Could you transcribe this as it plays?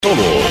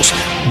Todos,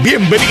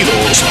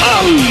 bienvenidos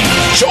al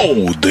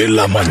Show de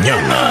la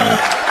Mañana.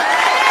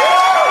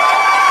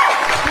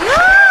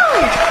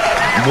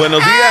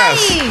 Buenos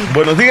días,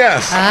 buenos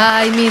días.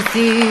 Ay, mis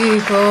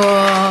hijos.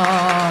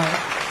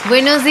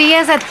 Buenos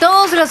días a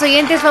todos los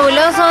oyentes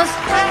fabulosos.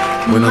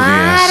 Buenos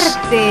días.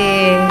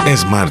 Martes.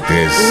 Es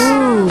martes.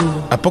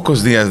 A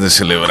pocos días de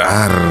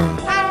celebrar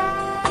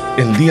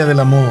el Día del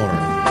Amor.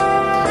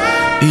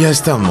 Y ya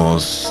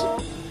estamos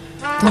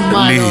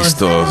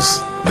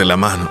listos. De la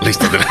mano,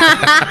 listo.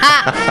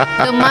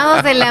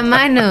 Tomados de la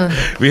mano.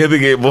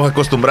 Fíjate que vos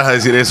acostumbras a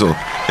decir eso.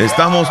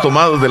 Estamos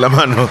tomados de la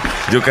mano.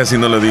 Yo casi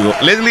no lo digo.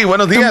 Leslie,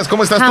 buenos días.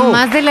 ¿Cómo estás tú?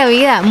 Jamás de la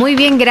vida. Muy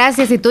bien,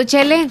 gracias. ¿Y tú,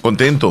 Chele?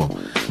 Contento.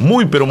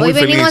 Muy, pero muy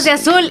feliz. Hoy venimos de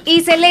azul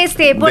y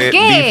celeste. ¿Por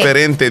qué?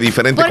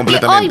 Diferente porque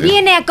completamente. Hoy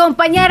viene a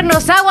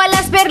acompañarnos Agua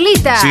Las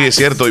Perlitas. Sí, es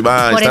cierto. Y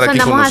va a estar aquí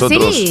con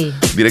nosotros así.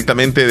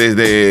 Directamente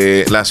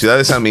desde la ciudad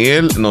de San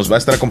Miguel. Nos va a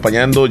estar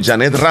acompañando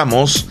Janet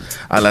Ramos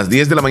a las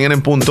 10 de la mañana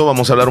en punto.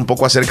 Vamos a hablar un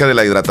poco acerca de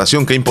la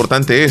hidratación, qué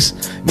importante es.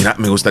 Mira,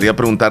 me gustaría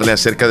preguntarle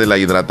acerca de la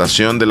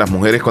hidratación de las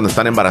mujeres cuando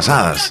están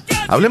embarazadas.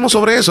 Hablemos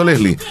sobre eso,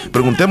 Leslie.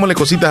 Preguntémosle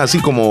cositas así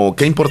como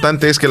qué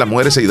importante es que las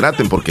mujeres se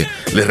hidraten, porque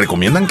les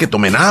recomiendan que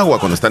tomen agua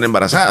cuando están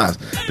embarazadas.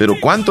 Pero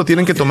 ¿cuánto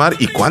tienen que tomar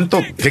y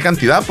qué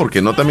cantidad?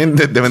 Porque no también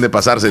deben de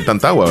pasarse de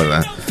tanta agua,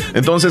 ¿verdad?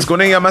 Entonces,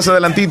 con ella más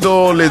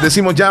adelantito les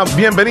decimos ya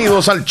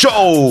bienvenidos al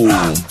show.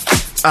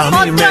 A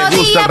mí me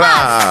gusta el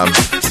rap.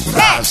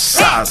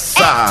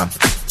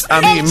 A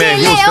mí me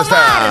gusta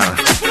estar.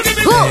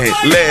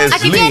 Leslie.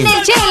 Aquí viene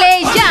el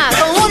Chele ya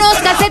con unos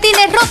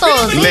calcetines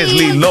rotos.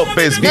 Leslie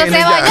López viene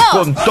ya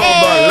con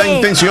toda la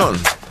intención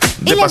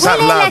de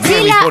pasarla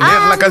bien y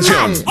poner la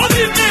canción.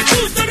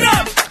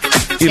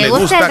 Y le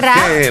gusta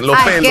que los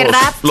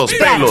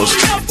pelos.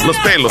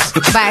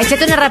 Va,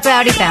 échate una rapeada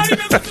ahorita.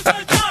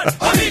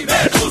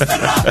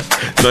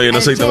 No, yo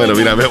no soy tomero.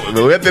 Mira, me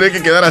voy a tener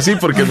que quedar así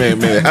porque me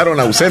dejaron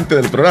ausente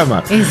del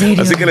programa. ¿En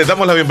serio? Así que les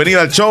damos la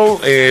bienvenida al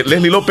show.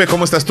 Leslie López,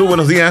 ¿cómo estás tú?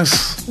 Buenos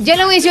días. Ya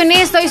lo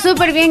mencioné, estoy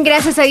súper bien,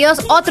 gracias a Dios.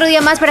 Otro día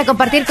más para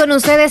compartir con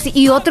ustedes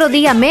y otro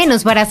día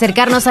menos para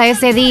acercarnos a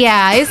ese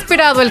día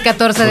esperado el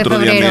 14 de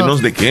febrero. ¿Otro día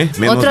menos de qué?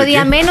 Otro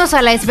día menos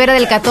a la espera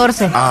del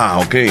 14. Ah,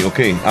 ok.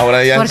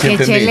 Ahora ya porque sí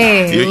entendí.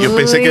 Chele, yo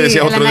pensé que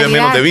decías otro día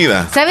menos de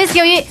vida. ¿Sabes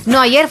qué?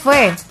 Ayer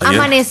fue. ¿Ayer?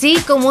 Amanecí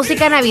con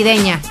música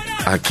navideña.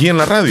 ¿Aquí en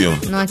la radio?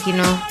 No, aquí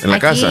no. ¿En la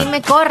casa? Aquí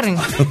me corren.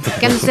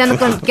 ¿Qué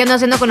ando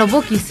haciendo con los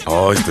bookies?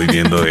 Oh, estoy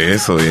viendo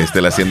eso.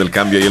 Le haciendo el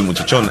cambio ahí el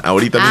muchachón.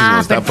 Ahorita mismo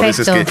está. Por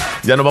eso es que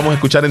ya nos vamos a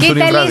escuchar en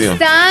Tuning Radio. ¿Qué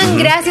tal están?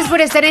 Gracias por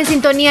estar en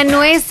sintonía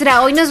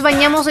nuestra. Hoy nos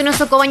bañamos, hoy nos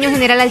tocó baño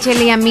general al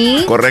Chele y a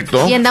mí.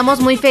 Correcto. Y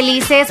andamos muy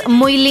felices,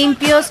 muy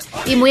limpios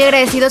y muy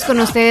agradecidos con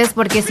ustedes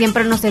porque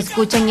siempre nos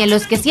escuchan y a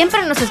los que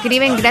siempre nos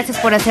escriben, gracias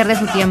por hacer de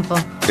su tiempo.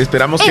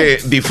 Esperamos que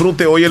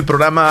disfrute hoy el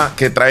programa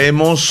que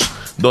traemos,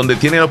 donde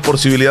tiene la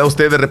posibilidad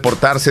usted de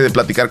reportarse, de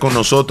platicar con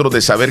nosotros,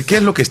 de saber qué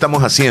es lo que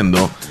estamos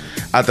haciendo,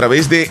 a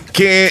través de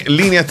qué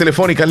líneas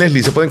telefónicas,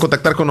 Leslie, se pueden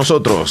contactar con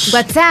nosotros.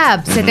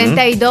 WhatsApp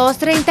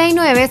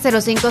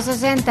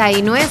 7239-0560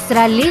 y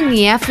nuestra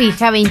línea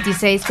fija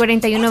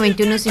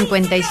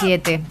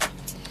 2641-2157.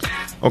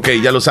 Ok,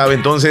 ya lo sabe,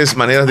 entonces,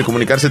 maneras de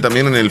comunicarse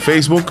también en el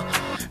Facebook,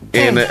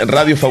 en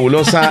Radio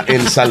Fabulosa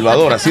El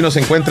Salvador. Así nos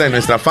encuentra en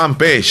nuestra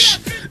fanpage.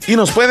 Y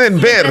nos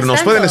pueden ver,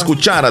 nos pueden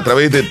escuchar a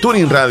través de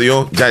Tuning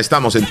Radio. Ya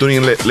estamos en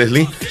Tuning,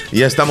 Leslie.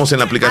 Ya estamos en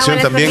la aplicación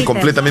también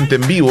completamente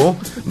en vivo.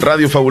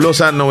 Radio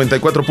Fabulosa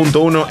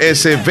 94.1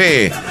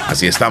 SB.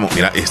 Así estamos.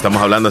 Mira,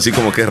 estamos hablando así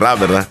como que es rap,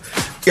 ¿verdad?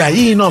 Y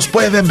ahí nos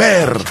pueden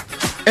ver.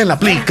 En la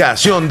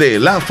aplicación de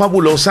La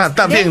Fabulosa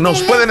también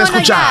nos pueden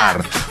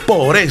escuchar.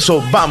 Por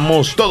eso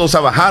vamos todos a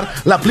bajar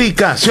la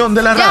aplicación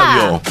de la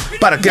radio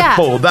para que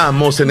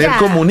podamos tener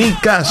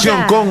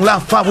comunicación con La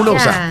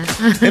Fabulosa.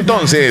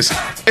 Entonces,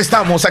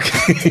 estamos aquí.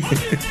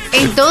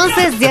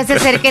 Entonces, ya se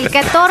acerca el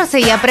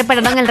 14, ya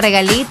prepararon el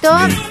regalito.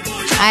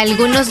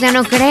 Algunos ya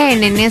no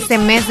creen en este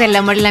mes del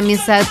amor y la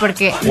amistad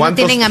porque no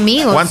tienen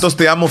amigos. ¿Cuántos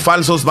te amo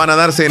falsos van a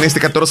darse en este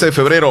 14 de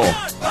febrero?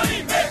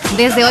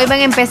 Desde hoy van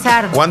a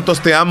empezar.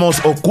 ¿Cuántos te amos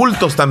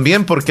ocultos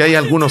también? Porque hay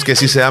algunos que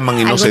sí se aman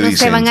y no se dicen. Algunos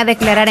se van a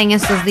declarar en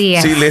estos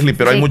días. Sí, Leslie,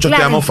 pero hay muchos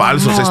te amo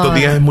falsos. Estos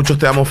días hay muchos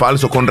te amo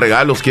falsos. Con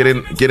regalos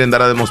quieren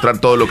dar a demostrar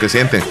todo lo que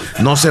sienten.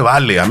 No se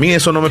vale. A mí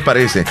eso no me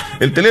parece.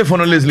 El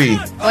teléfono, Leslie.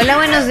 Hola,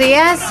 buenos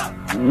días.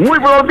 Muy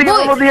buenos días,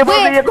 buenos días.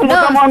 ¿Cómo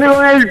estamos, amigos,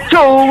 en el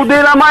show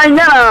de la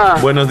mañana?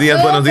 Buenos días,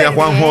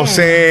 Juan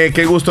José.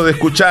 Qué gusto de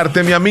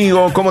escucharte, mi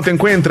amigo. ¿Cómo te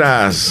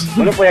encuentras?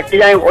 Bueno, pues aquí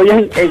ya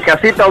hoy en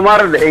casita,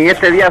 Omar, en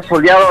este día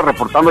soleado,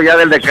 reportando ya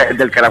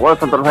del Caraguado de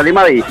Santa Rosa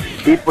Lima. Y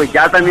pues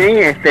ya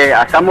también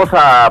estamos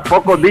a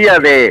pocos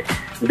días de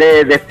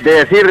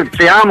decir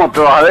te amo,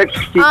 pero a ver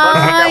si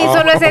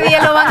solo ese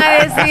día lo van a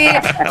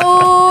decir.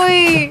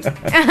 Uy.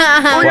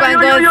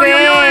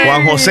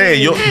 Juan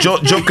José, yo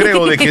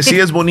creo de que sí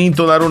es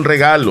bonito dar un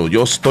regalo,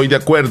 yo estoy de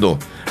acuerdo,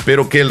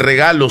 pero que el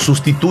regalo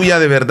sustituya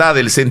de verdad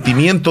el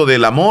sentimiento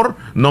del amor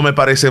no me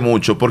parece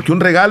mucho, porque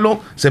un regalo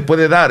se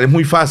puede dar, es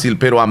muy fácil,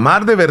 pero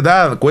amar de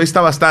verdad cuesta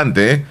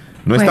bastante, ¿eh?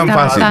 No es tan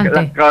fácil.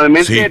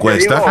 Sí,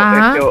 cuesta.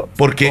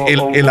 Porque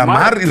el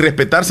amar y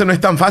respetarse no es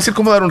tan fácil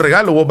como dar un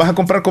regalo. Vos vas a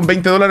comprar con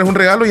 $20 un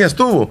regalo y ya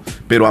estuvo.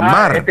 Pero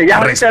amar,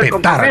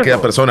 respetar a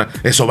aquella persona,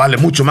 eso vale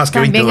mucho más que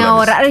 $20. También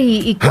ahorrar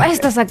y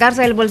cuesta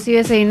sacarse del bolsillo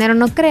ese dinero,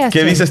 no creas.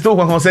 ¿Qué dices tú,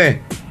 Juan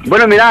José?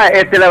 Bueno, mira,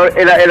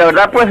 la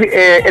verdad, pues,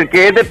 el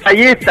que es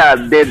detallista,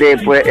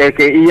 pues,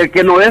 y el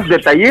que no es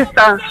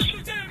detallista,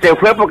 se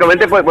fue porque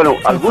obviamente pues, bueno,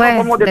 algunos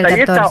somos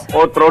detallistas,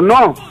 otros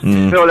no,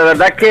 pero la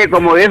verdad que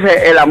como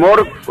dice, el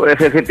amor pues,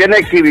 se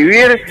tiene que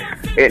vivir,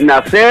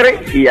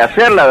 nacer y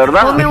hacer, la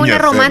verdad. Ponme una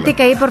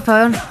romántica ahí, por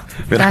favor.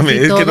 Espérame,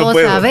 es que no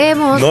puedo.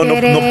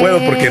 No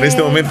puedo porque en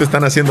este momento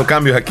están haciendo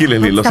cambios aquí,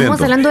 Leslie, lo siento.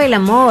 Estamos hablando del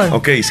amor.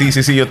 Ok, sí,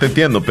 yo te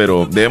entiendo,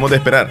 pero debemos de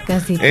esperar.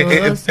 Casi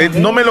todos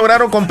no me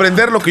lograron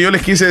comprender lo que yo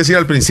les quise decir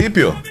al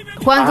principio.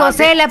 Juan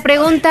José, la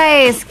pregunta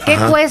es, ¿qué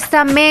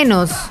cuesta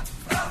menos?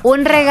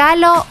 ¿Un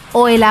regalo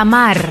o el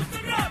amar?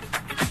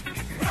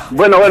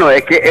 Bueno,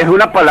 es que es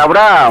una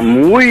palabra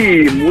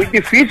muy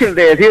difícil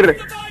de decir,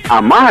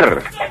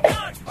 amar.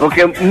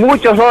 Porque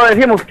muchos solo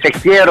decimos, te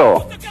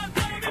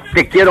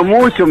quiero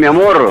mucho, mi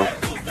amor.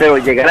 Pero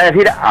llegar a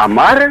decir,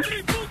 amar...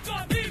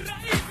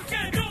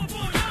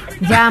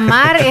 Ya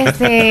amar,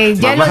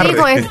 ya lo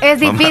dijo, es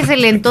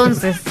difícil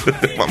entonces.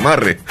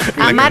 Mamarre.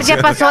 Amar ya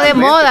pasó de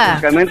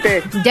moda.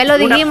 Ya lo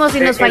dijimos y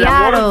nos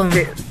fallaron.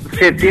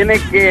 Se tiene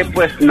que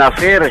pues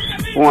nacer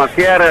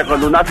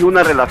cuando nace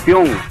una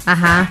relación.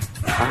 Ajá,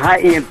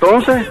 y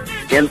entonces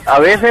a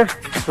veces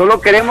solo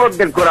queremos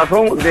del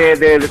corazón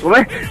 ¿cómo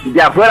es?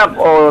 De afuera,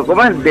 o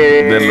 ¿cómo es?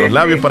 De los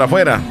labios para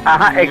afuera.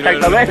 Ajá,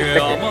 exactamente.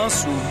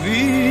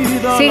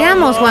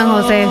 Sigamos, Juan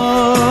José.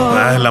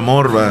 El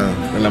amor.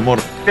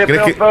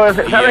 Pero,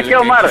 ¿sabes qué,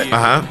 Omar?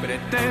 Ajá.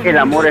 El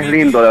amor es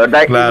lindo, de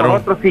verdad. Claro. Y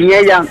nosotros sin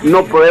ella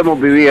no podemos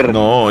vivir.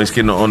 No, es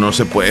que no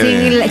se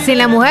puede. ¿Sin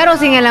la mujer o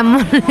sin el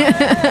amor?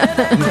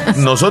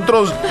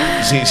 Nosotros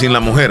sin la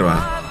mujer,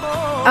 va.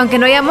 Aunque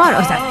no hay amor,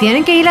 o sea,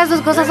 tienen que ir las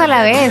dos cosas a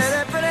la vez.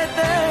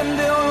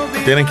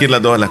 Tienen que ir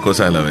las dos las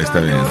cosas a la vez,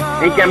 está bien.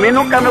 Y que a mí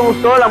nunca me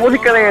gustó la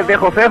música de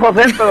José,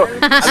 pero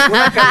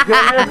algunas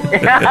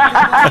canciones...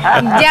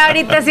 Ya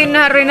ahorita sí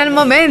nos arruina el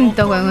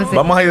momento, Juan José.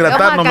 Vamos a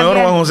hidratarnos mejor,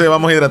 Juan José,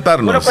 vamos a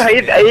hidratarnos. Bueno,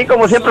 pues ahí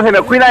como siempre se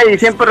me cuida y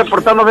siempre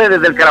reportándose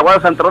desde el Caraguá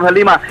de Santa Rosa,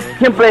 Lima,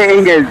 siempre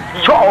en el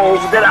show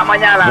de la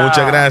mañana.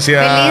 Muchas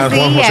gracias, Feliz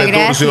día, Juan José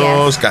gracias.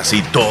 Turcios.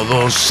 Casi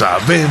todos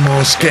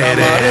sabemos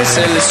querer.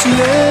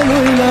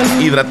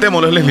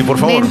 Hidratémonos, Leslie, por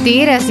favor.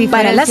 Mentiras, y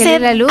para la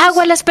sed,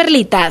 agua Las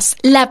Perlitas,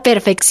 la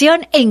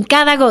perfección en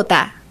cada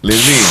gota.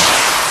 Leslie,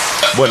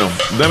 bueno,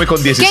 dame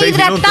con 16 ¿Qué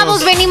hidratados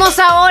minutos. Venimos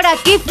ahora?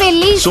 ¡Qué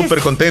felices!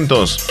 Súper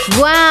contentos.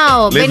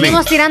 Wow, Leslie,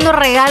 venimos tirando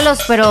regalos,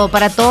 pero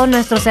para todos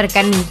nuestros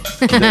cercanos.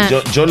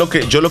 yo lo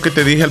que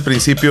te dije al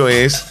principio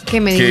es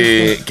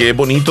que es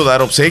bonito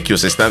dar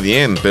obsequios, está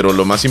bien, pero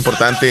lo más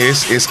importante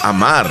es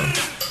amar.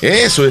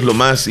 Eso es lo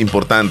más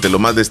importante, lo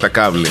más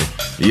destacable.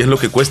 Y es lo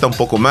que cuesta un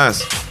poco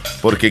más.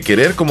 Porque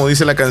querer, como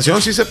dice la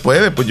canción, sí se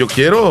puede. Pues yo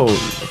quiero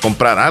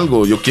comprar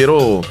algo, yo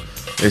quiero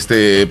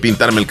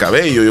pintarme el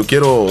cabello, yo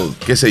quiero,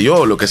 qué sé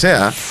yo, lo que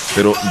sea.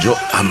 Pero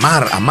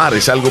amar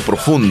es algo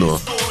profundo.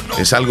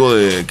 Es algo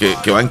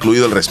que va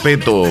incluido el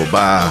respeto,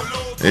 va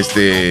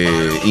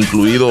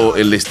incluido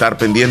el estar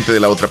pendiente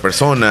de la otra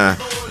persona,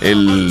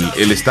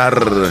 el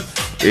estar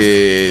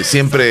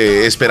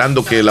siempre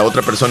esperando que la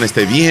otra persona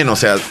esté bien, o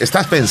sea,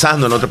 estás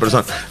pensando en la otra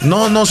persona.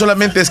 No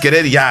solamente es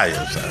querer ya,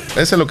 o sea,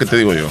 eso es lo que te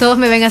digo yo. Todos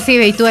me ven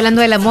así, y tú hablando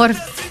del amor.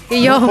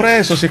 Y yo. No, por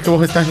eso, si es que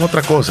vos estás en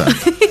otra cosa.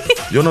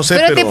 Yo no sé,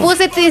 pero te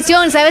puse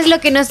atención, ¿sabes lo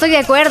que no estoy de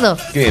acuerdo?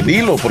 ¿Qué?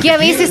 Dilo, porque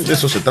de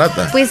eso se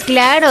trata. Pues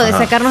claro, de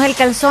sacarnos el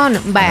calzón.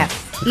 Vaya,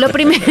 lo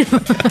primero.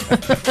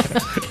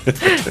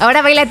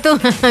 Ahora baila tú,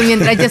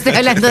 mientras yo estoy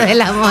hablando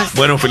del amor.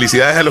 Bueno,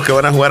 felicidades a los que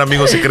van a jugar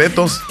Amigos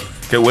Secretos.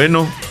 Qué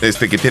bueno,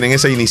 que tienen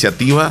esa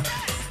iniciativa.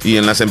 Y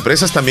en las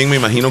empresas también me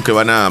imagino que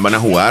van a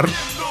jugar.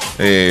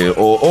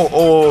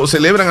 O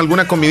celebran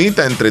alguna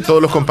comidita entre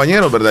todos los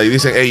compañeros, ¿verdad? Y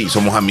dicen, hey,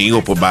 somos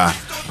amigos, pues va,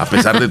 a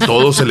pesar de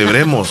todo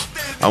celebremos,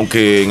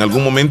 aunque en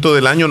algún momento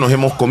del año nos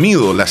hemos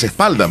comido las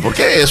espaldas,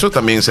 porque eso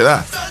también se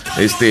da.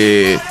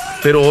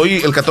 Pero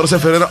hoy, el 14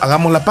 de febrero,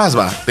 hagamos la paz,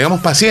 va,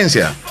 tengamos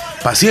paciencia,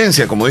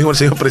 como dijo el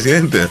señor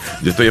presidente.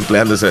 Yo estoy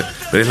empleando ese,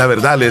 pero es la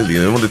verdad, Leslie,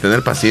 debemos de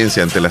tener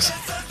paciencia ante las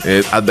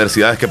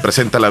adversidades que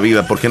presenta la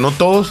vida, porque no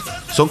todos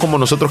son como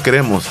nosotros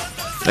queremos.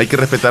 Hay que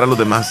respetar a los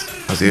demás,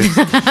 así es.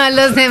 A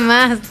los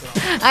demás,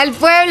 al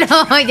pueblo,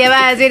 ya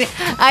vas a decir,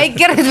 hay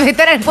que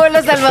respetar al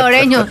pueblo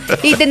salvadoreño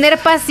y tener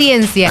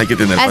paciencia. Hay que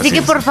tener paciencia. Así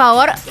que por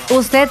favor,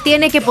 usted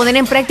tiene que poner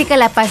en práctica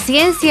la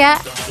paciencia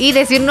y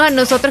decirnos a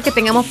nosotros que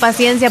tengamos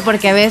paciencia,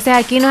 porque a veces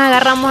aquí nos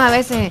agarramos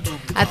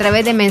a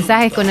través de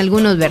mensajes con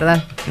algunos,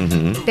 ¿verdad?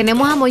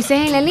 Tenemos a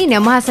Moisés en la línea,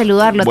 vamos a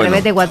saludarlo a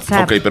través de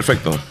WhatsApp. Ok,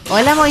 perfecto.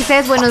 Hola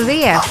Moisés, buenos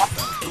días.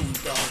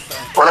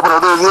 Hola,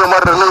 buenos días,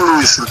 Omar,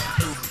 Luis.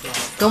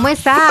 ¿Cómo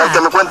está? ¿Qué tal?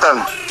 ¿Qué me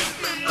cuentan?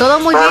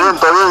 Todo muy bien.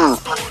 Todo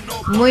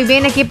bien. Muy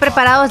bien, aquí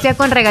preparados ya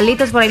con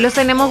regalitos, por ahí los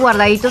tenemos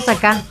guardaditos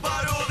acá.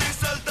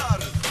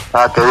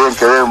 Qué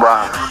bien,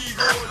 va.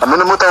 A mí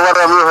no me gusta jugar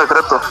de amigos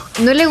secretos.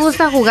 ¿No le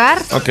gusta jugar?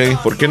 Ok,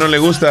 ¿por qué no le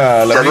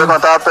gusta la Yo cuando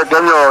estaba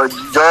pequeño,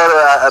 yo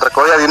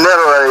recogía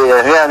dinero y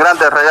hacían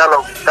grandes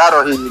regalos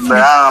caros y me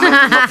daban,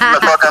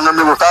 cosas que no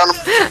me gustaban.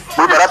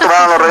 Muy barato me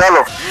daban los regalos.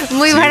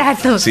 Muy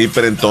barato. Sí,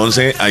 pero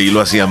entonces ahí lo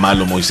hacía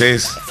malo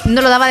Moisés.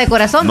 No lo daba de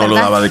corazón, No ¿verdad?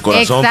 lo daba de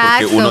corazón. Exacto.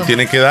 Porque uno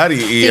tiene que dar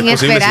y es Sin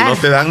posible, esperar. si no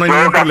te dan no hay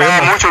ningún problema.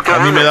 A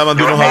mí me daban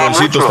de unos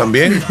jaboncitos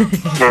también.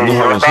 Unos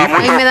jaboncitos. A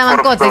mí me daban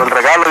cotes. Por el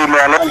regalo y me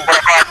daban una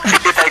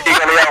chiquita y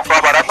que le daban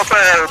cosas baratas,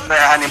 pues me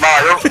desanimaba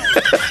yo.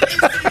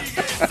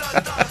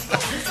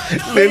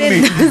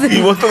 Leslie,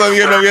 y vos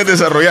todavía no habías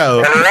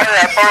desarrollado.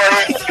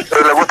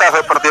 Pero le gusta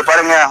participar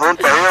en el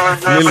asunto.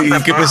 Leslie,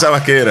 ¿y qué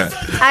pensabas que era?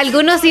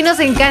 Algunos sí nos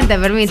encanta,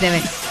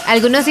 permíteme.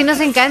 Algunos sí nos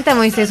encanta,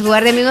 Moisés,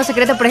 jugar de amigo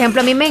secreto. Por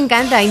ejemplo, a mí me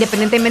encanta,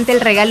 independientemente del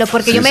regalo,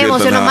 porque Sí, yo me cierto,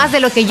 emociono nada. más de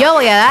lo que yo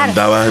voy a dar.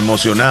 Andabas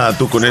emocionada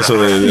tú con eso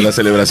de la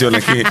celebración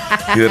aquí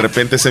y de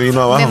repente se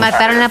vino abajo. Me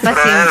mataron la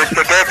paciencia. Que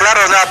quede claro,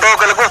 a todo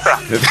que le gusta.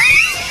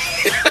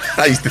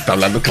 Ahí te está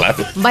hablando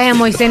claro. Vaya,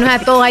 Moisés, no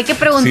es a todo. Hay que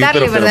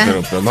preguntarle, ¿verdad?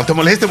 Pero no te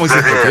molestes,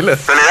 Moisés. Felicidades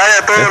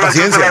a todos Ten los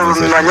paciencia, chicos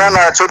de Moisés. la mañana,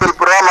 show del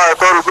programa, de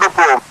todo el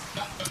grupo.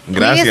 Cuídese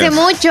Gracias.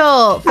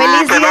 mucho.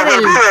 Feliz Que día no se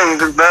del...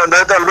 olviden, no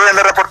se olviden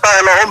de reportar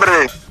de los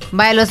hombres.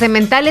 Vaya, los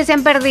cementales se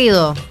han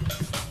perdido.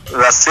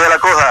 Así es la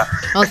cosa.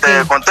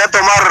 Ok. Contento,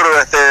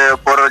 Omar,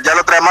 por ya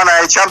la otra semana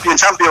hay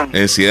Champion.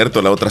 Es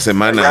cierto, la otra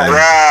semana. Ya,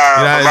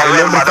 Mira,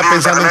 el hombre está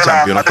pensando en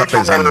Champions, no está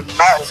pensando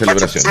en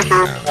celebración.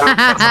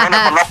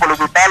 Barcelona con Nápoles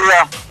de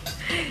Italia.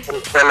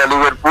 El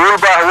Liverpool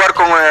va a jugar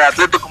con el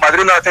Atlético de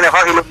Madrid, no la tiene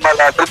fácil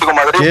el Atlético de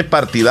Madrid. Qué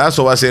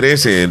partidazo va a ser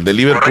ese, el de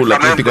Liverpool,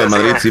 Atlético de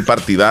Madrid, sí,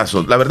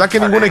 partidazo. La verdad que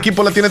ningún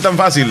equipo la tiene tan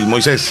fácil,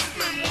 Moisés.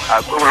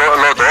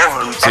 Los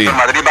dos, Sí. tanto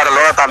Madrid,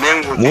 Barcelona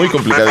también. Muy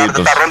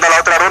complicaditos. La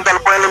otra ronda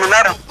lo pueden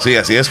eliminar. Sí,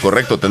 así es,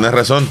 correcto, tenés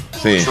razón.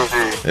 Sí, Sí.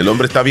 el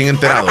hombre está bien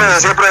enterado. Bueno,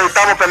 pues, siempre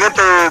estamos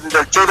pendientes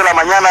del show de la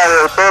mañana,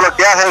 de todo lo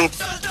que hacen,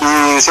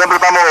 y siempre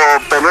estamos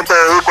pendientes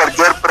de ir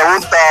cualquier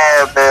pregunta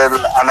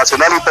a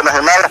nacional e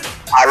internacional.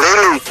 A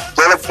Lely,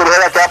 yo le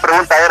dije que la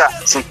pregunta era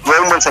si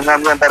quién me enseñó a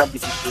mí a andar en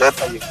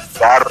bicicleta y en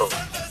carro.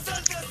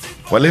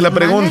 ¿Cuál es la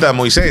pregunta,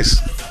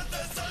 Moisés?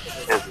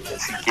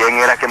 Si quién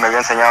era que me había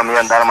enseñado a mí a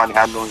andar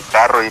manejando un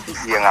carro y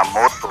en la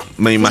moto.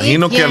 Me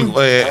imagino que ¿quién?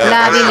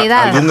 La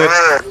habilidad. algún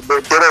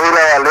Quiero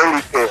decirle a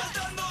Lely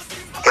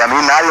que a mí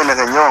nadie me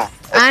enseñó.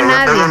 Yo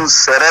nadie. tengo un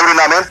cerebro y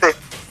una mente,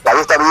 la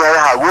vista mía es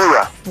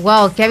aguda.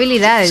 Wow, qué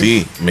habilidades.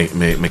 Sí,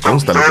 me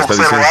consta lo que Yo está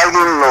observo diciendo. a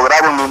alguien, lo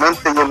grabo en mi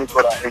mente y en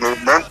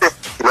mi mente,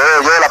 y luego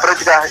yo de la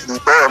práctica y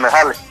todo me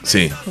sale.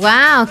 Sí,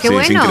 Wow, qué sí,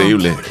 bueno. es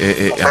increíble.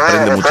 Aprende Entonces,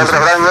 el muchísimo.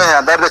 refrán es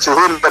andar de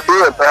chujú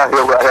repetido, entonces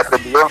yo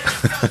aprendí yo.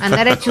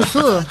 Andar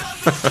hechuzudo.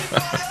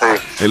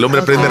 Sí. El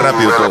hombre aprende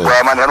rápido Yo todo.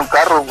 puedo manejar un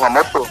carro, una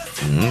moto.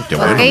 Qué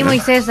bueno, Ok, mira.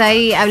 Moisés,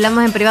 ahí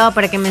hablamos en privado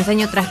para que me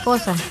enseñe otras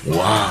cosas. Wow.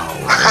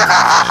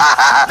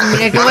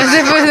 Mira cómo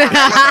se fue.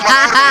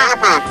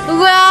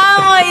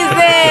 ¡Guau,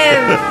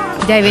 Moisés!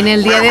 Ya viene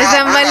el día de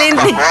San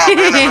Valentín.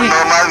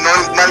 No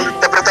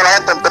malinterpreta la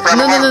gente,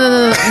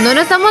 No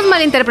estamos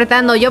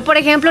malinterpretando. Yo, por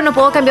ejemplo, no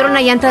puedo cambiar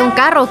una llanta de un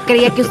carro.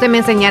 Creía que usted me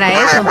enseñara Yo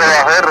eso. lo puedo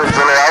hacer,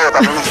 yo lo hago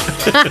también.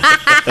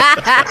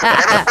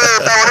 Bueno, pues,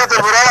 está bonito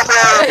el programa,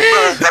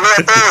 pues, saludos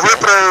a todos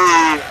siempre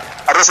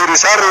y a Rosy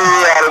Rizarri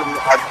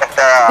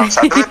y a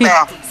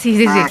Sandrita. Sí.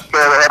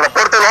 Que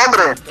reporte el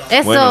hombre.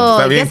 Eso, Bueno,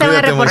 está bien, ya se va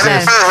a cuídate, reportar.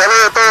 Moisés.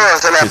 Saludos a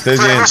todos, se Que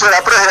estés bien. mucho la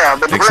aprecia.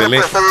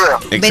 Bendiciones Excelente, por este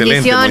día. excelente,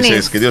 Bendiciones.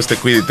 Moisés. Que Dios te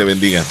cuide y te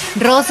bendiga.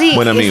 Rosy,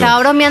 Buen amigo. estaba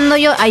bromeando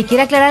yo. Hay que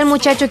ir a aclarar al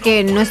muchacho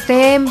que no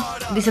esté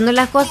diciendo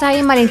las cosas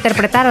ahí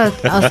malinterpretar.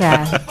 O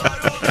sea,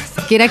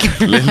 quiera que...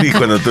 Leslie,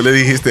 cuando tú le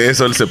dijiste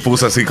eso, él se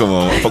puso así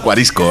como un poco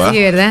arisco, ¿ah?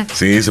 Sí, ¿verdad?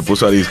 Sí, se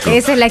puso arisco.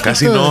 Esa es la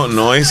Casi actitud.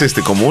 no es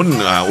común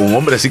a un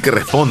hombre así que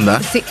responda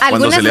Sí, cuando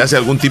algunas- se le hace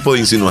algún tipo de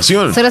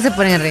insinuación. Solo se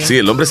pone a reír. Sí,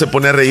 el hombre se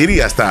pone a reír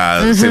y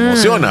hasta se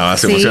emociona, ¿va?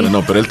 Se Sí. emociona.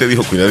 No, pero él te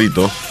dijo,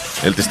 cuidadito.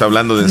 Él te está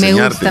hablando de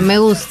enseñarte. Me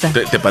gusta.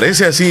 ¿Te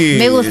parece así?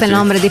 Me gustan Sí.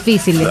 los hombres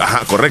difíciles.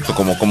 Ajá, correcto,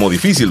 como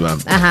difícil, va.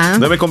 Ajá.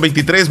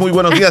 9:23, muy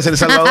buenos días, El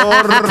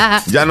Salvador.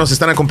 Ya nos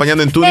están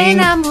acompañando en Tuning.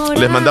 Enamorado.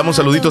 Les mandamos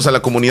saluditos a la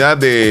comunidad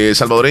de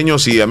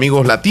salvadoreños y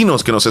amigos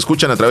latinos que nos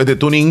escuchan a través de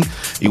Tuning.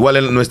 Igual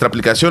en nuestra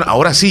aplicación.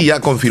 Ahora sí, ya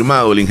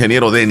confirmado, el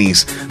ingeniero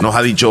Denis nos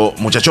ha dicho,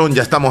 muchachón,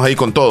 ya estamos ahí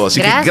con todo.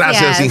 Así que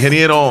gracias,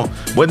 ingeniero.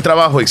 Buen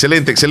trabajo,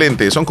 excelente,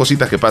 excelente. Son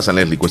cositas que pasan,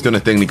 Leslie,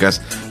 cuestiones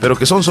técnicas, pero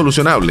que son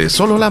solucionables.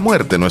 Solo la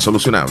muerte no es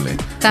solucionable. Así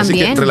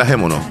También. que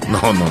relajémonos.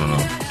 No.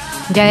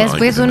 Ya No, hay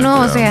después que tener uno, o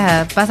cuidado.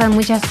 sea, pasan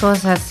muchas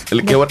cosas.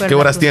 ¿Qué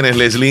horas tienes,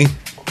 Leslie?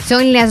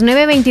 Son las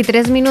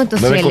 9:23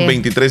 minutos.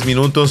 9:23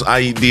 minutos.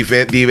 Hay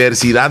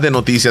diversidad de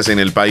noticias en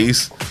el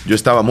país. Yo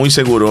estaba muy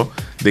seguro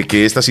de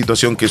que esta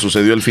situación que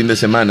sucedió el fin de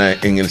semana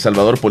en El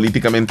Salvador,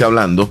 políticamente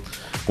hablando,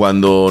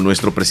 cuando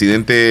nuestro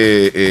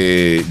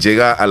presidente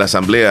llega a la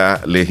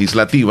Asamblea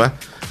Legislativa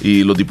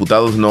y los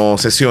diputados no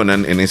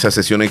sesionan en esa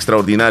sesión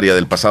extraordinaria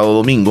del pasado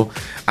domingo,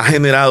 ha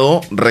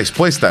generado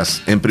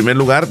respuestas, en primer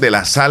lugar, de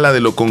la Sala de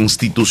lo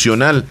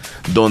Constitucional,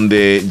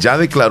 donde ya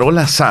declaró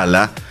la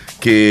Sala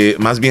que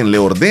más bien le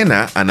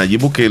ordena a Nayib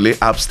Bukele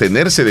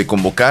abstenerse de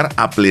convocar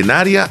a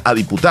plenaria a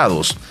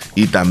diputados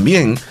y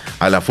también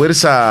a la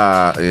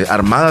Fuerza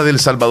Armada de El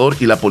Salvador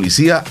y la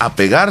policía a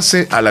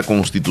pegarse a la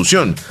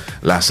Constitución.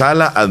 La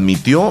sala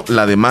admitió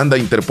la demanda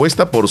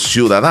interpuesta por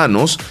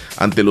ciudadanos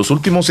ante los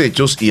últimos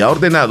hechos y ha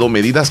ordenado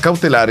medidas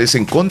cautelares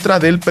en contra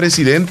del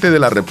presidente de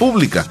la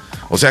República.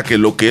 O sea que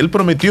lo que él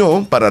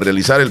prometió para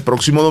realizar el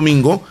próximo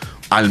domingo,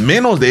 al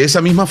menos de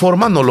esa misma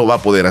forma, no lo va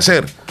a poder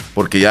hacer,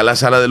 porque ya la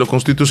Sala de lo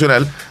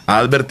Constitucional ha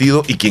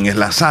advertido. ¿Y quién es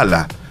la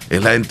Sala?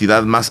 Es la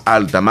entidad más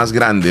alta, más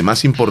grande,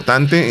 más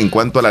importante en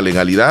cuanto a la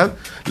legalidad,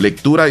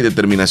 lectura y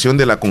determinación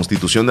de la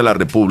Constitución de la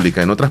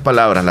República. En otras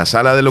palabras, la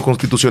Sala de lo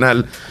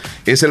Constitucional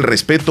es el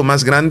respeto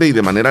más grande y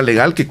de manera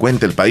legal que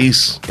cuenta el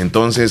país.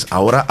 Entonces,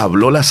 ahora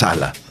habló la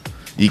Sala.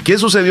 ¿Y qué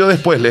sucedió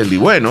después, Leslie?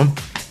 Bueno,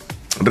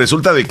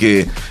 resulta de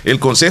que el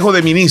Consejo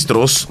de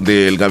Ministros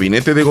del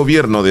Gabinete de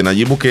Gobierno de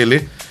Nayib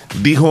Bukele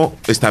dijo,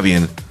 está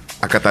bien,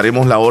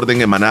 acataremos la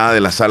orden emanada de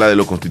la Sala de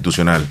lo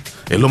Constitucional.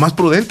 Es lo más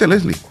prudente,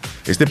 Leslie.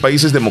 Este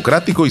país es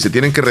democrático y se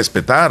tienen que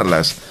respetar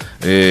las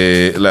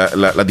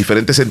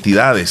diferentes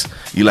entidades.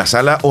 Y la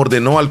Sala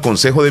ordenó al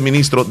Consejo de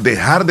Ministros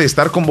dejar de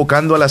estar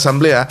convocando a la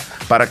Asamblea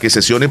para que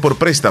sesione por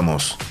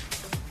préstamos.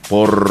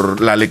 Por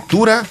la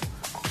lectura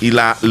y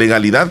la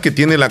legalidad que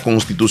tiene la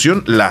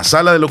Constitución, la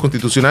Sala de lo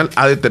Constitucional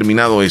ha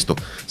determinado esto.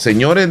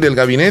 Señores del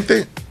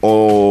gabinete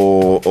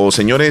o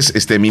señores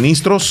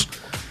ministros,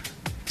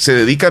 se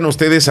dedican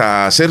ustedes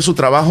a hacer su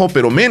trabajo,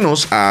 pero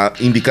menos a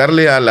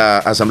indicarle a la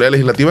Asamblea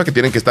Legislativa que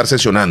tienen que estar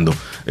sesionando.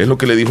 Es lo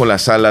que le dijo la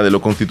Sala de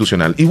lo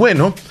Constitucional. Y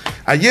bueno,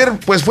 ayer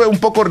pues fue un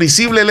poco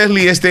risible,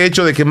 Leslie, este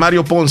hecho de que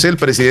Mario Ponce, el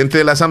presidente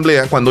de la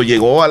Asamblea, cuando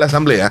llegó a la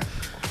Asamblea,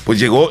 pues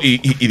llegó y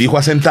dijo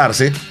a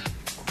sentarse,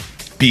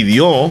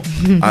 pidió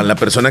a la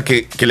persona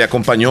que le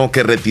acompañó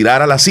que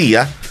retirara la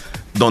silla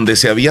donde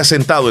se había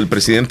sentado el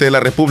presidente de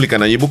la República,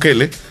 Nayib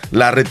Bukele.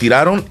 La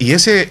retiraron y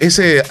ese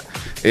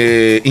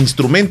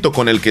instrumento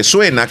con el que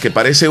suena, que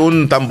parece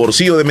un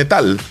tamborcillo de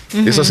metal,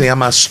 eso se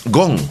llama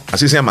gong,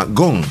 así se llama,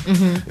 gong.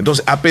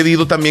 Entonces ha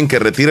pedido también que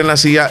retiren la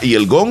silla y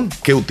el gong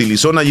que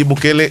utilizó Nayib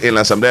Bukele en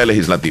la Asamblea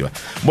Legislativa.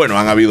 Bueno,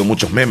 han habido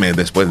muchos memes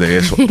después de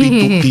eso.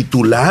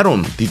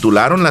 Titularon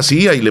la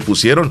silla y le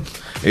pusieron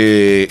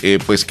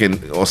pues que,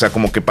 o sea,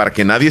 como que para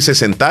que nadie se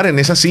sentara en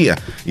esa silla,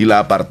 y la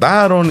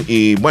apartaron.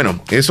 Y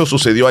bueno, eso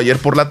sucedió ayer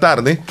por la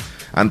tarde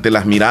ante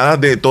las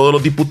miradas de todos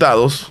los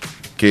diputados,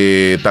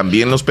 que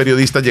también los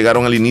periodistas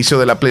llegaron al inicio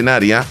de la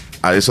plenaria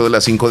a eso de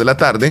las 5 de la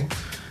tarde.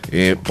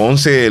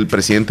 Ponce, el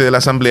presidente de la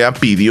Asamblea,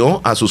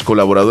 pidió a sus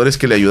colaboradores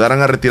que le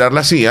ayudaran a retirar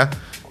la silla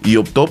y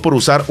optó por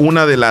usar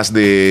una de las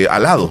de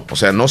al lado. O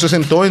sea, no se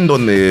sentó en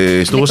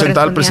donde estuvo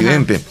sentado el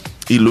presidente.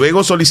 Y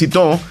luego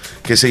solicitó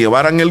que se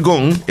llevaran el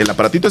gong, el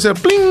aparatito ese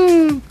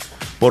pling,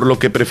 por lo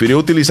que prefirió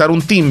utilizar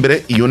un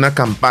timbre y una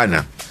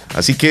campana.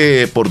 Así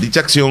que por dicha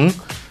acción,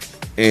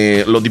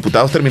 los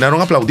diputados terminaron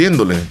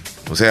aplaudiéndole.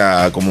 O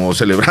sea, como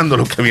celebrando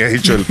lo que había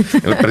hecho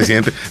el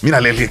presidente.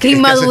 Mira, Leslie, qué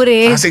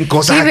inmadurez, hacen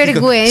cosas. qué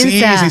vergüenza.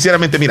 Sí,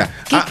 sinceramente, mira,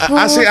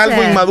 hace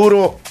algo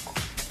inmaduro,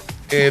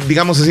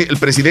 digamos así, el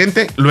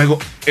presidente, luego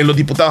los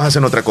diputados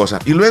hacen otra cosa.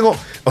 Y luego,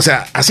 o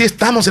sea, así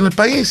estamos en el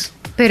país.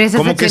 Pero esas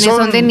como acciones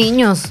son de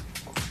niños.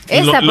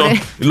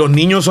 Los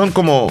niños son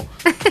como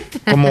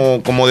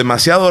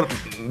demasiado,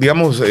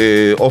 digamos,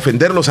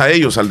 ofenderlos a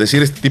ellos al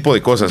decir este tipo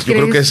de cosas. Yo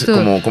creo que es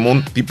como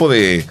un tipo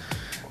de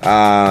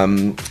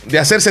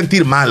hacer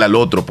sentir mal al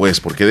otro, pues,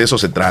 porque de eso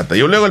se trata. Y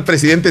luego el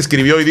presidente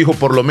escribió y dijo,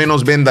 por lo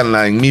menos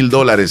véndanla en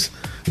 $1,000.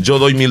 Yo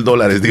doy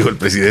 $1,000, dijo el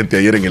presidente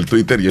ayer en el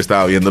Twitter. Yo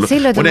estaba viéndolo.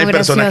 Sí, hay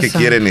personas que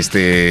quieren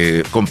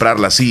comprar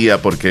la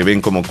silla porque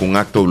ven como un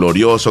acto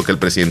glorioso que el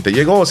presidente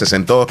llegó, se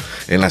sentó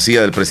en la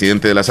silla del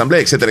presidente de la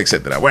Asamblea, etcétera,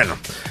 etcétera. Bueno,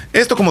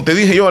 esto, como te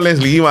dije yo,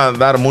 Leslie, iba a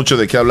dar mucho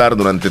de qué hablar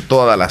durante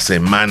toda la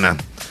semana.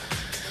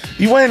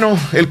 Y bueno,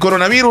 el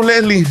coronavirus,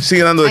 Leslie,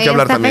 sigue dando de qué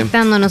hablar también. Está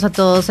afectándonos a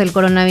todos el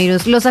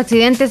coronavirus. Los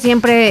accidentes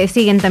siempre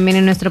siguen también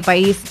en nuestro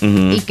país.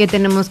 ¿Y qué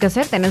tenemos que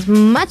hacer? Tenemos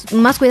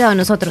más cuidado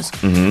nosotros.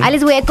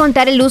 Les voy a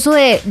contar el uso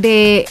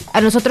de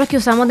a nosotros que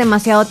usamos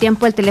demasiado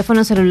tiempo el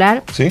teléfono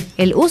celular. ¿Sí?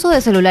 El uso de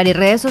celular y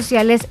redes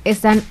sociales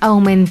están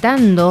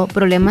aumentando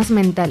problemas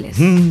mentales.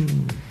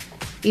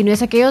 Y no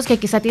es aquellos que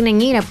quizá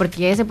tienen ira,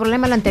 porque ese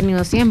problema lo han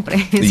tenido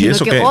siempre, sino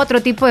que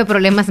otro tipo de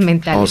problemas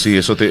mentales. Oh, sí,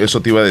 eso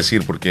te iba a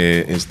decir,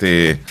 porque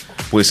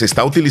pues se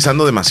está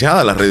utilizando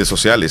demasiadas las redes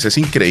sociales. Es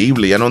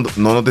increíble, ya no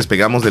nos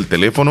despegamos del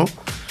teléfono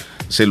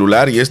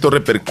celular, y esto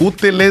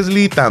repercute,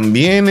 Leslie,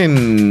 también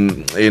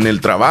en el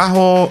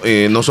trabajo,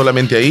 no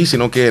solamente ahí,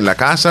 sino que en la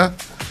casa.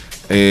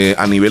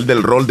 A nivel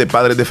del rol de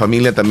padres de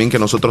familia también que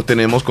nosotros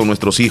tenemos con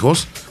nuestros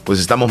hijos, pues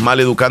estamos mal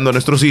educando a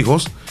nuestros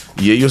hijos,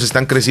 y ellos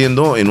están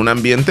creciendo en un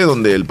ambiente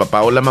donde el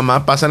papá o la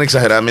mamá pasan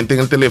exageradamente en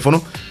el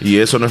teléfono, y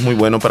eso no es muy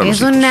bueno para los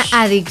hijos. Es una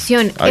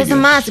adicción. Es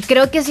más,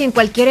 creo que si en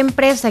cualquier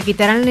empresa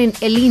quitaran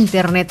el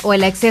internet o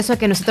el acceso a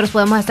que nosotros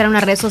podamos estar en una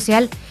red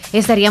social,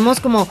 estaríamos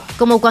como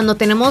cuando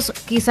tenemos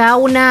quizá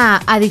una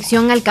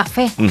adicción al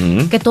café,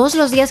 que todos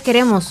los días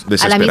queremos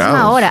a la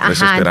misma hora.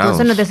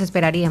 Entonces nos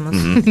desesperaríamos.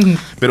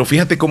 Pero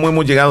fíjate cómo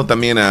hemos llegado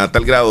también a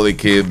tal grado de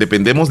que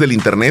dependemos del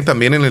internet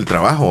también en el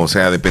trabajo. O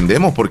sea,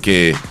 dependemos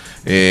porque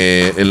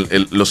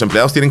los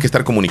empleados tienen que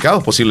estar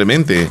comunicados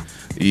posiblemente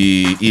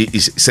y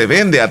se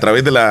vende a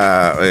través de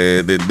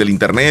del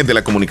internet, de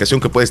la comunicación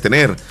que puedes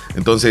tener.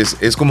 Entonces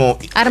es como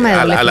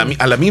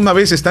a la misma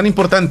vez es tan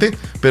importante,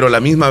 pero a la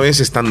misma vez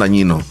es tan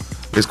dañino.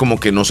 Es como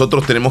que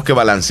nosotros tenemos que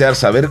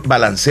saber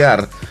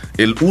balancear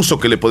el uso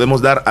que le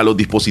podemos dar a los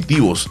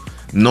dispositivos,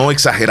 no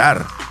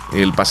exagerar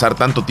el pasar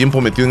tanto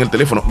tiempo metido en el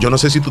teléfono. Yo no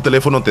sé si tu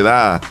teléfono te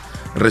da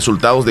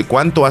resultados de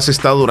cuánto has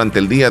estado durante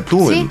el día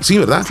tú. Sí,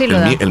 ¿verdad? Sí,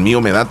 el mío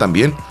me da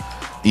también.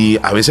 Y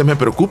a veces me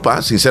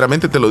preocupa,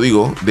 sinceramente te lo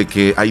digo, de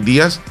que hay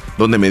días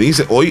donde me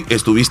dice, hoy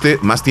estuviste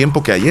más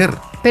tiempo que ayer.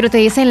 Pero te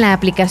dice en la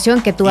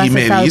aplicación que tú has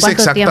estado. Y me dice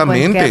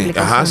exactamente,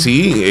 ajá,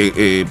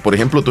 sí. Por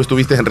ejemplo, tú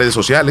estuviste en redes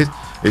sociales,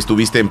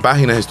 estuviste en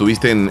páginas,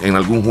 estuviste en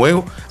algún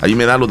juego, ahí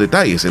me da los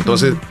detalles.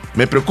 Entonces,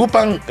 me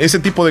preocupan ese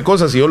tipo de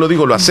cosas y yo lo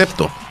digo, lo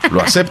acepto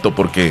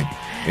porque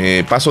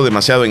paso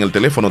demasiado en el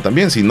teléfono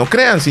también. Si no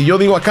crean, si yo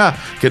digo acá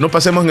que no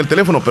pasemos en el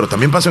teléfono, pero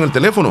también paso en el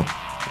teléfono.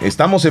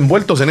 Estamos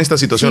envueltos en esta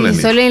situación.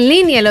 Sí, solo en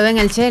línea lo ven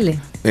al Chele.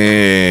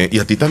 ¿Y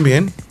a ti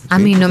también? A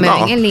mí no me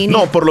ven en línea.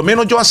 No, por lo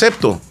menos yo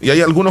acepto. Y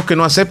hay algunos que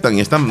no aceptan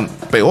y están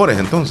peores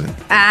entonces.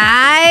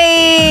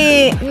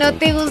 ¡Ay! No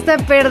te gusta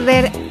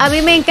perder. A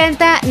mí me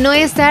encanta no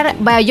estar...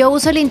 yo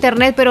uso el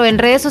internet, pero en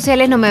redes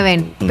sociales no me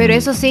ven. Pero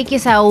eso sí,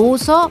 quizá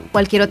uso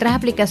cualquier otras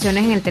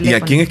aplicaciones en el teléfono.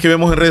 ¿Y a quién es que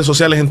vemos en redes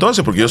sociales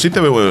entonces? Porque yo sí te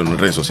veo en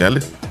redes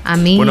sociales. A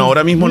mí. Bueno,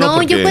 ahora mismo no.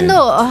 No, yo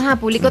cuando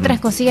publico otras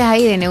cosillas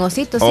ahí de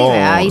negocitos,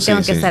 ahí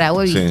tengo que estar a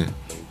huevo. Sí.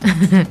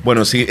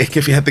 Bueno, sí, es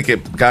que fíjate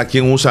que cada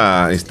quien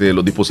usa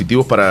los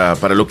dispositivos para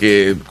lo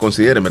que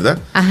consideren, ¿verdad?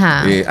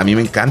 Ajá. A mí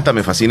me encanta,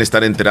 me fascina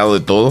estar enterado de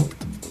todo.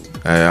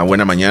 A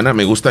buena mañana,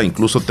 me gusta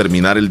incluso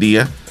terminar el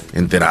día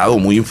enterado,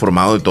 muy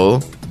informado de todo.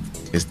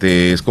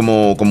 Es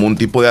como un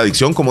tipo de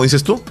adicción, como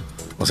dices tú.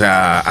 O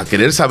sea, a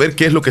querer saber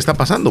qué es lo que está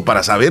pasando,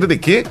 para saber de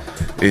qué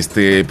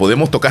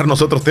podemos tocar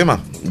nosotros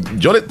temas.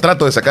 Yo le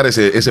trato de sacar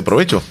ese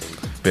provecho.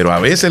 Pero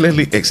a veces,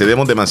 Leslie,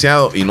 excedemos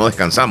demasiado y no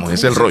descansamos.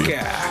 Ese es el rollo.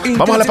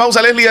 Vamos a la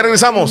pausa, Leslie, ya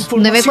regresamos.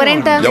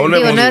 9:40, ya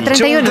volvemos.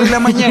 9:31. De la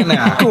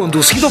mañana,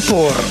 conducido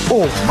por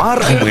Omar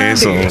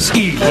Hernández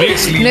y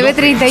Leslie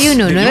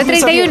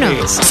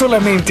 9:31.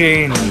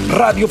 Solamente en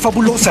Radio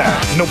Fabulosa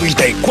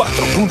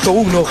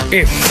 94.1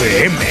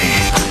 FM.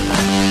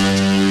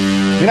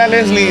 Mira,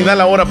 Leslie, da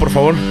la hora, por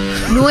favor.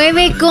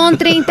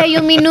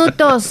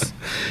 9:31.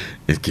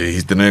 Es que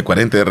dijiste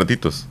 9:40 de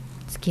ratitos.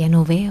 Que ya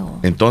no veo.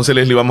 Entonces,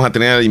 Leslie, vamos a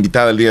tener a la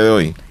invitada el día de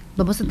hoy.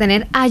 Vamos a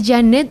tener a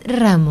Janet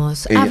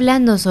Ramos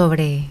hablando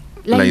sobre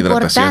la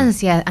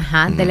importancia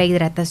de la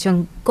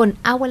hidratación con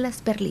agua a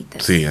las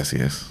perlitas. Sí, así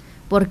es.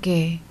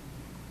 Porque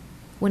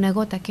 ¿una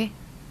gota qué?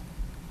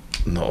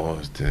 No,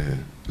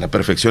 la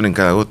perfección en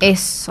cada gota.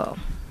 Eso.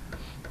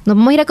 ¿Nos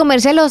vamos a ir a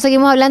comercial o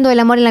seguimos hablando del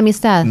amor y la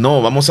amistad?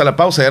 No, vamos a la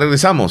pausa, ya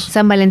regresamos.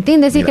 San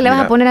Valentín, decís que le vas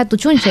a poner a tu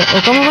chunche,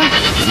 ¿o cómo va?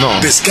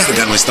 No.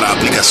 Descarga nuestra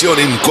aplicación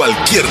en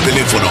cualquier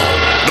teléfono.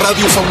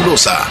 Radio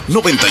Fabulosa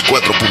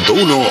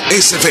 94.1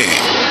 SF.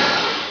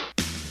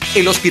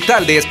 El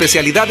Hospital de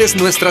Especialidades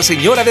Nuestra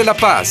Señora de la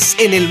Paz,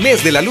 en el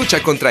mes de la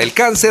lucha contra el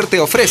cáncer,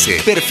 te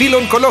ofrece perfil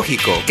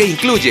oncológico que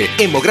incluye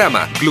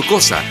hemograma,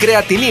 glucosa,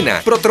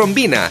 creatinina,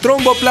 protrombina,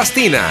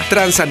 tromboplastina,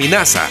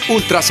 transaminasa,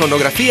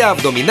 ultrasonografía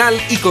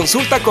abdominal y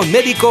consulta con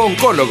médico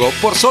oncólogo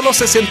por solo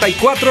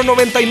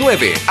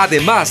 $64.99.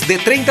 Además de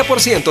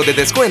 30% de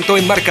descuento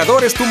en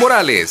marcadores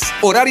tumorales.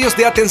 Horarios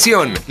de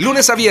atención: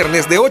 lunes a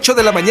viernes de 8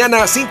 de la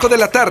mañana a 5 de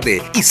la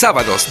tarde y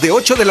sábados de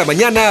 8 de la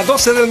mañana a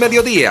 12 del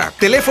mediodía.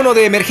 Teléfono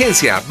de emergencia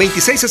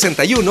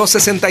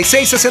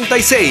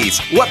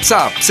 2661-6666.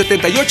 WhatsApp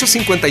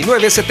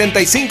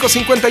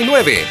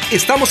 7859-7559.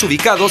 Estamos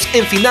ubicados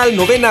en Final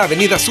 9ª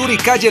Avenida Sur y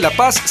Calle La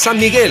Paz, San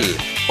Miguel.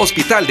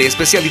 Hospital de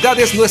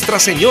Especialidades Nuestra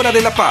Señora de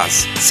la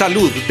Paz.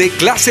 Salud de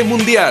clase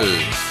mundial.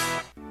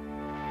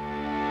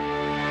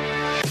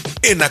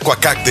 En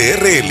Aquacac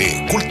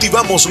DRL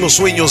cultivamos los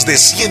sueños de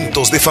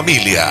cientos de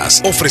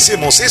familias.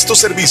 Ofrecemos estos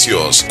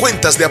servicios: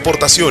 cuentas de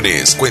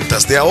aportaciones,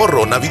 cuentas de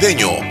ahorro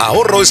navideño,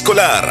 ahorro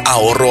escolar,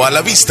 ahorro a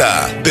la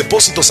vista,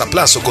 depósitos a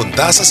plazo con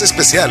tasas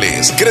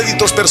especiales,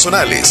 créditos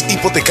personales,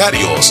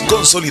 hipotecarios,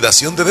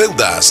 consolidación de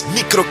deudas,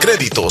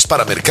 microcréditos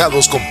para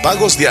mercados con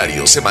pagos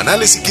diarios,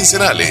 semanales y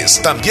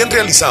quincenales. También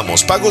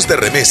realizamos pagos de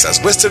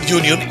remesas Western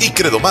Union y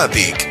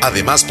Credomatic.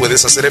 Además,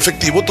 puedes hacer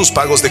efectivo tus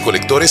pagos de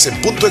colectores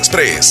en Punto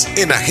Express,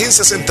 en Agencia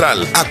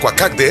Central,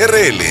 Aquacac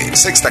DRL,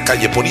 Sexta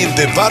Calle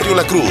Poniente, Barrio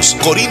La Cruz,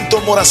 Corinto,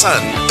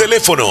 Morazán.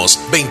 Teléfonos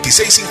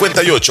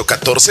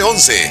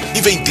 2658-1411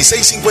 y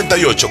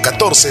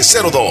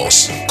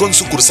 2658-1402. Con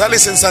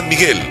sucursales en San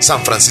Miguel,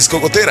 San Francisco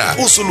Gotera,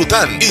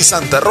 Usulután y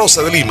Santa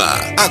Rosa de Lima.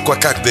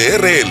 Aquacac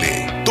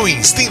DRL, tu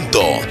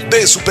instinto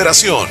de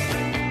superación.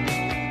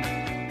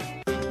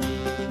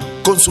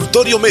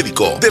 Consultorio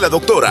médico de la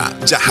doctora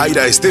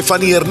Yajaira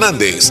Stephanie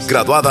Hernández,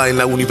 graduada en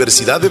la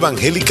Universidad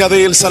Evangélica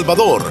de El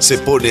Salvador. Se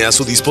pone a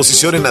su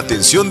disposición en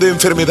atención de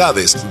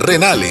enfermedades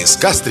renales,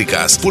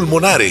 gástricas,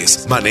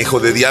 pulmonares, manejo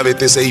de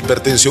diabetes e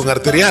hipertensión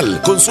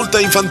arterial,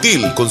 consulta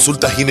infantil,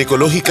 consulta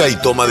ginecológica y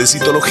toma de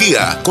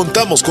citología.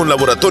 Contamos con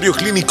laboratorio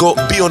clínico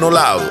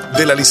Bionolab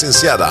de la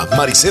licenciada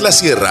Marisela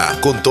Sierra,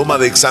 con toma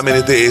de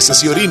exámenes de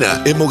heces y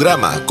orina,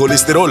 hemograma,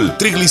 colesterol,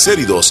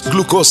 triglicéridos,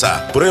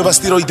 glucosa, pruebas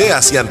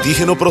tiroideas y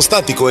antígeno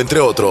prostático, entre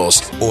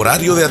otros.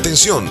 Horario de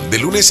atención de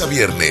lunes a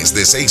viernes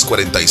de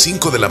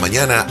 6:45 de la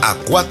mañana a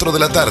 4 de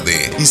la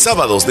tarde y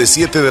sábados de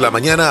 7 de la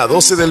mañana a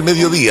 12 del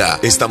mediodía.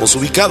 Estamos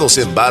ubicados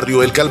en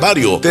Barrio El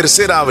Calvario,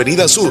 Tercera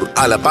Avenida Sur,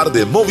 a la par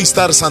de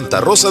Movistar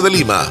Santa Rosa de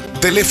Lima.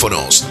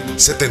 Teléfonos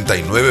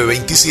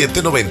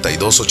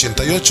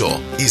 7927-9288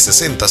 y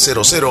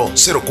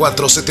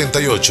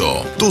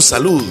 6000-0478. Tu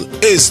salud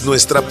es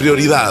nuestra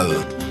prioridad.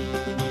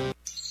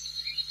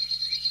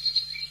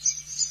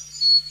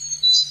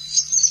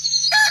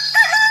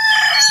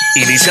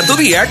 Inicia tu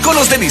día con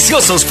los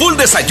deliciosos full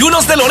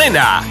desayunos de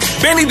Lorena.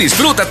 Ven y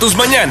disfruta tus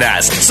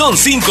mañanas. Son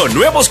 5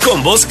 nuevos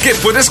combos que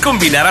puedes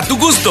combinar a tu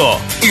gusto.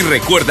 Y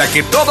recuerda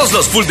que todos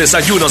los full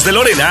desayunos de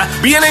Lorena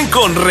vienen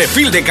con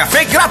refil de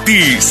café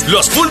gratis.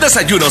 Los full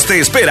desayunos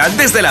te esperan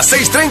desde las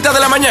 6:30 de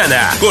la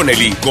mañana con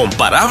el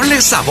incomparable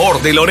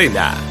sabor de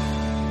Lorena.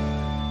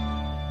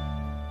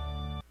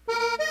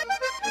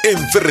 En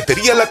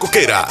Ferretería La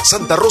Coquera,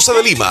 Santa Rosa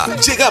de Lima,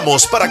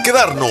 llegamos para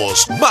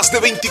quedarnos. Más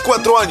de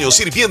 24 años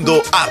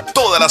sirviendo a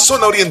toda la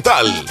zona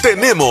oriental.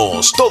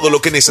 Tenemos todo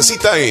lo que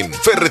necesita en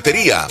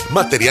ferretería,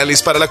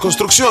 materiales para la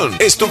construcción,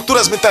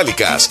 estructuras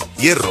metálicas,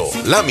 hierro,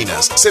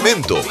 láminas,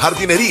 cemento,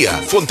 jardinería,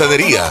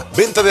 fontanería,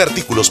 venta de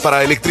artículos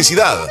para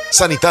electricidad,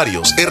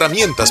 sanitarios,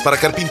 herramientas para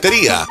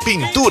carpintería,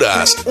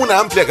 pinturas, una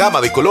amplia gama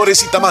de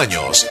colores y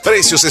tamaños.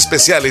 Precios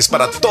especiales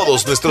para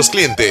todos nuestros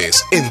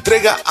clientes.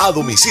 Entrega a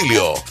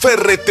domicilio.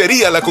 Ferretería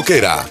La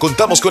Coquera.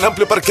 Contamos con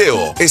amplio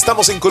parqueo.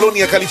 Estamos en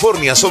Colonia,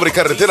 California, sobre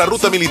carretera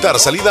Ruta Militar,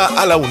 salida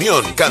a La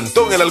Unión,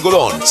 Cantón El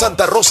Algodón,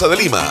 Santa Rosa de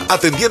Lima.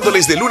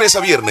 Atendiéndoles de lunes a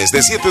viernes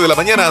de 7 de la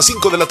mañana a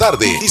 5 de la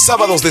tarde y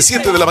sábados de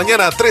 7 de la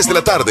mañana a 3 de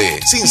la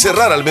tarde, sin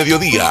cerrar al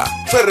mediodía.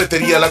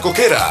 Ferretería La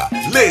Coquera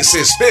les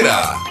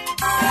espera.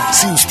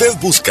 Si usted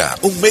busca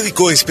un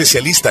médico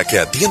especialista que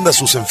atienda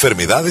sus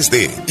enfermedades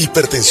de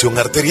hipertensión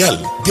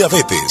arterial,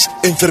 diabetes,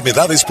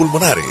 enfermedades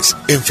pulmonares,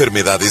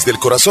 enfermedades del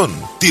corazón,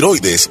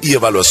 tiroides y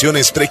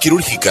evaluaciones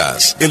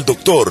prequirúrgicas, el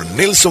doctor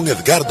Nelson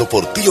Edgardo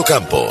Portillo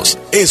Campos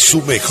es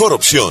su mejor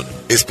opción.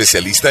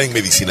 Especialista en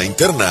medicina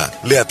interna,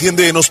 le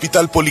atiende en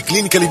Hospital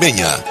Policlínica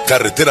Limeña,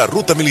 carretera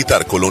Ruta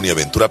Militar, Colonia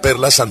Ventura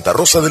Perla, Santa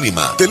Rosa de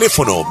Lima.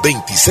 Teléfono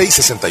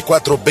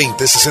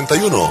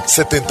 2664-2061,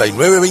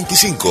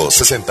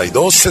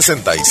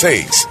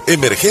 7925-6266.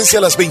 Emergencia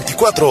a las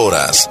 24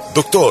 horas.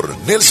 Doctor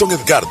Nelson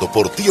Edgardo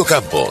Portillo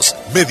Campos,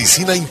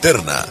 medicina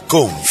interna.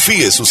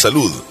 Confíe su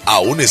salud a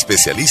un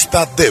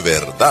especialista de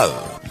verdad.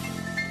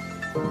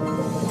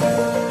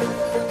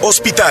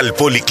 Hospital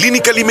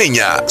Policlínica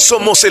Limeña.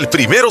 Somos el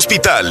primer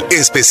hospital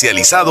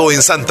especializado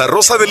en Santa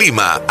Rosa de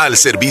Lima al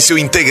servicio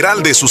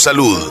integral de su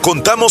salud.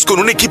 Contamos con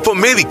un equipo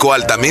médico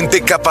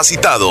altamente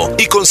capacitado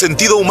y con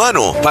sentido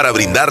humano para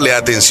brindarle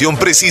atención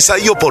precisa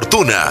y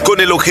oportuna. Con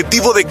el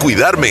objetivo de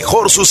cuidar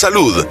mejor su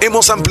salud,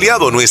 hemos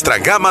ampliado nuestra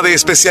gama de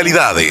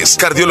especialidades: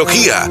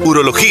 cardiología,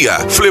 urología,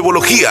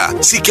 flebología,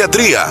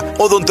 psiquiatría,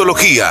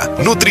 odontología,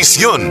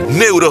 nutrición,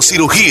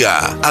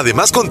 neurocirugía.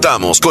 Además,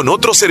 contamos con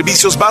otros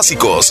servicios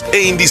básicos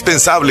e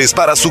indispensables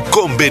para su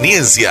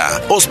conveniencia.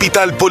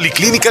 Hospital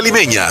Policlínica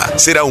Limeña.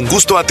 Será un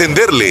gusto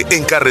atenderle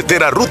en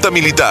carretera Ruta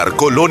Militar,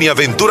 Colonia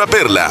Ventura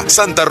Perla,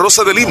 Santa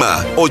Rosa de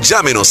Lima, o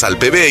llámenos al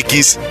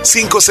PBX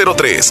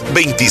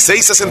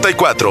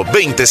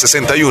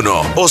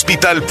 503-2664-2061.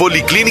 Hospital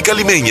Policlínica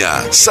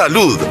Limeña.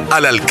 Salud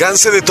al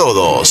alcance de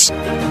todos.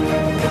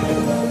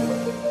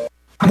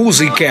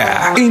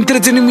 Música,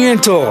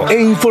 entretenimiento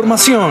e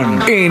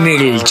información en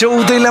el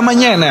show de la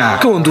mañana,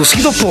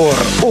 conducido por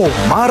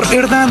Omar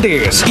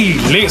Hernández y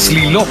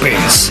Leslie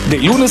López, de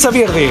lunes a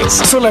viernes,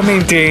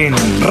 solamente en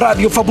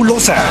Radio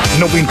Fabulosa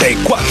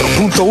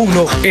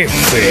 94.1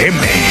 FM.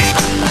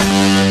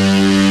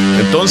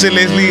 Entonces,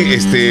 Leslie,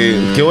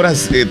 ¿qué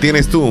horas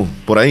tienes tú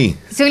por ahí?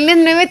 Son las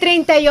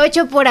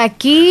 9:38 por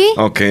aquí.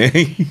 Ok.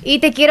 Y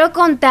te quiero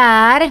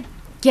contar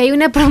que hay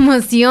una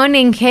promoción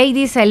en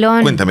Heidi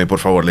Salón. Cuéntame, por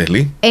favor,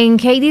 Leslie. En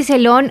Heidi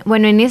Salón,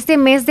 bueno, en este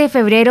mes de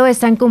febrero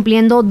están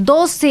cumpliendo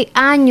 12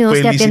 años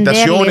de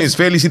atenderles.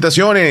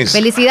 ¡Felicitaciones!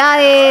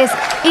 ¡Felicidades!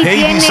 Y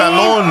Heidi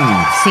Salón.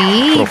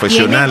 Sí.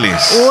 Profesionales.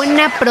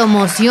 Una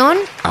promoción.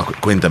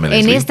 Cuéntame,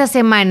 Leslie. En esta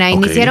semana. Okay.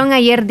 Iniciaron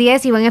ayer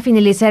 10 y van a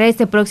finalizar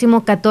este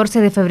próximo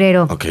 14 de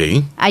febrero. Ok.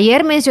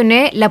 Ayer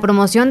mencioné la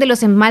promoción de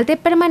los esmaltes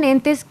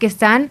permanentes que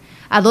están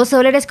a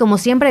 $12, como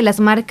siempre, las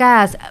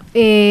marcas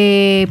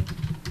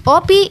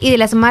Opi y de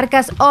las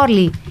marcas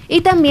Orly.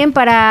 Y también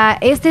para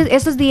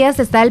estos días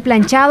está el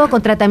planchado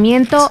con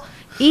tratamiento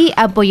y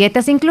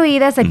ampolletas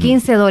incluidas a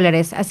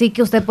 $15. Así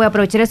que usted puede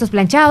aprovechar estos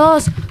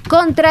planchados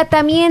con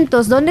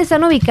tratamientos. ¿Dónde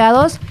están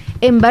ubicados?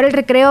 en Barrio El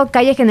Recreo,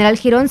 calle General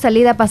Girón,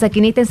 salida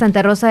Pasaquinita en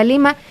Santa Rosa de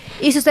Lima.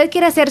 Y si usted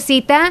quiere hacer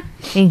cita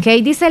en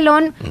Heidi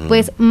Salón,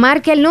 pues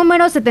marque el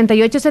número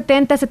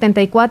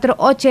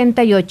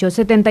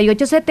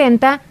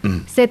 7870-7488.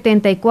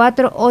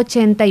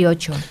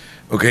 7870-7488.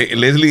 Ok,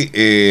 Leslie,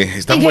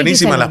 están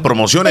buenísimas las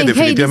promociones,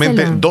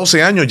 definitivamente.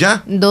 12 años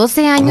ya.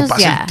 12 años ¿Cómo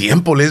pasa ya. el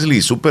tiempo,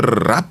 Leslie? Súper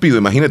rápido,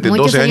 imagínate,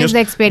 Muchos 12 años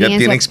de experiencia. ya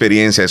tiene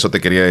experiencia, eso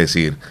te quería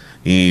decir.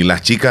 Y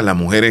las chicas, las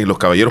mujeres, los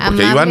caballeros,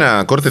 porque ahí van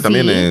a corte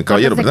también,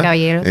 caballeros, ¿verdad?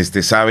 Caballeros.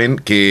 Saben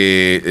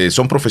que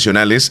son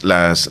profesionales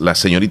las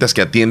señoritas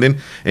que atienden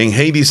en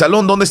Heidi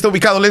Salón. ¿Dónde está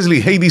ubicado,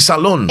 Leslie? Heidi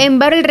Salón. En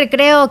Barrio El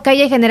Recreo,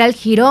 calle General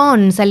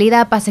Girón,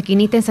 salida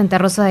Pasaquinita en Santa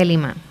Rosa de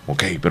Lima.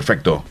 Ok,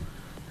 perfecto.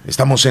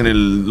 Estamos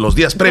en los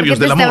días previos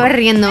del amor. Estaba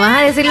riendo, ¿vas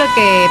a decir lo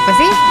que, pues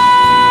sí?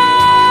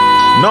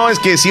 No, es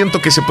que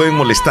siento que se pueden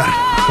molestar.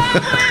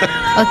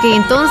 Ok,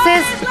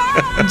 entonces,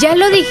 ya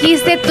lo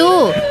dijiste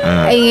tú.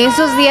 En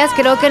esos días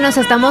creo que nos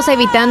estamos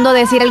evitando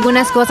decir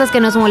algunas cosas que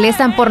nos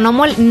molestan por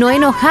no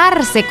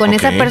enojarse con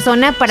esa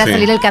persona para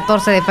salir el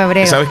 14 de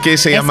febrero. ¿Sabes qué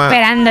se llama?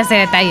 Esperando ese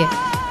detalle.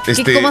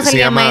 ¿Cómo se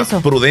llama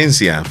eso?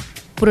 Prudencia.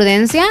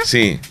 ¿Prudencia?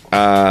 Sí,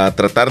 a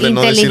tratar de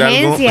no decir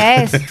algo.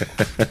 Inteligencia es.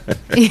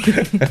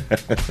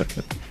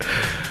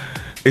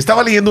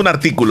 Estaba leyendo un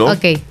artículo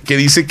que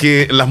dice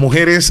que las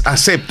mujeres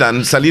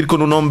aceptan salir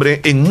con un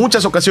hombre en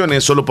muchas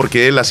ocasiones solo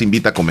porque él las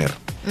invita a comer.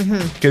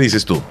 ¿Qué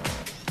dices tú?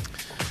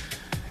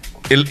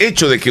 El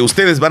hecho de que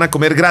ustedes van a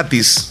comer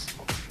gratis,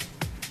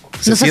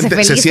 se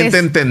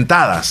sienten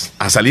tentadas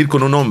a salir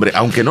con un hombre,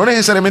 aunque no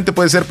necesariamente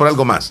puede ser por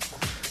algo más.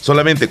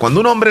 Solamente cuando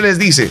un hombre les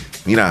dice,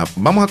 mira,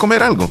 vamos a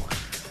comer algo,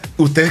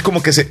 ustedes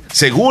como que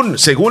según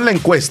la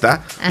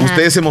encuesta,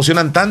 ustedes se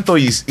emocionan tanto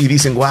y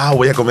dicen, wow,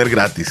 voy a comer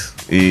gratis.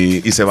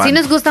 Y se van. Sí,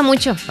 nos gusta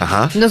mucho.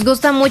 Ajá. Nos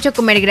gusta mucho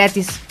comer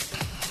gratis.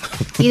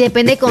 Y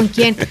depende con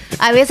quién.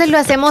 A veces lo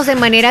hacemos de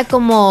manera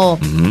como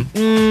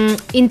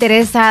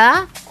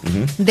interesada.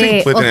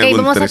 De, sí,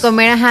 vamos a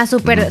comer,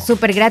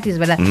 súper gratis,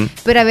 ¿verdad?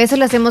 Pero a veces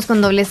lo hacemos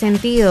con doble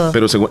sentido.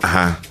 Pero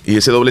y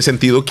ese doble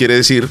sentido quiere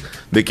decir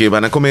de que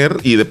van a comer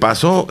y de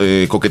paso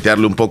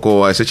coquetearle un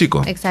poco a ese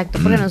chico. Exacto,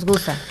 porque nos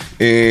gusta.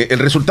 El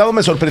resultado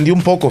me sorprendió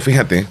un poco,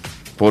 fíjate,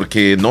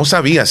 porque no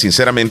sabía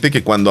sinceramente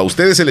que cuando a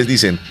ustedes se les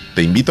dicen,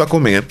 te invito a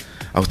comer,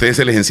 a ustedes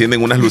se les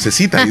encienden unas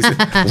lucecitas. Dicen,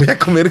 voy a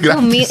comer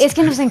gratis. Es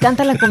que nos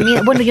encanta la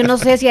comida. Bueno, yo no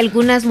sé si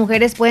algunas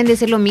mujeres pueden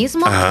decir lo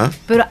mismo,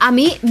 pero a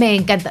mí me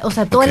encanta. O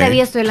sea, toda la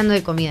vida estoy hablando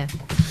de comida.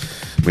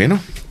 Bueno,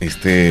 pues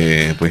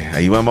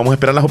ahí vamos a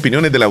esperar las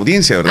opiniones de la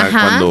audiencia, ¿verdad?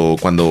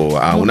 Cuando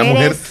a una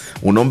mujer,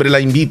 un hombre la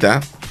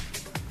invita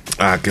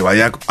a que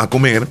vaya a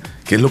comer,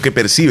 ¿qué es lo que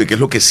percibe? ¿Qué es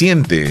lo que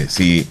siente?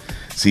 Si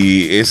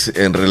es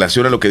en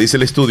relación a lo que dice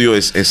el estudio,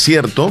 ¿es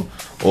cierto?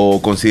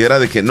 ¿O considera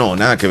de que no,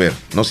 nada que ver?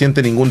 No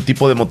siente ningún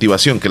tipo de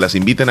motivación que las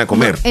inviten a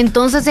comer. No,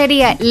 entonces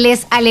sería,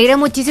 ¿les alegra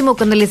muchísimo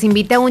cuando les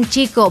invita a un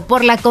chico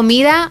por la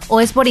comida o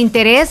es por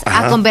interés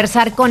a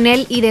conversar con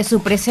él y de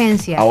su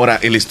presencia? Ahora,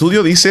 el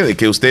estudio dice de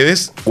que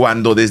ustedes,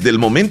 cuando desde el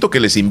momento que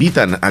les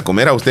invitan a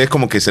comer, a ustedes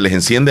como que se les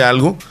enciende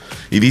algo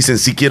y dicen,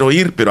 sí quiero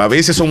ir, pero a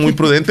veces son muy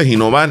prudentes y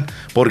no van,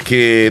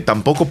 porque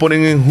tampoco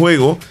ponen en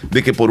juego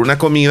de que por una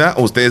comida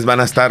ustedes van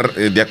a estar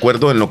de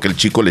acuerdo en lo que el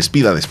chico les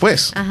pida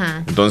después.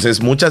 Entonces,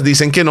 muchas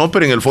dicen que no,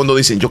 pero en el fondo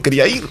dicen, yo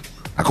quería ir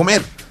a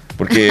comer.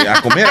 Porque a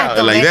comer,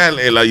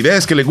 la idea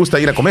es que les gusta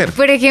ir a comer.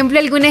 Por ejemplo,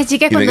 algunas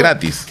chicas... Y de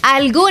gratis.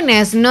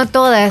 Algunas, no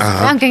todas,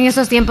 aunque en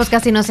esos tiempos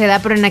casi no se da,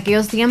 pero en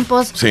aquellos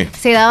tiempos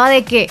se daba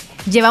de que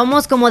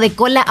llevábamos como de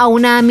cola a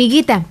una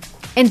amiguita.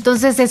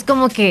 Entonces es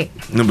como que...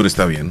 No, pero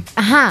está bien.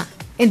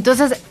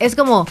 Entonces es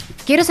como,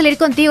 quiero salir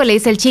contigo, le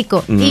dice el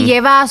chico, y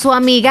lleva a su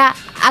amiga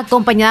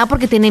acompañada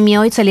porque tiene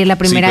miedo de salir la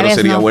primera vez.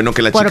 Pero sería bueno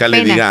que la chica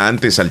le diga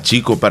antes al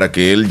chico para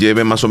que él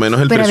lleve más o menos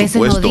el presupuesto.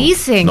 Pero a veces no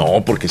dicen.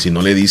 No, porque si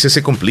no le dice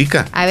se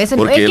complica. A veces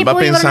porque él va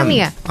pensando.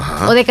 Amiga.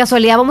 O de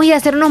casualidad vamos a ir a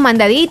hacer unos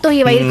mandaditos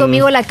y va a ir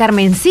conmigo la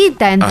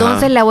Carmencita,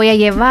 entonces la voy a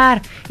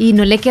llevar. Y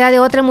no le queda de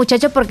otra,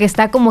 muchacho, porque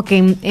está como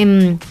que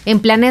en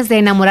planes de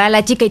enamorar a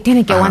la chica y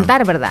tiene que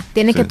aguantar, ¿verdad?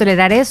 Tiene que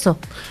tolerar eso.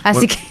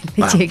 Así que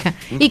le llega.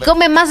 Y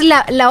come más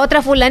la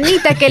otra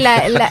fulanita que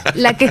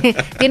la que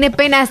tiene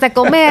pena hasta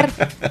comer,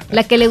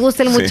 la que le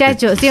gusta el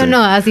muchacho. ¿Sí o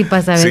no? Así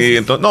pasa a veces. Sí,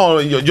 entonces,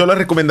 no, yo les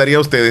recomendaría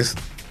a ustedes,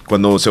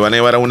 cuando se van a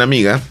llevar a una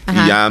amiga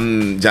y ya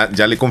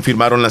le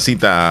confirmaron la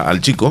cita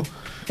al chico,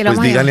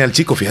 pues díganle al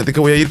chico, fíjate que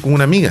voy a ir con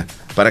una amiga,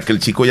 para que el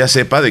chico ya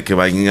sepa de que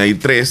van a ir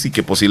 3 y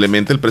que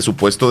posiblemente el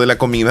presupuesto de la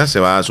comida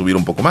se va a subir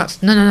un poco más.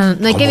 No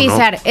hay que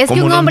avisar. Es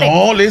que un hombre,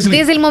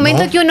 desde el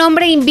momento que un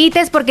hombre invita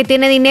es porque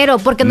tiene dinero,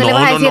 porque no le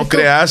vas a decir. No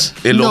creas,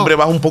 el hombre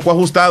va un poco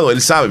ajustado,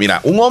 él sabe, mira,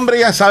 un hombre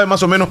ya sabe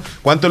más o menos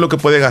cuánto es lo que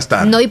puede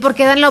gastar. No, y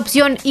porque dan la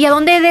opción. ¿Y a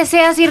dónde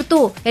deseas ir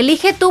tú?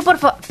 Elige tú, por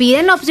favor.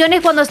 Piden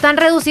opciones cuando están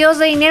reducidos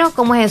de dinero,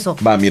 ¿cómo es eso?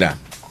 Va, mira,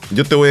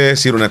 yo te voy a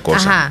decir una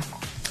cosa.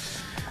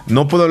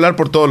 No puedo hablar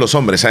por todos los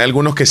hombres. Hay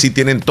algunos que sí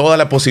tienen toda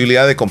la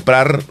posibilidad de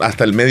comprar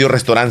hasta el medio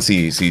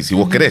restaurante si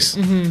vos querés.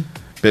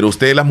 Pero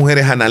ustedes, las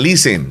mujeres,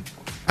 analicen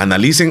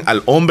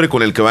al hombre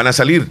con el que van a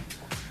salir.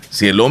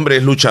 Si el hombre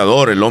es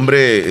luchador, el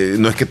hombre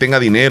no es que tenga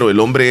dinero,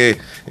 el hombre,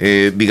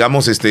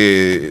 digamos,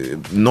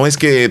 no es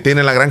que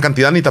tiene la gran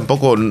cantidad ni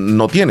tampoco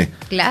no tiene.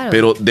 Claro.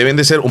 Pero deben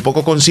de ser un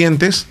poco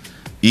conscientes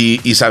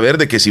y saber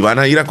de que si van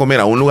a ir a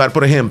comer a un lugar,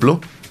 por ejemplo,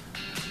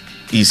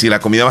 y si la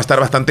comida va a estar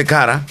bastante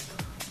cara,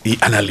 y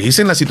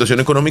analicen la situación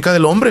económica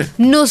del hombre.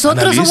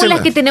 Nosotros somos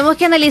las que tenemos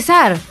que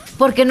analizar,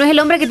 porque no es el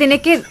hombre que tiene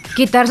que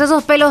quitarse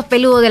esos pelos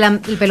peludos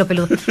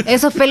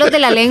esos pelos de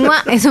la lengua,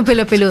 esos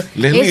pelos peludos.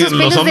 Leslie,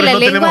 los hombres no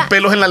tenemos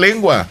pelos en la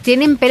lengua.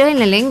 Tienen pelos en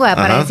la lengua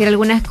para decir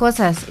algunas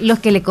cosas, los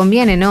que le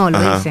conviene, no,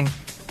 lo dicen.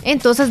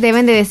 Entonces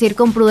deben de decir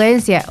con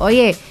prudencia,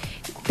 oye,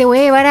 te voy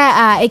a llevar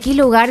a X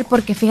lugar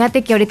porque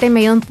fíjate que ahorita me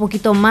ha ido un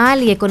poquito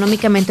mal y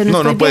económicamente no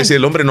estoy bien. No puede decir,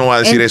 el hombre no va a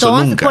decir eso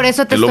nunca. Por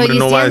eso te el estoy hombre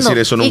no diciendo. va a decir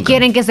eso nunca. ¿Y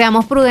quieren que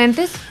seamos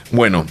prudentes?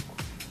 Bueno,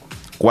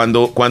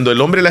 cuando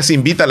el hombre las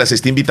invita, las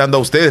está invitando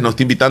a ustedes, no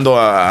está invitando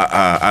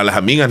a las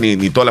amigas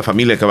ni toda la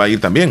familia que va a ir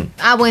también.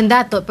 Ah, buen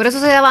dato, pero eso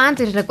se daba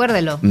antes,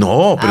 recuérdelo.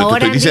 No, pero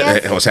ahora te estoy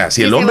diciendo, o sea,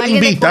 si el hombre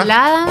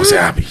invita, o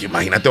sea,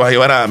 imagínate, vas a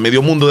llevar a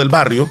medio mundo del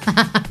barrio.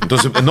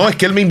 Entonces, no, es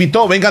que él me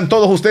invitó, vengan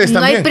todos ustedes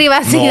también. No hay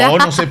privacidad.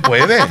 No se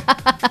puede.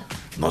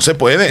 No se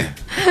puede,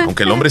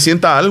 aunque el hombre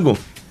sienta algo.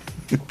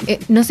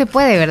 No se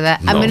puede, ¿verdad?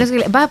 No. A menos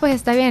que... Va, pues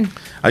está bien.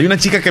 Hay una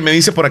chica que me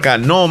dice por acá,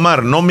 no,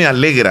 Omar, no me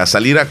alegra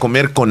salir a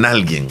comer con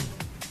alguien.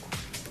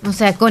 O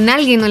sea, con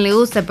alguien no le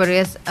gusta, pero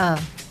es...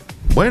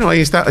 Bueno,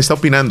 ahí está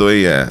opinando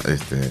ella.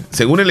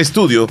 Según el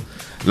estudio,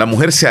 la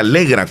mujer se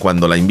alegra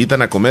cuando la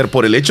invitan a comer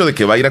por el hecho de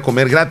que va a ir a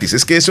comer gratis.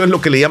 Es que eso es lo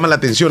que le llama la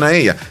atención a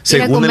ella,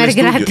 según el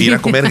estudio, gratis. Ir a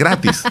comer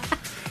gratis.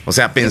 O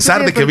sea,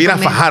 pensar de que va a ir a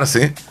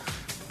fajarse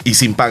y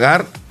sin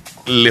pagar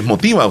les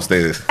motiva a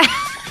ustedes.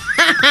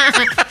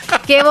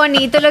 Qué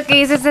bonito lo que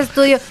dice ese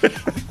estudio.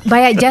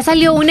 Vaya, ya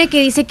salió una que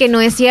dice que no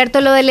es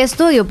cierto lo del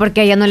estudio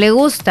porque a ella no le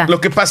gusta.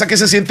 Lo que pasa es que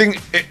se sienten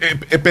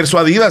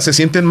persuadidas, se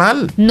sienten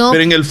mal. No.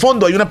 Pero en el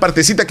fondo hay una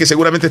partecita que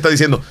seguramente está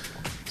diciendo,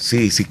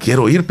 sí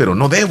quiero ir, pero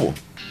no debo.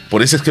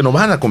 Por eso es que no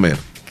van a comer.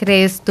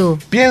 ¿Crees tú?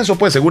 Pienso,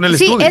 pues, según el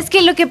estudio. Sí, es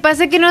que lo que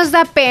pasa es que nos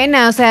da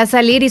pena, o sea,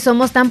 salir y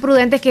somos tan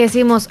prudentes que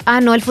decimos,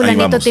 no, el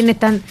fulanito tiene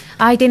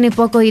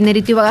poco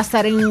dinerito y va a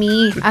gastar en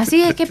mí.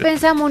 Así es que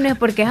pensamos, no es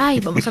porque,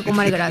 vamos a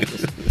comer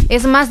gratis.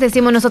 Es más,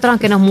 decimos nosotros,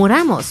 aunque nos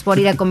muramos por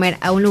ir a comer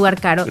a un lugar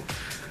caro,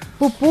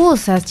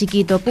 pupusas,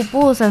 chiquito,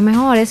 pupusas,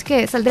 mejor, es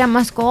que saldrá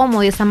más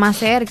cómodo y está más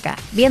cerca,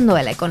 viendo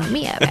de la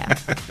economía, ¿verdad?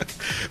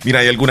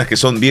 Mira, hay algunas que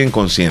son bien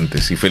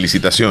conscientes y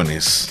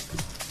felicitaciones.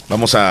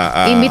 Vamos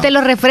a... Invita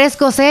los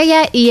refrescos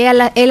ella y él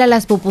a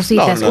las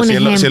pupusitas. No, si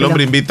el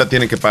hombre invita,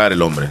 tiene que pagar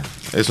el hombre.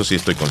 Eso sí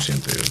estoy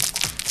consciente.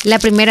 La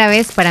primera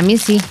vez, para mí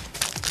sí.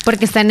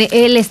 Porque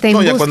él está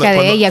en busca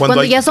de ella.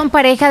 Cuando ya son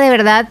pareja de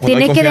verdad,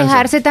 tiene que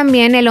dejarse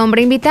también el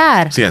hombre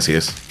invitar. Sí, así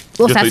es.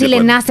 O sea, si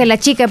le nace a la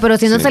chica, pero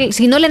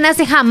si no le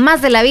nace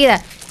jamás de la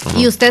vida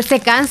y usted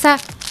se cansa,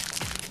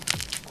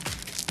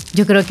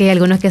 yo creo que hay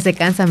algunos que se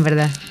cansan,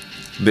 ¿verdad?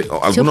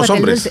 ¿Algunos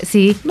hombres?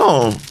 Sí.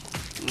 No.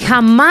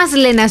 Jamás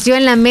le nació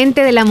en la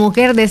mente de la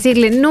mujer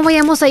decirle, no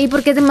vayamos ahí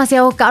porque es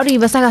demasiado caro y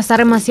vas a gastar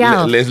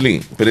demasiado.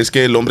 Leslie, pero es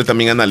que el hombre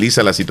también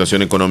analiza la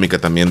situación económica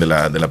también de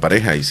la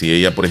pareja. Y si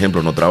ella, por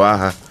ejemplo, no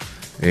trabaja,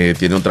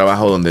 tiene un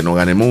trabajo donde no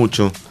gane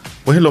mucho,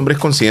 pues el hombre es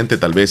consciente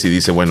tal vez y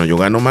dice, bueno, yo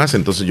gano más,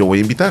 entonces yo voy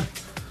a invitar.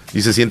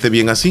 Y se siente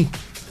bien así.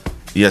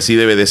 Y así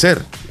debe de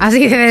ser.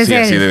 Así debe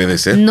ser. Así debe de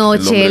ser. No,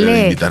 el hombre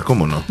debe invitar,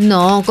 ¿cómo no?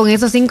 No, con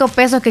esos 5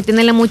 pesos que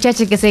tiene la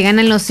muchacha que se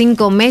ganan los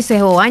 5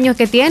 meses o años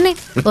que tiene,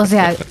 o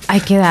sea,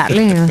 hay que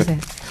darle, no sé.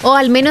 O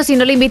al menos si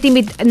no le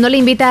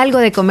invita algo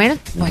de comer,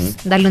 pues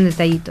darle un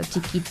detallito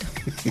chiquito.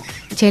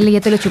 Chele, ¿ya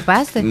te lo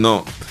chupaste?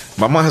 No,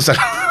 vamos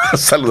a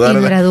saludar. Y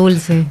no era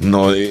dulce.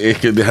 No, es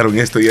que dejaron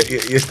esto y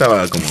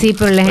estaba como... Sí,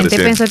 pero la gente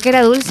pensó que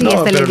era dulce y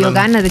hasta le dio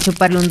ganas de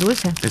chuparle un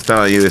dulce.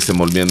 Estaba ahí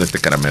desenvolviendo este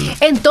caramelo.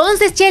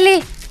 Entonces,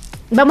 Chele,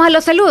 ¿vamos a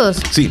los saludos?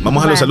 Sí,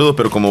 vamos a los saludos,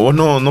 pero como vos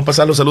no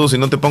pasás los saludos y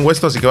no te pongo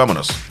esto, así que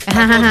vámonos.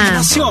 A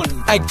continuación,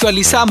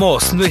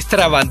 actualizamos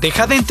nuestra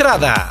bandeja de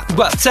entrada.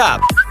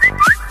 WhatsApp,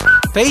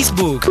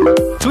 Facebook,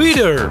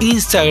 Twitter,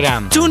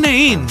 Instagram,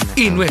 TuneIn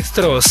y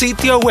nuestro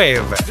sitio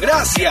web.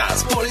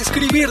 Gracias por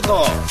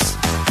escribirnos.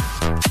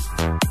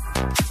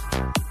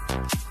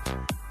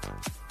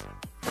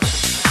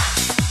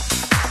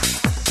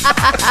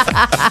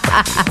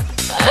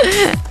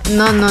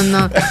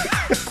 No.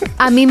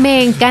 A mí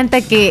me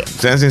encanta que...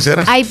 ¿Sean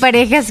sinceras? Hay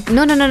parejas...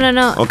 No.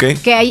 Okay.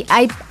 Que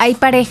hay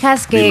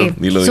parejas que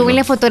suben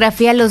la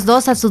fotografía los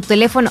dos a su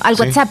teléfono, al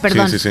WhatsApp,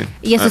 perdón. Sí.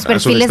 Y a sus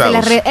perfiles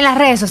en las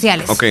redes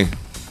sociales. Ok.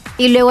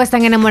 Y luego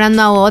están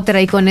enamorando a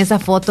otra y con esa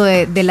foto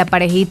de la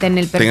parejita en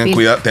el perfil. Tengan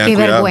cuidado. Qué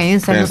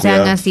vergüenza, no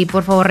sean así,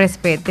 por favor,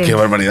 respeten. Qué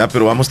barbaridad,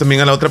 pero vamos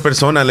también a la otra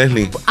persona,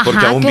 Leslie.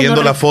 Porque aún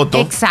viendo la foto.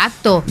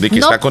 Exacto. De que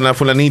está con la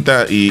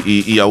fulanita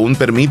y aún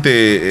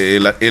permite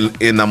el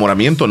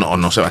enamoramiento,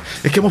 no se va.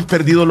 Es que hemos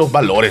perdido los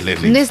valores,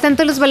 Leslie. No es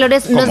tanto los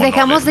valores, nos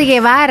dejamos de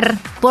llevar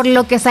por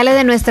lo que sale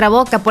de nuestra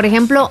boca. Por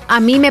ejemplo,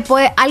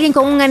 alguien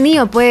con un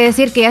anillo puede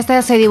decir que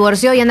ya se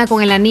divorció y anda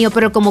con el anillo,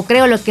 pero como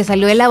creo lo que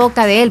salió de la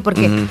boca de él,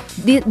 porque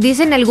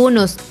dicen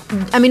algunos,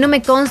 a mí no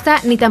me consta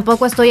ni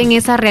tampoco estoy en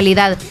esa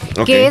realidad,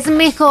 que es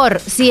mejor,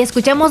 si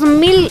escuchamos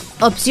 1000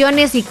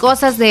 opciones y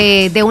cosas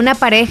de una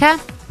pareja,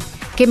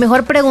 que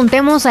mejor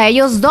preguntemos a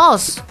ellos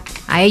dos,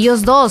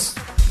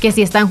 que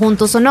si están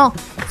juntos o no.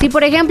 Si,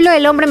 por ejemplo,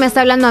 el hombre me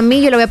está hablando a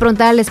mí, yo le voy a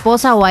preguntar a la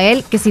esposa o a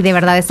él que si de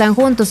verdad están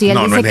juntos. Y él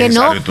dice que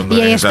no,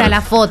 y ahí está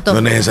la foto. No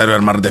es necesario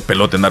armar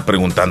despelote, andar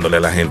preguntándole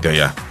a la gente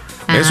allá.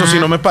 Eso sí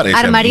no me parece.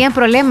 Armarían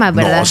problemas,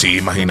 ¿verdad? No, sí,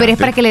 imagínate. Pero es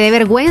para que le dé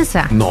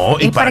vergüenza. No,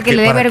 ¿y para que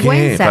le dé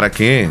vergüenza? ¿Para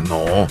qué?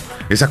 No,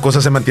 esas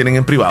cosas se mantienen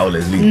en privado,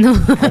 Leslie. No.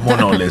 ¿Cómo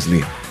no,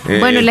 Leslie?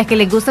 Bueno, las que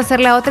les gusta hacer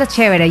la otra,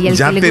 chévere. Y el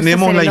ya que le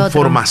tenemos gusta hacer la el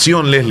información,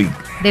 otro. Leslie.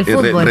 Del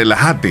fútbol.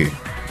 Relájate.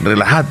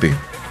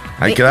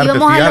 Hay que darte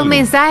 ¿Íbamos a los algo.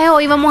 mensajes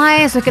o íbamos a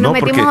eso? Es que nos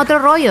metimos a otro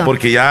rollo.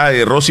 Porque ya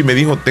Rosy me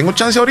dijo, tengo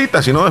chance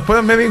ahorita, si no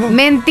después me dijo.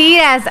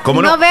 Mentiras.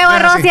 No veo a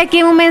Rosy aquí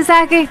en un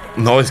mensaje.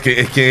 No, es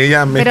que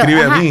ella me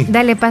escribe a mí.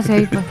 Dale, pase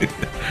ahí. Pues.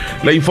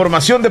 La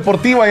información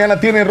deportiva ya la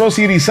tiene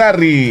Rosy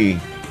Irizarry.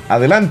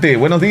 Adelante,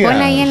 buenos días.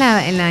 Ponla ahí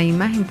en la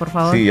imagen, por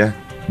favor. Sí, ya.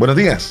 Buenos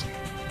días.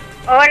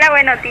 Hola,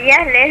 buenos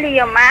días, Leslie y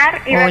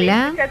Omar. Y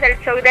hola. Del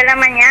show de la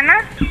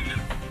mañana.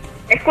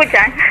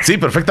 ¿Escuchan? Sí,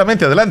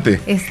 perfectamente, adelante.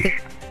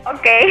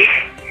 Ok.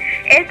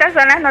 Estas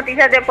son las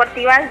noticias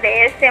deportivas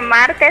de este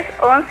martes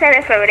 11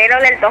 de febrero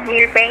del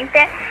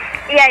 2020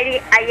 y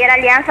ayer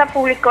Alianza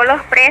publicó los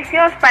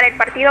precios para el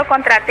partido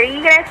contra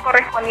Tigres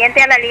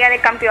correspondiente a la Liga de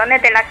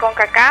Campeones de la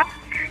CONCACAF,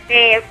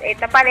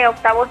 etapa de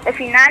octavos de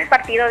final,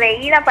 partido de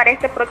ida para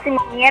este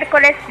próximo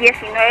miércoles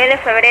 19 de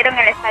febrero en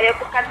el Estadio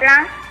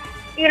Cucatlán.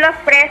 Y los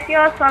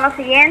precios son los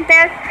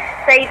siguientes: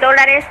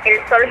 $6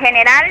 el sol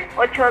general,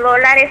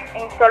 $8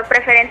 en sol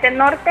preferente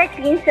norte,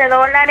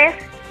 $15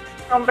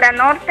 sombra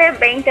norte,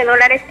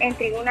 $20 en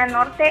tribuna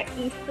norte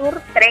y sur,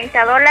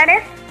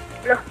 $30.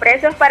 Los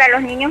precios para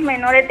los niños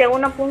menores de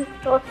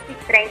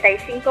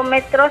 1.35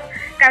 metros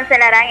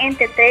cancelarán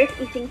entre $3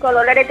 y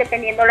 $5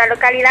 dependiendo la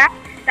localidad.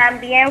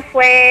 También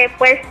fue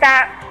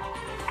puesta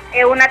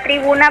una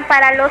tribuna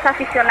para los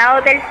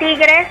aficionados del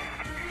Tigres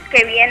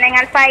que vienen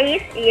al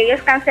país y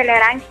ellos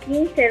cancelarán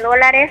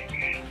 $15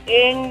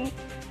 en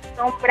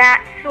sombra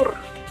sur.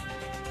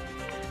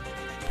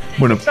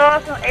 Bueno,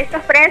 todos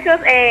estos precios,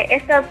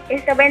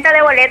 esta venta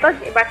de boletos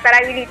va a estar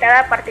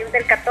habilitada a partir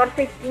del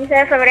 14 y 15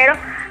 de febrero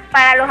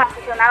para los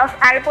aficionados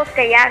albos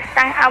que ya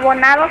están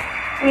abonados,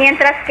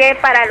 mientras que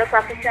para los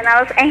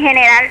aficionados en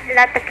general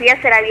la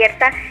taquilla será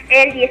abierta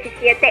el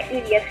 17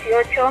 y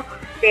 18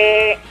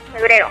 de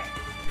febrero.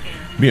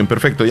 Bien,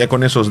 perfecto. Ya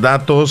con esos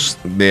datos,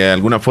 de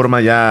alguna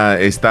forma ya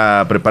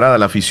está preparada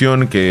la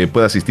afición que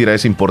pueda asistir a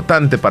ese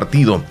importante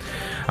partido.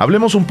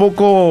 Hablemos un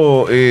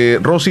poco,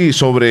 Rosy,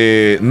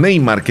 sobre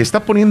Neymar, que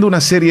está poniendo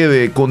una serie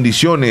de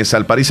condiciones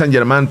al Paris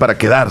Saint-Germain para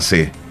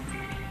quedarse.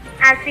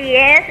 Así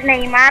es,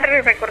 Neymar,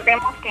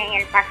 recordemos que en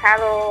el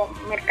pasado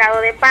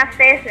mercado de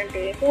pases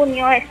de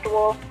junio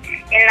estuvo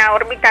en la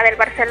órbita del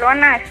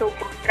Barcelona, su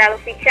frustrado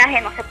fichaje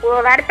no se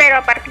pudo dar, pero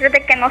a partir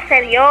de que no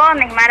se dio,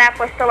 Neymar ha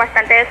puesto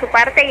bastante de su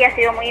parte y ha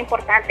sido muy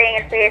importante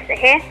en el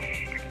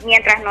PSG,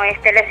 mientras no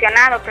esté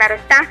lesionado, claro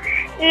está,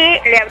 y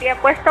le habría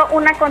puesto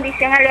una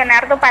condición a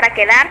Leonardo para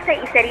quedarse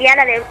y sería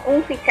la de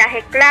un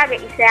fichaje clave,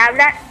 y se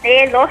habla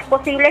de 2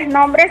 posibles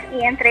nombres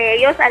y entre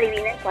ellos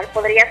adivinen cuál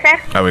podría ser.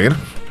 A ver.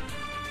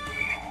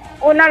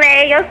 Uno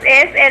de ellos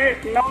es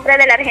el nombre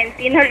del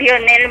argentino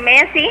Lionel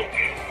Messi.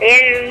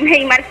 El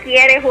Neymar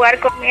quiere jugar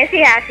con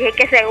Messi, así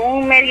que según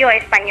un medio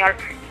español,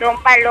 Don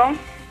Balón,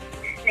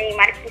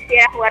 Neymar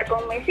quisiera jugar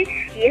con Messi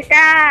y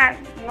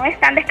no es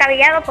tan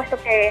descabellado,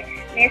 puesto que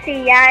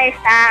Messi ya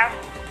está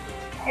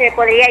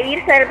podría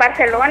irse del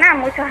Barcelona.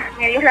 Muchos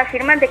medios lo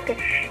afirman de que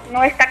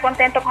no está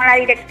contento con la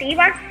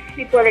directiva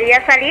y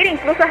podría salir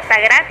incluso hasta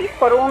gratis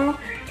por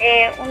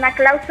una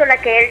cláusula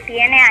que él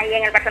tiene ahí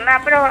en el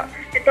Barcelona, pero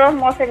de todos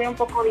modos se ve un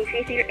poco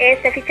difícil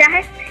este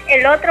fichaje.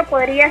 El otro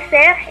podría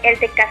ser el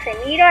de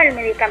Casemiro, el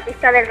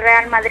mediocampista del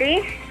Real Madrid,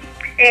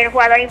 el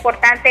jugador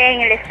importante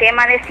en el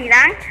esquema de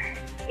Zidane.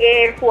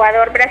 El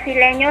jugador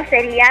brasileño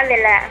sería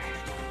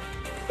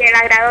del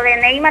agrado de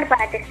Neymar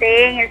para que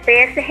esté en el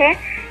PSG.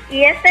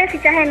 Y este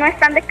fichaje no es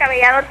tan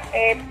descabellado,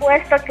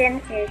 puesto que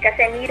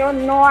Casemiro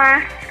no ha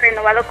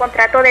renovado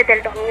contrato desde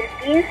el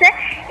 2015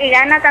 y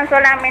gana tan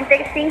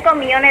solamente 5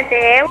 millones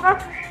de euros,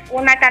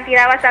 una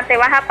cantidad bastante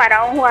baja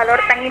para un jugador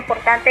tan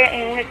importante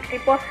en un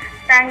equipo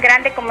tan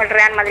grande como el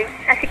Real Madrid.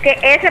 Así que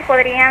esas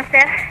podrían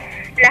ser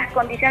las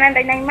condiciones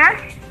de Neymar.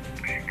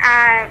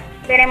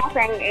 Veremos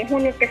en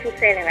junio qué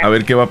sucede, ¿verdad? A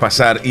ver qué va a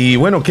pasar. Y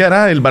bueno, ¿qué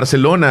hará el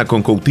Barcelona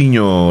con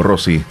Coutinho,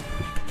 Rosy?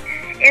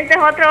 Este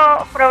es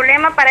otro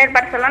problema para el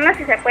Barcelona,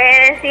 si se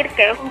puede decir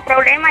que es un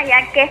problema,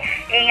 ya que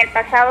en el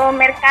pasado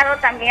mercado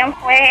también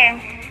fue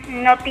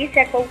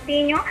noticia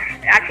Coutinho.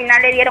 Al final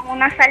le dieron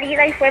una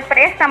salida y fue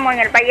préstamo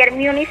en el Bayern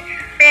Múnich,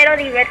 pero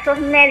diversos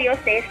medios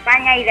de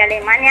España y de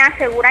Alemania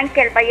aseguran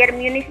que el Bayern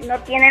Múnich no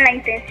tiene la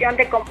intención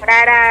de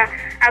comprar a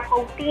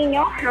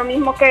Coutinho, lo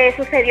mismo que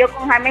sucedió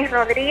con James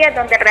Rodríguez,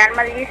 donde Real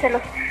Madrid se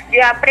los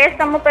dio a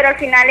préstamo, pero al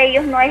final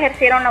ellos no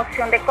ejercieron la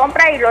opción de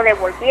compra y lo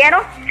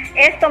devolvieron.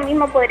 Esto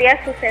mismo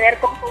podría suceder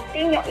con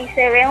Coutinho y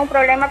se ve un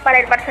problema para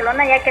el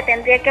Barcelona, ya que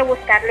tendría que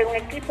buscarle un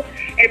equipo.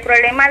 El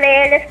problema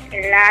de él es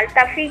la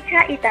alta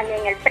ficha y también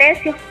el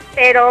precio,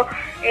 pero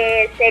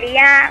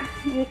sería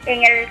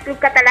en el club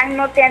catalán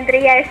no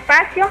tendría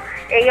espacio,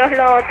 ellos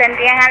lo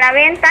tendrían a la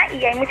venta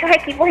y hay muchos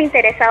equipos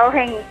interesados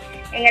en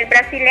el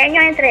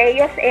brasileño, entre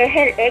ellos es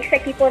el ex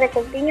equipo de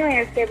Coutinho en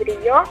el que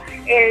brilló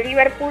el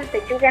Liverpool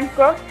de Jürgen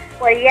Klopp.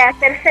 Podría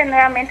hacerse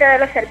nuevamente de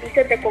los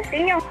servicios de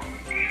Coutinho.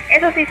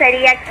 Eso sí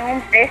sería un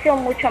precio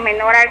mucho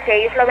menor al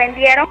que ellos lo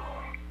vendieron.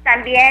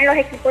 También los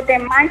equipos de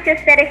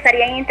Manchester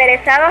estarían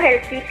interesados, el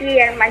City y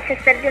el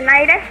Manchester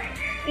United.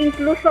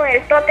 Incluso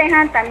el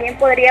Tottenham también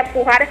podría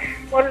pujar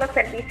por los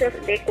servicios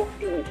de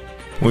Coutinho.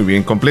 Muy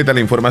bien, completa la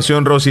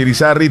información, Rosy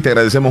Irizarry. Te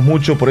agradecemos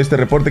mucho por este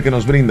reporte que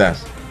nos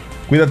brindas.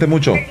 Cuídate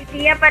mucho. Feliz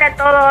día para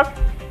todos.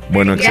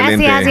 Bueno,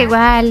 excelente. Gracias,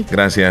 igual.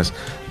 Gracias,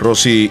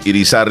 Rosy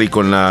Irizarry,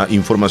 con la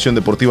información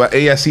deportiva.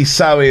 Ella sí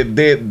sabe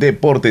de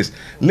deportes.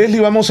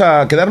 Leslie, vamos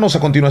a quedarnos a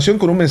continuación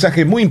con un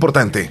mensaje muy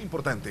importante.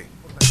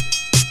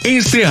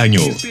 Este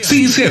año,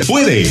 sí se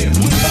puede.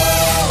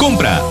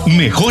 Compra,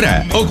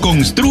 mejora o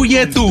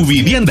construye tu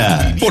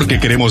vivienda, porque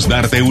queremos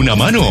darte una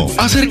mano.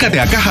 Acércate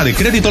a Caja de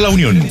Crédito La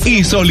Unión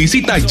y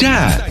solicita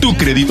ya tu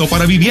crédito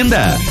para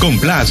vivienda, con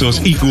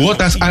plazos y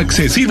cuotas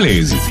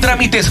accesibles,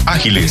 trámites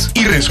ágiles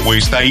y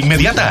respuesta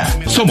inmediata.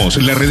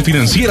 Somos la red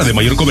financiera de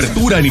mayor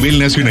cobertura a nivel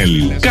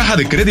nacional. Caja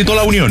de Crédito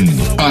La Unión,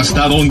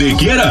 hasta donde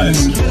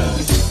quieras.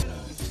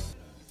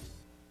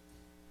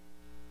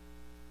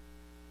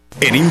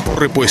 En Import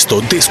Repuesto,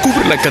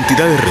 descubre la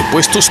cantidad de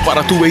repuestos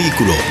para tu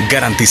vehículo,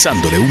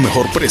 garantizándole un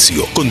mejor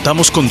precio.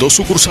 Contamos con 2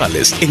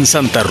 sucursales en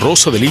Santa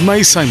Rosa de Lima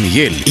y San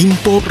Miguel.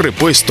 Import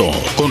Repuesto,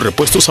 con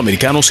repuestos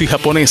americanos y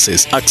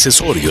japoneses,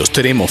 accesorios,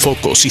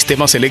 termofocos,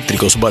 sistemas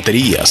eléctricos,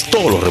 baterías,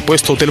 todos los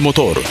repuestos del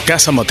motor.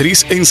 Casa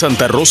Matriz en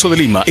Santa Rosa de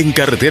Lima, en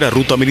carretera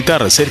Ruta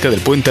Militar, cerca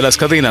del Puente Las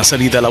Cadenas,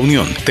 salida a La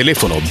Unión.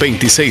 Teléfono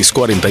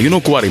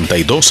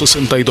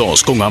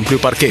 2641-4262, con amplio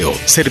parqueo.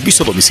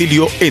 Servicio a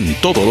domicilio en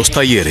todos los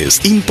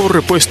talleres. Import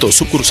Repuesto,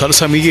 sucursal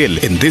San Miguel,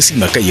 en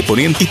 10ª calle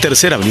Poniente y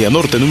 3ª avenida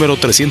Norte, número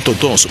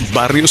 302,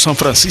 barrio San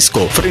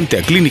Francisco, frente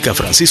a Clínica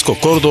Francisco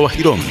Córdoba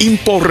Girón.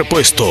 Import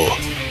Repuesto,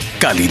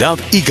 calidad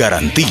y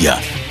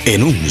garantía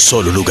en un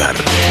solo lugar.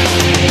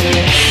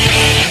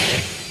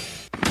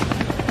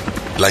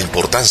 La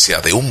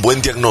importancia de un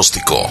buen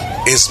diagnóstico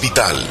es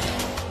vital.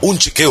 Un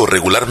chequeo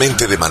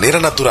regularmente de manera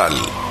natural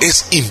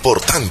es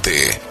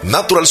importante.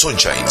 Natural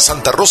Sunshine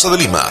Santa Rosa de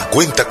Lima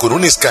cuenta con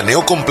un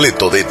escaneo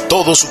completo de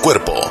todo su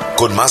cuerpo,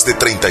 con más de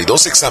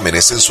 32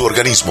 exámenes en su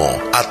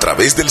organismo, a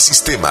través del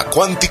sistema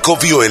cuántico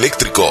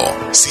bioeléctrico.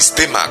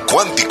 Sistema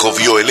cuántico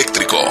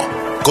bioeléctrico.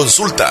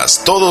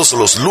 Consultas todos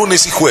los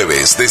lunes y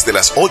jueves desde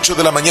las 8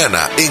 de la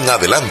mañana en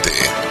adelante.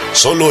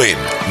 Solo en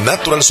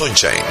Natural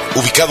Sunshine,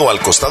 ubicado al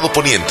costado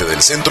poniente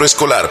del Centro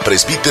Escolar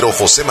Presbítero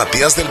José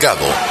Matías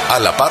Delgado, a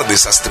la par de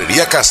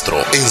Sastrería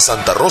Castro, en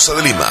Santa Rosa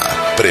de Lima.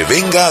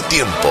 Prevenga a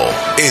tiempo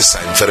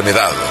esa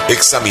enfermedad,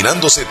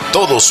 examinándose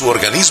todo su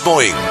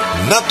organismo en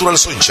Natural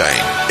Sunshine.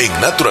 En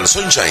Natural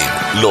Sunshine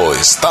lo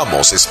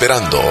estamos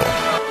esperando.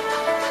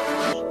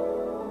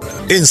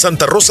 En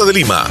Santa Rosa de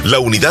Lima, la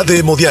unidad de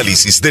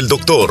hemodiálisis del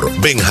doctor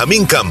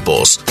Benjamín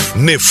Campos,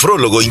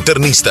 nefrólogo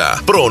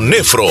internista,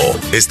 ProNefro.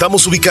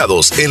 Estamos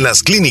ubicados en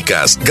las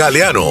clínicas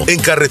Galeano, en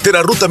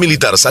carretera Ruta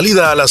Militar,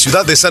 salida a la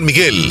ciudad de San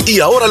Miguel.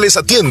 Y ahora les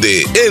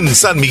atiende en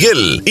San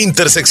Miguel,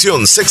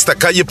 intersección 6ª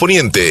calle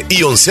Poniente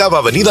y 11ª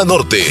avenida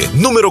Norte,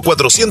 número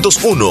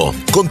 401,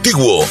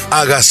 contiguo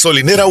a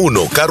Gasolinera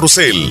 1,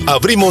 Carrusel.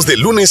 Abrimos de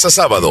lunes a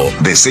sábado,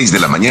 de 6 de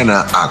la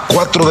mañana a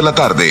 4 de la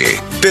tarde.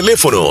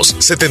 Teléfonos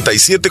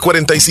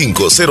 7745-0060,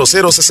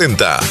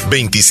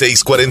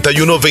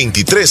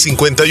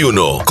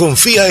 2641-2351.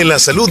 Confía en la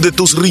salud de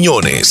tus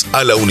riñones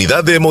a la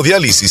unidad de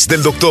hemodiálisis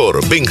del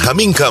doctor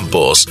Benjamín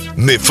Campos,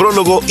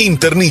 nefrólogo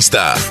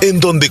internista,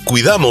 en donde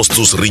cuidamos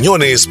tus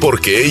riñones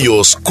porque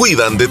ellos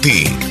cuidan de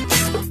ti.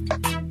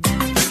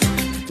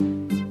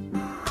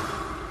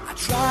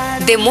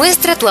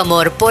 Demuestra tu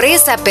amor por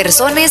esa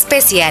persona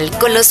especial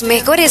con los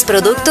mejores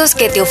productos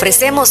que te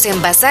ofrecemos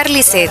en Bazar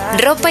Lisset.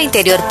 Ropa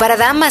interior para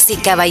damas y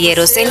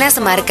caballeros en las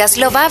marcas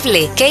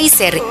Lovable,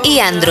 Kaiser y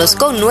Andros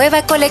con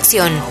nueva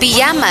colección.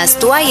 Pijamas,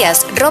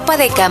 toallas, ropa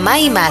de cama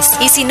y más.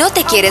 Y si no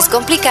te quieres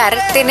complicar,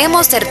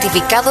 tenemos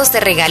certificados de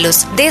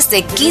regalos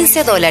desde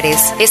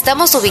 $15.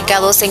 Estamos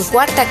ubicados en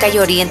 4ª calle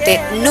Oriente,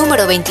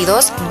 número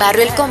 22,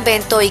 barrio El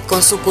Convento y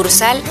con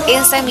sucursal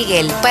en San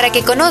Miguel. Para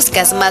que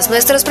conozcas más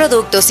nuestros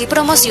productos y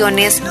promociones,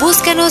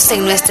 búscanos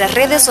en nuestras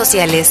redes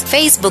sociales: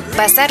 Facebook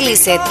Bazar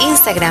Lisset,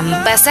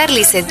 Instagram Bazar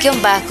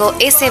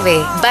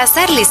Lisset_SB.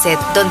 Bazar Lisset,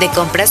 donde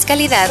compras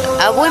calidad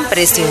a buen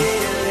precio.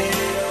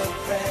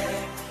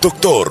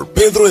 Doctor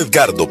Pedro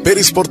Edgardo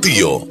Pérez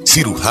Portillo,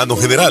 cirujano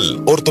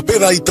general,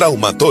 ortopeda y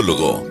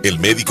traumatólogo. El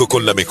médico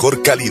con la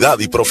mejor calidad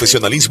y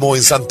profesionalismo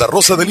en Santa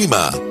Rosa de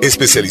Lima.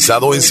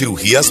 Especializado en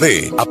cirugías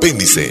de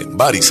apéndice,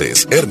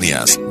 varices,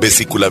 hernias,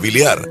 vesícula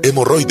biliar,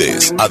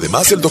 hemorroides.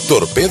 Además, el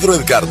doctor Pedro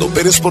Edgardo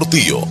Pérez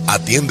Portillo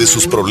atiende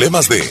sus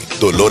problemas de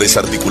dolores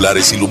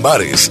articulares y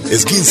lumbares,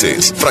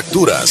 esguinces,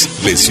 fracturas,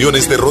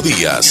 lesiones de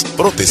rodillas,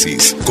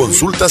 prótesis,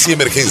 consultas y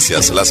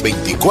emergencias las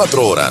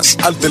 24 horas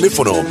al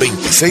teléfono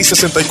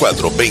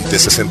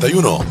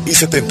 2664-2061 y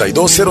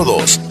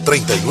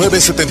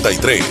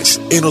 7202-3973.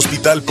 En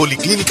Hospital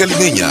Policlínica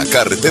Limeña,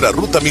 Carretera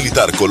Ruta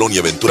Militar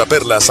Colonia Ventura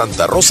Perla,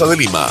 Santa Rosa de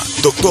Lima.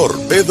 Doctor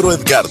Pedro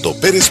Edgardo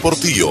Pérez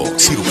Portillo,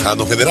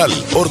 cirujano general,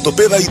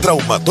 ortopeda y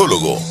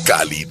traumatólogo.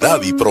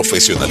 Calidad y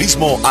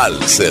profesionalismo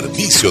al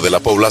servicio de la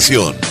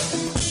población.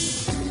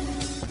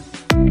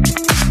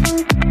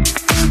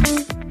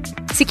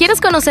 Si quieres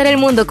conocer el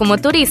mundo como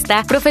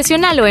turista,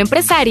 profesional o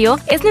empresario,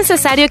 es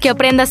necesario que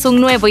aprendas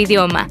un nuevo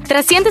idioma.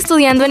 Trasciende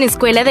estudiando en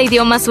Escuela de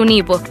Idiomas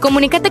Univo.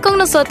 Comunícate con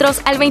nosotros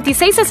al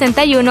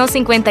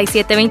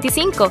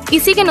 2661-5725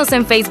 y síguenos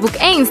en Facebook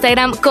e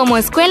Instagram como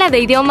Escuela de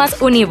Idiomas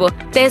Univo.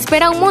 Te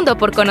espera un mundo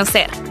por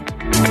conocer.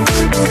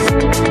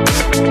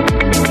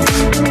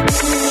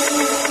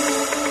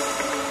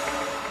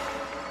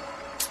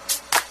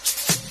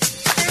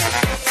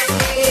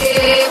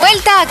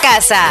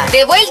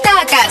 De vuelta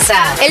a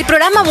casa. El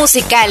programa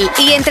musical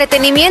y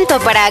entretenimiento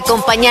para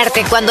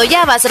acompañarte cuando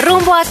ya vas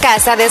rumbo a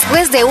casa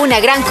después de una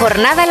gran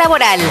jornada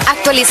laboral.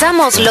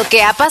 Actualizamos lo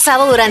que ha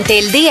pasado durante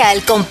el día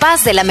al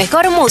compás de la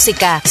mejor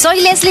música.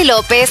 Soy Leslie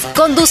López,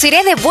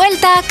 conduciré De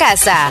Vuelta a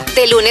Casa.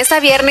 De lunes a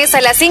viernes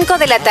a las 5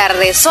 de la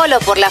tarde, solo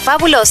por La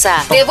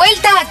Fabulosa. De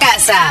Vuelta a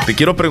Casa. Te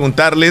quiero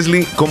preguntar,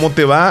 Leslie, ¿cómo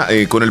te va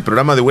con el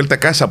programa De Vuelta a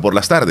Casa por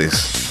las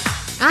tardes?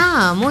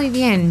 Muy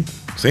bien.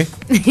 ¿Sí?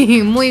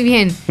 Muy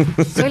bien.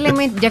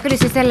 Solamente, ya que lo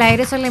hiciste al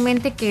aire,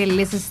 solamente que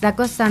les está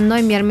costando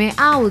enviarme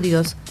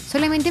audios.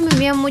 Solamente me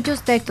envían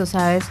muchos textos,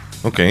 ¿sabes?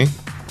 Ok.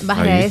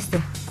 Bájale a este.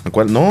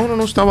 ¿Cuál?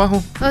 No, está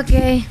abajo.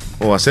 Ok.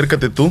 O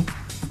acércate tú.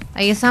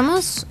 Ahí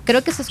estamos.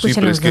 Creo que se escuchan sí,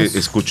 pero los es que dos.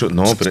 escucho.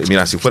 No, pero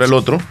mira, si fuera el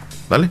otro,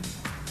 ¿vale?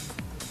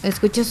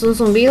 ¿Escuchas un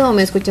zumbido o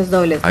me escuchas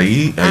doble?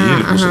 Ahí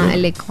le puse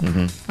el eco.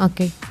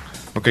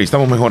 Ok,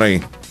 estamos mejor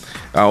ahí.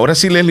 Ahora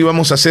sí, Leslie,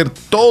 vamos a hacer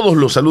todos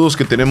los saludos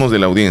que tenemos de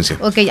la audiencia.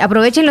 Ok,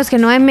 aprovechen los que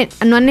no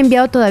han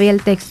enviado todavía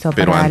el texto.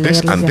 Pero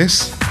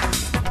antes.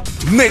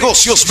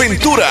 Negocios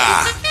Ventura,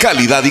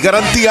 calidad y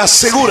garantía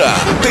segura.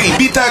 Te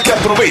invita a que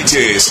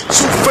aproveches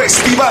su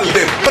festival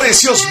de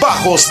precios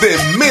bajos de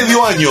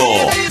medio año.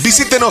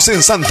 Visítenos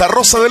en Santa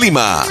Rosa de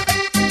Lima.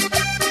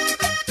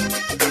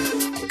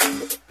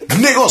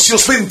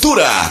 Negocios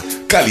Ventura,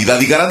 calidad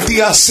y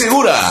garantía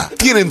segura.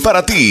 Tienen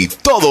para ti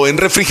todo en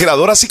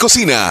refrigeradoras y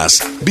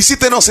cocinas.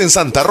 Visítenos en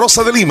Santa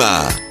Rosa de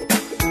Lima.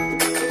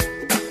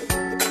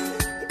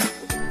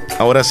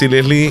 Ahora sí,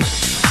 Leslie.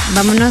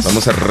 Vámonos.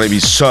 Vamos a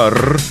revisar.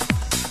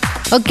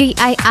 Ok,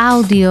 hay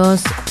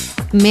audios.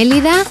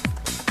 Mélida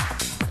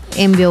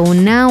envió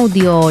un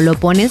audio. Lo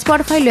pones,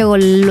 porfa, y luego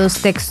los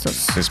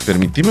textos. Pues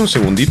permíteme un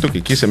segundito que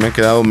aquí se me ha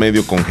quedado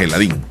medio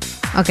congeladín.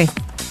 Ok.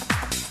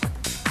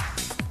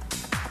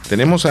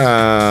 Tenemos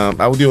a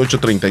audio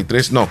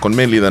 833. No, con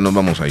Mélida nos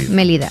vamos a ir.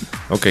 Mélida.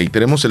 Ok,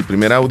 tenemos el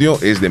primer audio,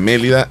 es de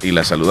Mélida y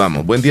la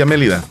saludamos. Buen día,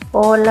 Mélida.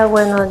 Hola,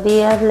 buenos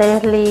días,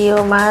 Leslie y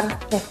Omar.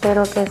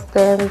 Espero que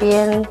estén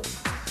bien.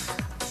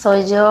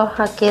 Soy yo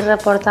aquí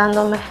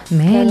reportándome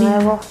de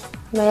nuevo.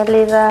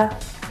 Mélida,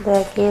 de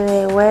aquí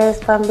de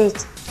West Palm Beach.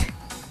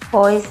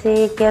 Hoy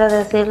sí quiero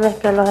decirles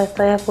que los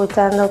estoy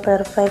escuchando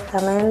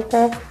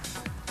perfectamente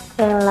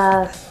en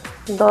las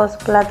dos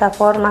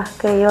plataformas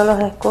que yo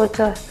los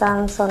escucho,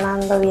 están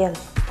sonando bien.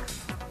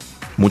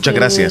 Muchas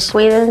gracias.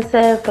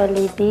 Cuídense,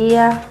 feliz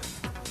día.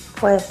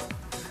 Pues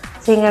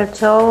sin el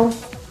show,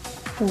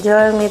 yo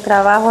en mi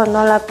trabajo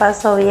no la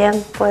paso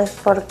bien, pues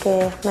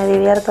porque me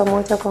divierto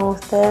mucho con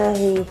ustedes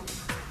y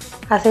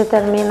así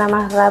termina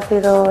más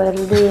rápido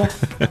el día.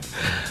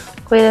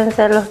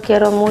 Cuídense, los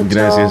quiero mucho.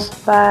 Gracias.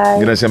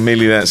 Bye. Gracias,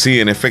 Mélida. Sí,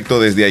 en efecto,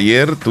 desde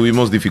ayer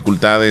tuvimos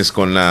dificultades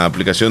con la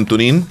aplicación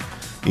TuneIn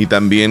y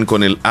también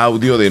con el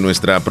audio de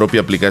nuestra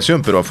propia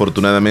aplicación, pero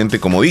afortunadamente,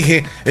 como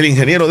dije, el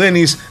ingeniero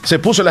Denis se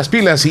puso las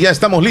pilas y ya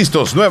estamos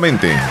listos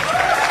nuevamente.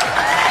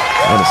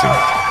 Ahora sí,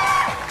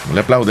 un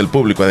aplauso del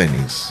público a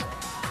Denis.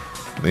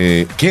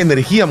 Qué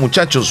energía,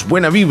 muchachos,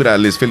 buena vibra,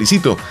 les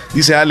felicito,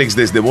 dice Alex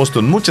desde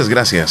Boston. Muchas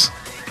gracias.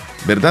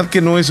 ¿Verdad que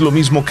no es lo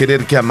mismo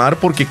querer que amar?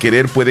 Porque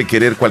querer puede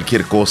querer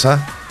cualquier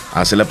cosa.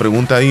 Hace la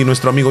pregunta ahí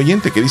nuestro amigo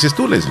oyente. ¿Qué dices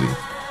tú, Leslie?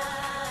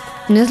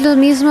 No es lo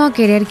mismo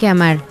querer que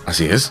amar.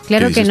 Así es.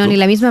 Claro que no, ni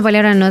la misma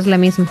palabra no es la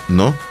misma.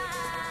 No,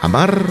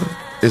 amar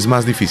es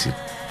más difícil.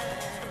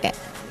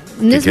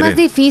 No es más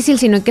difícil,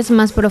 sino que es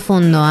más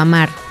profundo,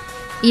 amar.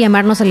 Y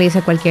amar no se le dice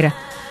a cualquiera.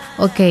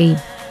 Ok.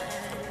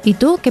 ¿Y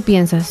tú qué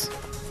piensas?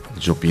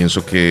 Yo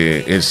pienso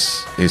que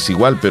es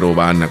igual, pero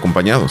van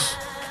acompañados.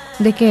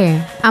 ¿De qué?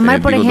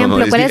 Amar, por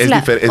ejemplo, ¿cuál es la...?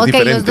 Ok,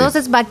 diferente. Los dos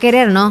es va a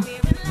querer, ¿no?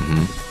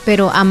 Uh-huh.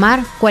 Pero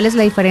amar, ¿cuál es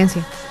la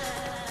diferencia?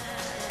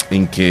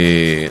 en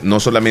que no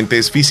solamente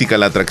es física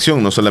la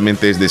atracción, no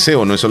solamente es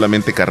deseo, no es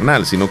solamente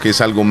carnal, sino que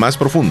es algo más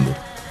profundo.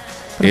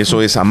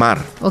 Eso es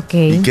amar.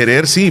 Okay. Y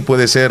querer sí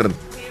puede ser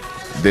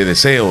de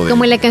deseo.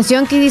 Como la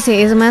canción que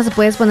dice, es más,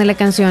 puedes poner la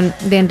canción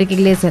de Enrique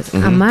Iglesias.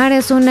 Amar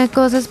es una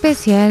cosa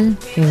especial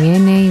que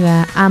viene y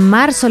va.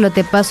 Amar solo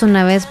te pasa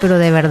una vez, pero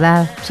de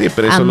verdad. Sí,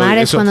 pero eso amar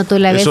es cuando tú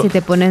la ves y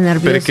te pones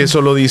nervioso. Pero es que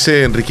eso lo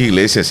dice Enrique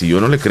Iglesias y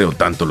yo no le creo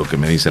tanto lo que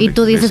me dice Enrique Y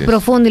tú dices Iglesias.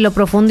 profundo, y lo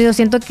profundo yo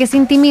siento que es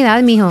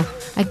intimidad, mijo.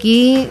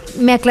 Aquí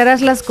me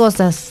aclaras las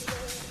cosas.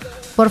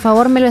 Por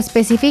favor, me lo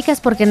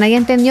especificas porque nadie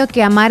entendió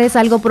que amar es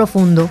algo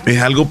profundo.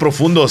 Es algo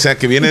profundo, o sea,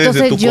 que viene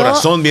Entonces, desde tu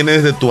corazón, viene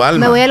desde tu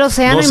alma. Me voy al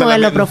océano y me voy a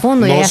lo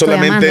profundo. No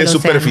solamente es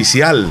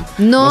superficial.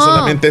 No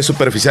solamente es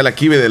superficial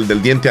aquí, ve,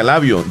 del diente al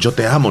labio. Yo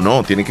te amo,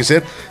 no. Tiene que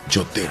ser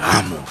yo te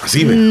amo.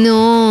 Así, ve.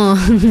 No.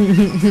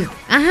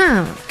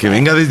 Ajá. Que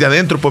venga desde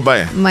adentro, pues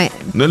vaya.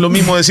 No es lo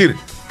mismo decir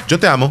yo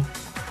te amo.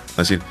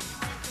 Decir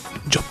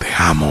yo te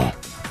amo.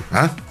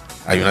 ¿Ah?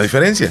 Hay una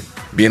diferencia.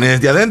 Viene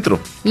desde adentro.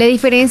 La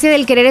diferencia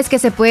del querer es que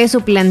se puede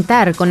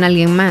suplantar con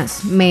alguien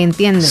más, ¿me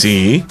entiendes?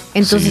 Sí.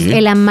 Entonces sí.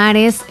 El amar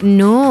es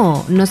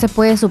no se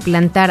puede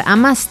suplantar.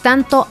 Amas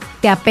tanto,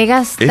 te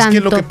apegas tanto. Es que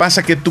lo que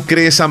pasa es que tú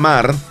crees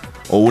amar,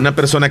 o una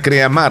persona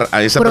cree amar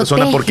a esa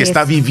persona porque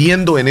está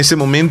viviendo en ese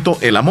momento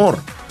el amor.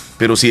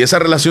 Pero si esa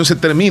relación se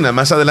termina,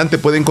 más adelante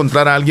puede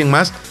encontrar a alguien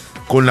más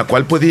con la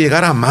cual puede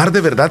llegar a amar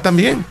de verdad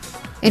también.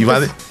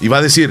 Entonces, y va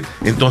a decir,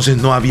 entonces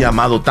no había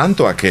amado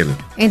tanto a aquel.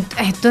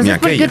 Entonces,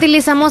 ¿por qué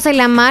utilizamos el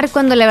amar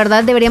cuando la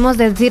verdad deberíamos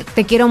decir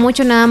te quiero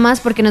mucho nada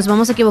más porque nos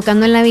vamos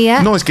equivocando en la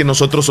vida? No, es que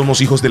nosotros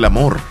somos hijos del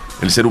amor.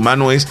 El ser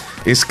humano es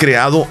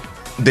creado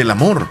del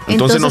amor.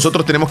 Entonces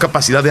nosotros tenemos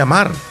capacidad de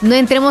amar. No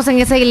entremos en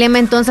ese dilema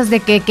entonces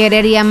de que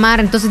querer y amar.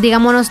 Entonces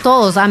digámonos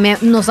todos,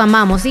 nos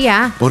amamos y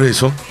ya. Por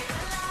eso.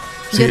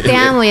 Yo te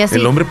amo y así.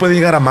 El hombre puede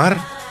llegar a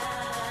amar.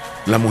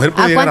 La mujer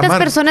puede llegar a amar. ¿A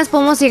cuántas personas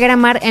podemos llegar a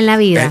amar en la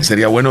vida?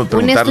 Sería bueno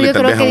preguntarle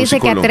tal vez a un psicólogo. Un estudio creo que dice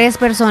que a 3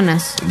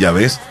 personas. Ya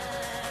ves.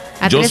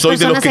 Yo soy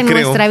de los que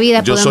creo. Nuestra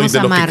vida yo soy de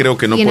los que creo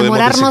que no podemos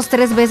enamorarnos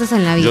 3 veces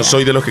en la vida. Yo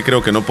soy de los que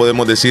creo que no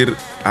podemos decir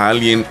a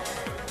alguien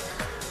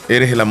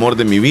eres el amor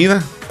de mi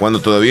vida cuando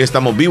todavía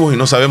estamos vivos y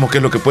no sabemos qué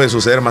es lo que puede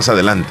suceder más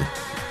adelante.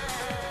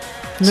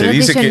 No lo has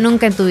dicho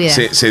nunca en tu vida.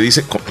 Se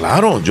dice,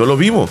 claro, yo lo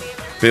vivo,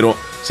 pero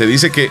se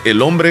dice que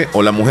el hombre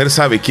o la mujer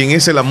sabe quién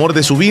es el amor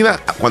de su vida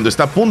cuando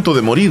está a punto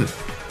de morir.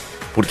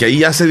 Porque ahí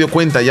ya se dio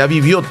cuenta, ya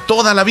vivió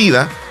toda la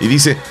vida y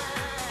dice,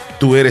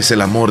 tú eres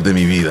el amor de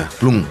mi vida.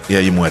 Plum, y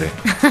ahí muere.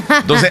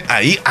 Entonces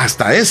ahí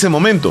hasta ese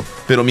momento.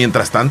 Pero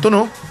mientras tanto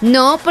no.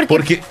 No,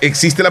 porque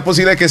existe la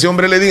posibilidad de que ese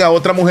hombre le diga a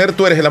otra mujer,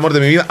 tú eres el amor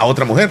de mi vida, a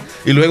otra mujer.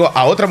 Y luego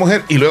a otra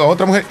mujer, y luego a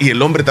otra mujer. Y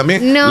el hombre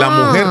también. No. La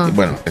mujer.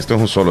 Bueno, esto es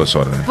un solo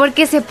desorden.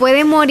 Porque se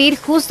puede morir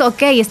justo,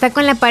 ok, está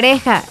con la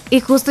pareja. Y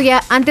justo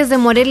ya antes de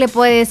morir le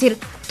puede decir,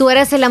 tú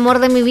eres el amor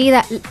de mi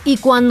vida. Y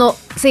cuando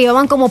se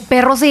llevaban como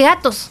perros y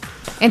gatos.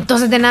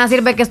 Entonces de nada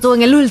sirve que estuvo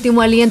en el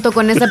último aliento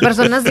con esa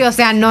persona, sí, o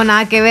sea, no,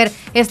 nada que ver.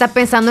 Está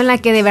pensando en la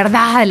que de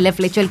verdad le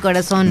flechó el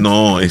corazón.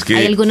 No, es que...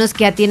 Hay algunos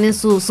que ya tienen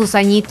sus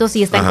añitos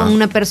y están con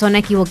una persona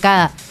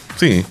equivocada.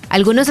 Sí.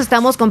 Algunos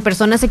estamos con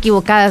personas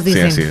equivocadas,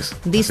 dicen. Sí, así es.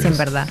 Dicen, así es.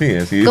 ¿verdad? Sí,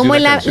 así es. Como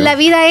la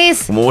vida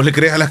es. Como vos le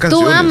creas a las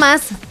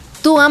canciones.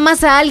 Tú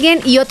amas a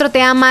alguien y otro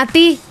te ama a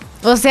ti.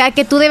 O sea,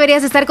 que tú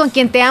deberías estar con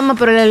quien te ama,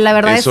 pero la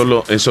verdad eso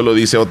lo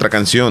dice otra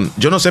canción.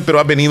 Yo no sé, pero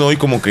has venido hoy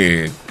como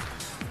que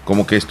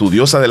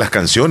estudiosa de las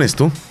canciones,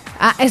 tú.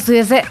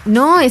 Estudiarse.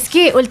 No, es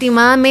que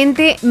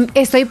últimamente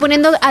estoy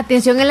poniendo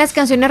atención en las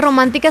canciones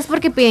románticas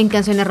porque piden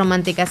canciones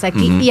románticas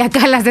aquí y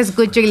acá las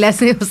escucho y las,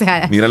 o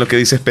sea. Mira lo que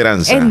dice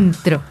Esperanza.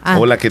 Entro.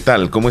 Hola, ¿qué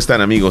tal? ¿Cómo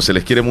están, amigos? Se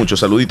les quiere mucho.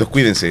 Saluditos,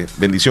 cuídense.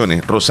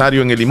 Bendiciones.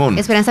 Rosario en el Limón.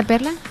 ¿Esperanza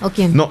Perla o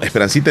quién? No,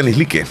 Esperancita en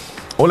Lislique.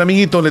 Hola,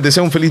 amiguitos, les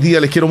deseo un feliz día,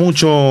 les quiero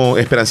mucho.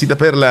 Esperancita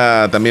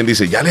Perla también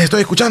dice, ya les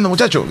estoy escuchando,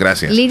 muchachos.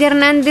 Gracias. Lidia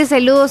Hernández,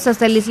 saludos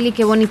hasta Leslie,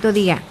 qué bonito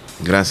día.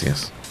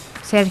 Gracias.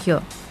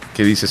 Sergio.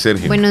 ¿Qué dice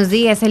Sergio? Buenos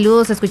días,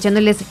 saludos,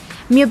 escuchándoles.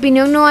 Mi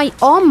opinión, no hay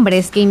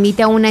hombres que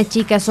inviten a una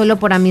chica solo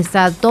por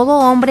amistad. Todo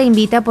hombre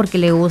invita porque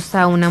le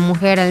gusta a una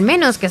mujer, al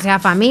menos que sea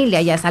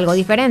familia, ya es algo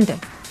diferente.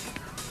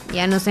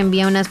 Ya nos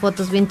envía unas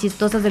fotos bien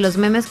chistosas de los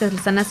memes que se le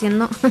están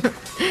haciendo.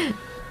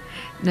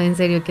 No, en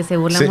serio, que se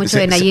burla mucho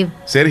de Nayib.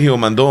 Sergio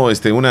mandó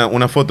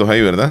unas fotos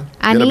ahí, ¿verdad?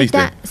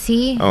 Anita,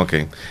 sí. Ok.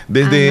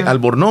 Desde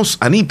Albornoz,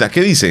 Anita,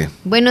 ¿qué dice?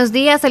 Buenos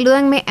días,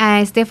 salúdanme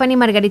a Stephanie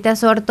Margarita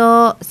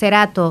Sorto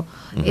Cerato.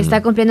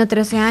 Está cumpliendo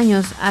 13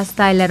 años.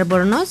 Hasta el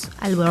Albornoz,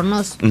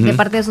 de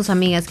parte de sus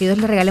amigas. Que Dios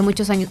le regale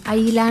muchos años.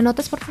 ¿Ahí la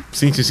anotas, por favor?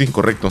 Sí,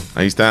 correcto.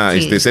 Ahí está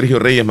Sergio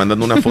Reyes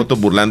mandando una foto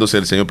burlándose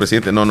del señor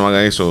presidente. No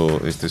haga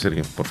eso,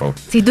 Sergio, por favor.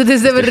 Si tú te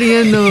estás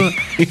riendo.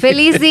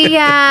 Feliz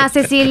día,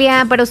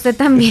 Cecilia, para usted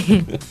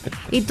también.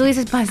 Y tú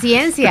dices,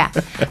 paciencia.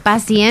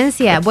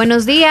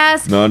 Buenos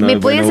días. Me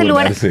pueden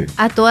saludar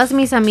a todas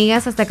mis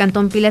amigas hasta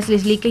Cantón Pilas,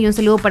 Lislique, y un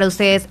saludo para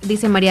ustedes,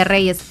 dice María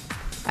Reyes.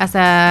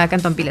 Hasta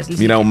Cantón Pilas,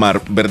 Lislique. Mira,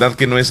 Omar, ¿verdad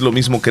que no es lo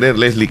mismo querer,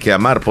 Leslie, que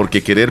amar?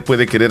 Porque querer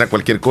puede querer a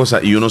cualquier cosa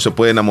y uno se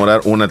puede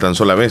enamorar una tan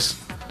sola vez.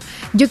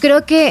 Yo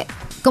creo que,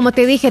 como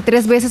te dije,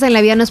 3 veces en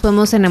la vida nos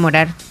podemos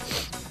enamorar.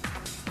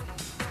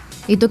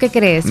 ¿Y tú qué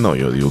crees? No,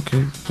 yo digo que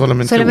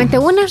solamente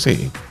una.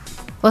 Sí.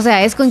 O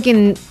sea, es con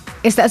quien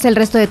estás el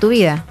resto de tu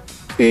vida.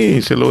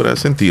 Sí, se logra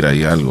sentir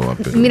ahí algo.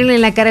 Pero... Mírenle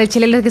en la cara del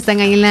Chile los que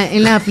están ahí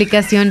en la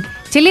aplicación.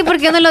 Chile, ¿por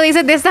qué no lo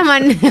dices de esta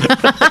manera?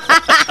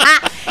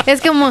 Es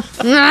como...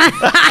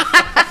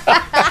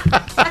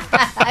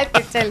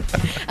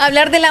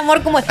 Hablar del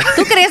amor como...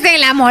 ¿Tú crees en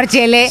el amor,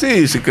 Chele?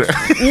 Sí creo.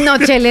 No,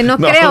 Chele, no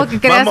creo que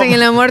creas en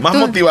el amor. Más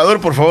motivador,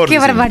 por favor. Qué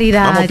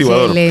barbaridad, más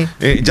motivador. Chele.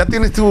 ¿Ya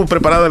tienes tú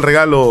preparado el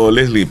regalo,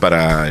 Leslie,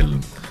 para el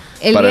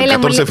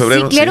 14 de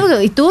febrero? Sí,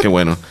 claro. ¿Y tú? Qué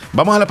bueno.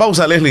 Vamos a la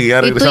pausa, Leslie,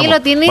 ya regresamos. ¿Y tú ya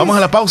lo tienes? Vamos a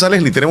la pausa,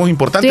 Leslie, tenemos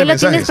importantes mensajes.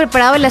 ¿Tú ya lo tienes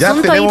preparado el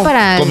asunto ahí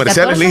para el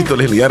comerciales 14? listos,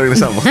 Leslie, ya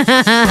regresamos.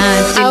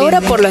 Ahora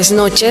por las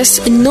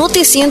noches, no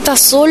te sientas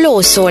solo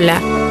o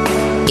sola.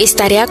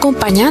 Estaré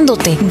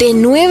acompañándote de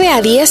 9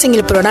 a 10 en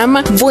el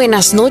programa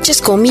Buenas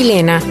noches con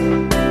Milena.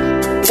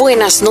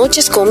 Buenas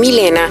noches con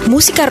Milena.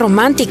 Música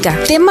romántica,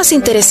 temas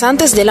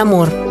interesantes del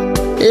amor,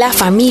 la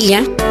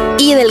familia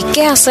y del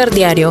qué hacer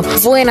diario.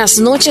 Buenas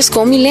noches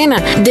con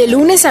Milena, de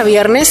lunes a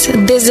viernes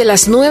desde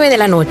las 9 de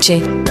la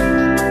noche.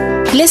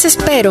 Les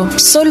espero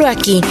solo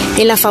aquí,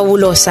 en La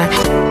Fabulosa.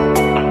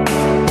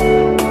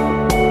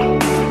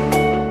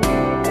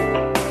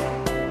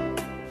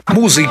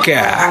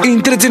 Música,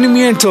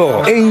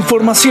 entretenimiento e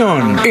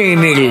información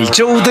en el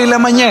show de la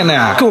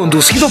mañana,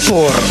 conducido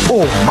por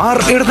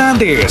Omar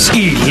Hernández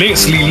y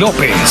Leslie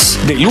López,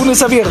 de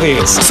lunes a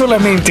viernes,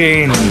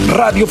 solamente en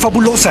Radio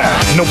Fabulosa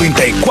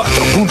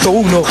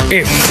 94.1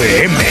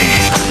 FM.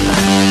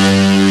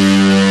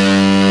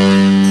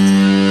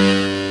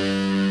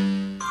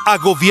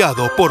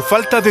 ¿Agobiado por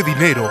falta de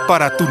dinero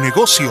para tu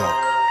negocio?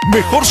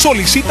 Mejor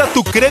solicita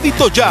tu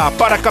crédito ya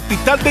para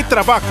capital de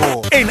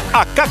trabajo en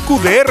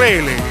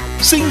ACACU-DRL,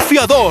 sin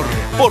fiador,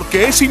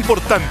 porque es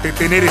importante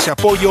tener ese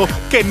apoyo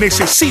que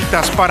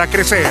necesitas para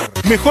crecer.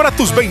 Mejora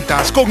tus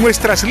ventas con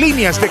nuestras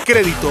líneas de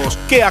créditos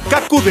que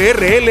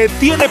ACACU-DRL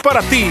tiene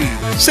para ti.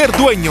 Ser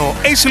dueño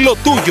es lo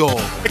tuyo.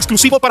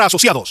 Exclusivo para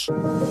asociados.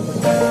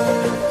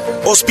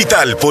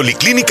 Hospital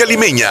Policlínica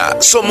Limeña.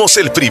 Somos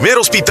el primer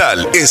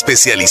hospital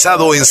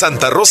especializado en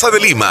Santa Rosa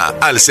de Lima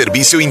al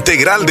servicio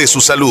integral de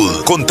su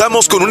salud.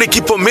 Contamos con un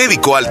equipo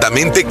médico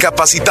altamente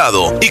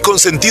capacitado y con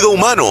sentido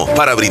humano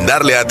para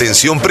brindarle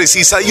atención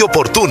precisa y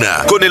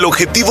oportuna. Con el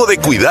objetivo de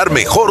cuidar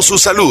mejor su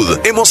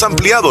salud, hemos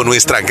ampliado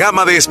nuestra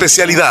gama de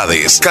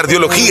especialidades: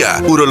 cardiología,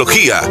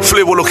 urología,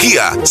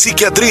 flebología,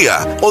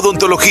 psiquiatría,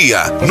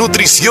 odontología,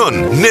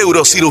 nutrición,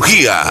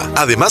 neurocirugía.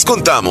 Además,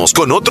 contamos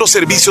con otros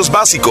servicios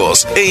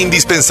básicos e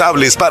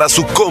indispensables para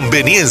su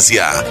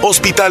conveniencia.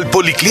 Hospital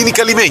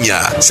Policlínica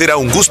Limeña. Será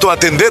un gusto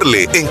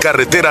atenderle en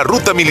carretera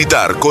Ruta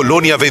Militar,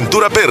 Colonia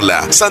Ventura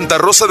Perla, Santa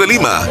Rosa de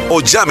Lima, o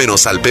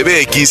llámenos al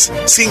PBX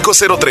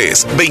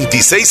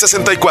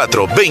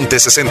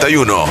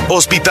 503-2664-2061.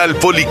 Hospital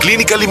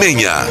Policlínica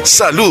Limeña.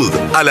 Salud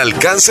al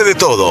alcance de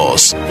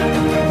todos.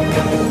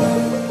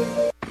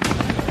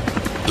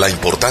 La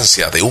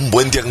importancia de un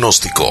buen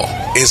diagnóstico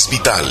es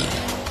vital.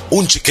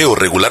 Un chequeo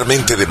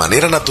regularmente de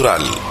manera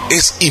natural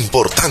es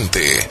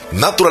importante.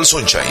 Natural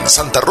Sunshine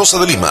Santa Rosa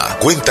de Lima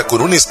cuenta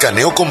con un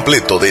escaneo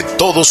completo de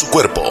todo su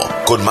cuerpo,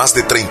 con más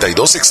de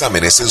 32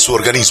 exámenes en su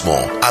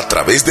organismo, a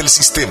través del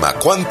sistema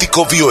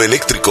cuántico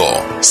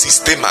bioeléctrico.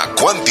 Sistema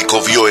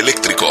cuántico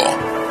bioeléctrico.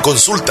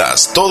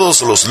 Consultas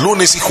todos los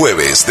lunes y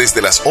jueves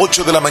desde las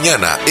 8 de la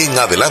mañana en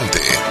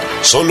adelante.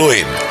 Solo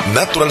en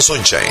Natural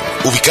Sunshine,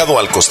 ubicado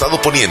al costado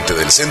poniente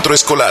del Centro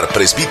Escolar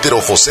Presbítero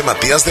José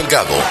Matías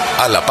Delgado,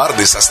 a la par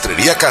de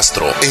Sastrería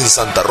Castro en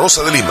Santa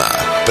Rosa de Lima.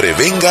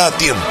 Prevenga a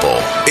tiempo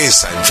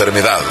esa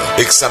enfermedad,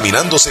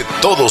 examinándose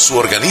todo su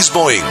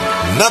organismo en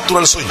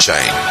Natural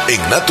Sunshine.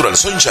 En Natural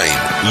Sunshine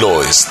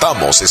lo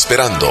estamos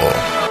esperando.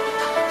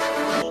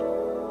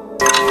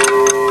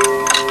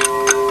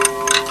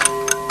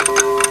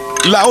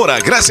 La hora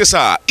gracias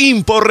a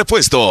Impor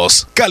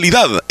Repuestos.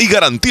 Calidad y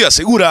garantía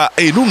segura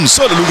en un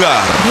solo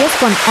lugar.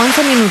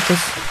 10:11.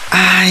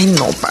 Ay,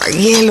 no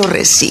pagué los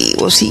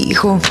recibos,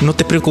 hijo. No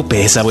te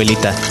preocupes,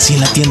 abuelita. Si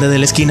en la tienda de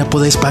la esquina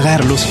puedes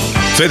pagarlos.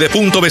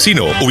 Fede.Punto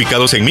Vecino,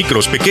 ubicados en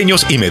micros,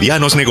 pequeños y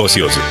medianos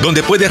negocios,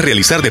 donde puedes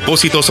realizar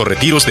depósitos o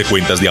retiros de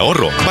cuentas de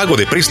ahorro, pago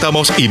de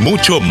préstamos y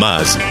mucho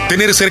más.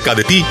 Tener cerca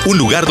de ti un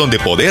lugar donde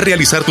poder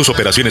realizar tus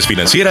operaciones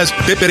financieras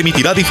te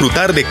permitirá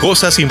disfrutar de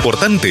cosas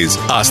importantes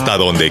hasta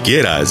donde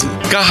quieras.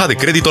 Caja de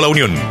Crédito La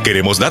Unión.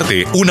 Queremos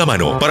darte una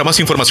mano. Para más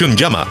información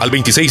llama al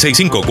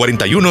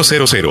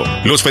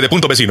 2665-4100. Los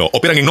Fede.Punto Vecino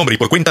operan en nombre y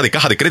por cuenta de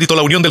Caja de Crédito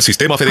La Unión del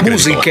Sistema Fede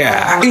Crédito.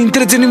 Música,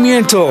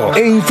 entretenimiento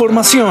e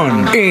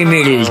información en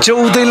el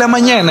show de la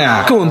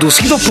mañana,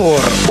 conducido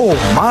por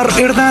Omar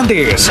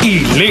Hernández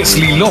y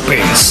Leslie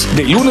López,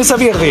 de lunes a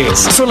viernes,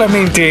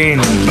 solamente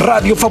en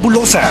Radio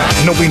Fabulosa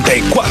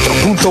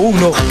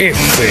 94.1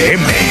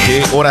 FM.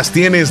 ¿Qué horas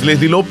tienes,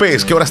 Leslie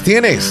López? ¿Qué horas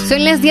tienes?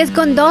 Son las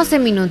 10:12.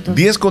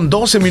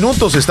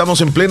 10:12. Estamos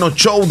en pleno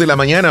show de la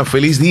mañana.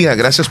 Feliz día.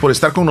 Gracias por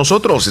estar con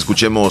nosotros.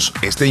 Escuchemos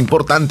este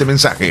importante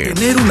mensaje.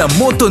 Tener una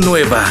moto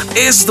nueva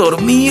es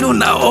dormir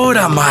una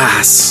hora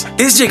más.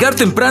 Es llegar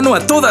temprano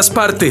a todas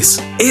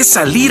partes. Es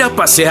salir a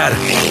pasear.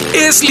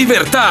 Es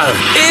libertad.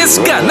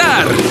 Es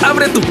ganar.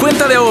 Abre tu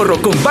cuenta de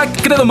ahorro con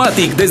Back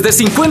Credomatic desde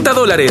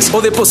 $50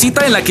 o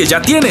deposita en la que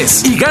ya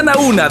tienes y gana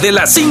una de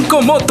las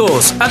 5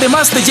 motos.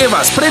 Además te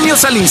llevas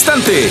premios al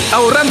instante.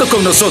 Ahorrando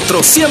con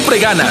nosotros siempre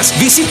ganas.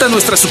 Visita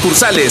nuestras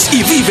sucursales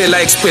y vive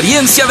la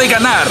experiencia de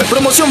ganar.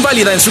 Promoción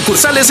válida en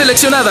sucursales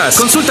seleccionadas.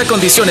 Consulta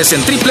condiciones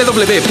en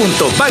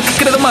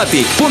www.backcredomatic.com.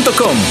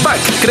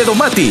 Back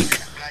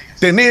Credomatic.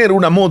 Tener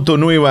una moto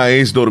nueva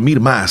es dormir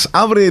más.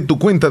 Abre tu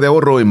cuenta de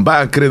ahorro en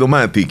Back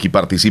Credomatic y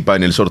participa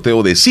en el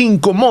sorteo de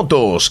 5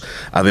 motos.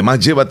 Además,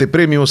 llévate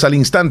premios al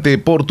instante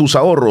por tus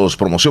ahorros.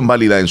 Promoción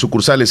válida en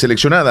sucursales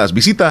seleccionadas.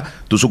 Visita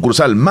tu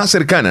sucursal más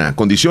cercana.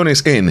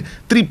 Condiciones en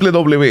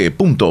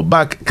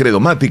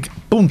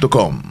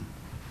www.backcredomatic.com.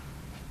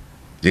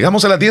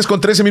 Llegamos a las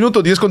 10:13,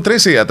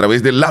 10:13 a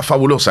través de La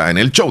Fabulosa en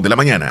el Show de la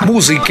Mañana.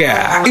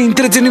 Música,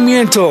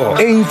 entretenimiento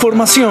e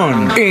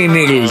información en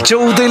el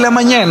Show de la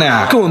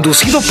Mañana,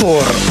 conducido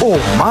por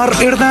Omar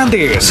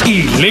Hernández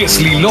y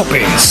Leslie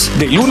López.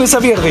 De lunes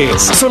a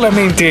viernes,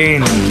 solamente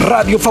en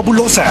Radio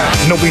Fabulosa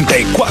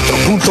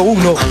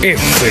 94.1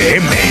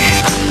 FM.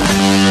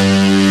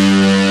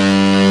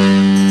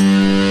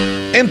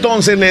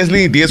 Entonces,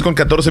 Leslie,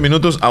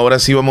 10:14. Ahora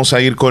sí vamos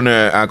a ir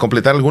a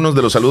completar algunos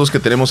de los saludos que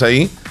tenemos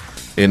ahí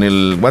en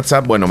el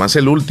WhatsApp. Bueno, más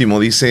el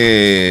último,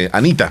 dice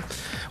Anita.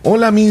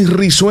 Hola, mis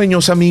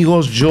risueños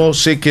amigos. Yo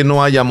sé que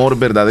no hay amor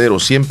verdadero,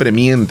 siempre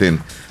mienten.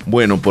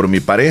 Bueno, por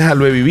mi pareja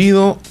lo he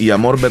vivido y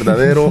amor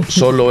verdadero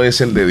solo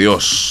es el de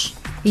Dios.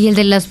 ¿Y el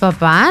de los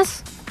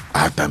papás?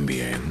 Ah,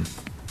 también.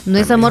 ¿No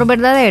es amor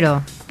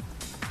verdadero?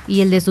 ¿Y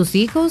el de sus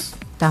hijos?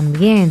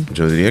 También.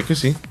 Yo diría que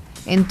sí.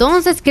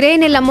 Entonces,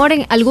 ¿creen el amor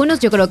en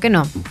algunos? Yo creo que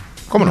no.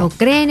 ¿Cómo no? ¿No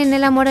creen en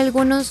el amor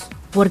algunos?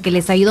 Porque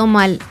les ha ido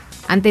mal.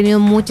 Han tenido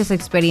muchas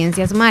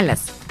experiencias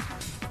malas.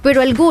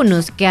 Pero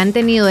algunos que han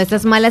tenido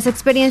estas malas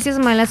experiencias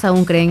malas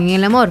aún creen en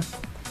el amor.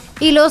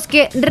 Y los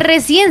que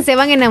recién se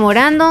van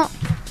enamorando,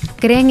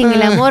 creen en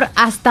el amor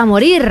hasta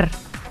morir.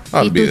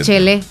 ¿Y tú,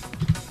 Chele?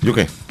 ¿Yo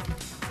qué?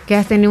 Que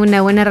has tenido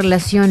una buena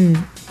relación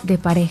de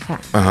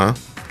pareja. Ajá.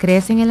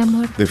 ¿Crees en el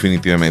amor?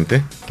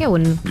 Definitivamente. Qué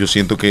bueno. Yo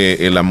siento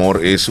que el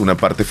amor es una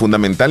parte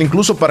fundamental,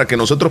 incluso para que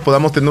nosotros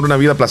podamos tener una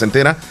vida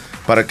placentera,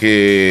 para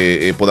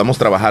que podamos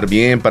trabajar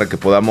bien, para que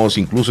podamos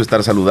incluso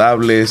estar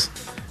saludables.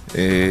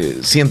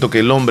 Siento que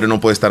el hombre no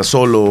puede estar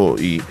solo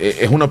y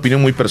es una opinión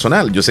muy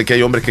personal. Yo sé que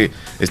hay hombres que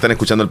están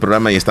escuchando el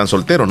programa y están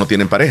solteros, no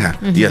tienen pareja,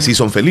 y así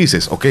son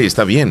felices. Ok,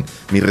 está bien,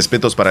 mis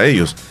respetos para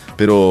ellos.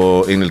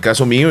 Pero en el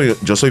caso mío,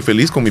 yo soy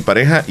feliz con mi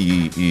pareja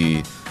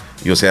y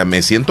o sea,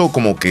 me siento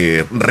como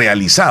que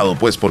realizado,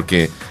 pues,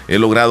 porque he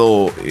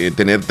logrado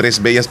tener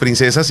 3 bellas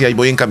princesas y ahí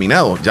voy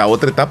encaminado. Ya a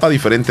otra etapa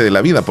diferente de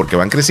la vida, porque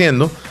van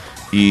creciendo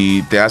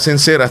y te hacen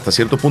ser hasta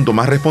cierto punto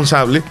más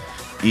responsable.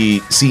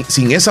 Y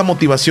sin esa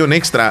motivación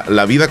extra,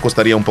 la vida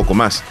costaría un poco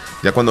más.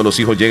 Ya cuando los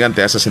hijos llegan,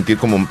 te hace sentir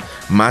como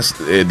más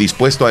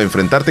dispuesto a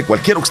enfrentarte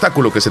cualquier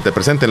obstáculo que se te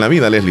presente en la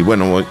vida, Leslie.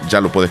 Bueno,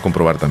 ya lo puedes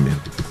comprobar también.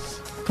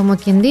 Como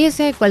quien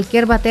dice,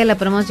 cualquier batalla la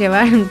podemos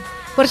llevar.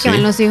 Porque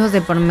van los hijos de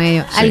por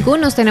medio. Sí.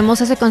 Algunos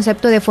tenemos ese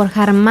concepto de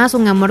forjar más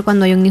un amor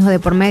cuando hay un hijo de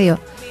por medio,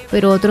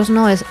 pero otros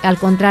no, es al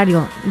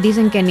contrario.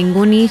 Dicen que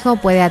ningún hijo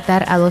puede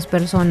atar a 2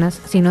 personas.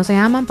 Si no se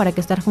aman, ¿para qué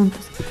estar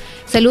juntos?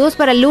 Saludos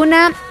para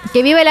Luna.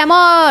 ¡Que viva el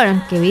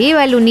amor! ¡Que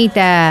viva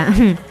Lunita!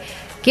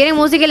 ¿Quieren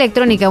música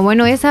electrónica?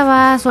 Bueno, esa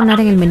va a sonar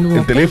en el menú.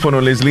 El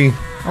teléfono, Leslie.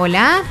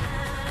 Hola.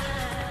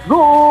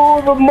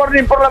 Good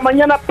morning por la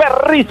mañana,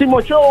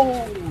 perrísimo show.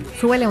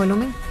 Súbele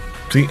volumen.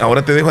 Sí,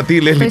 ahora te dejo a ti,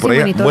 Leslie, por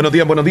allá.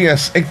 Monitor. Buenos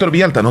días. Héctor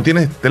Villalta, ¿no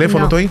tienes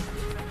teléfono tú ahí?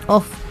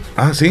 Off.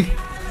 Ah, sí.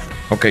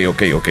 Ok.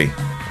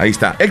 Ahí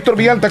está. Héctor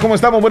Villalta, ¿cómo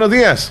estamos? Buenos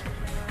días.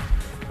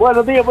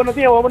 Buenos días,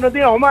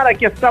 Omar.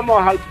 Aquí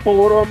estamos al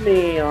puro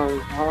mío.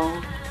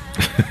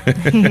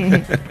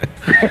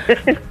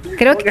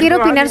 Creo que quiero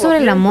opinar sobre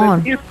el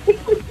amor.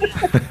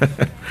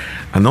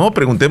 No,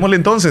 preguntémosle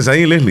entonces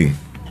ahí, Leslie.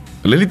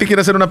 Leslie te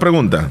quiere hacer una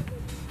pregunta.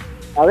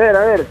 A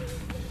ver.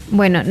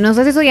 Bueno, no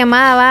sé si su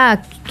llamada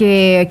va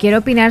que quiero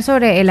opinar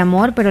sobre el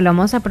amor, pero le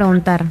vamos a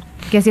preguntar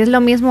que si es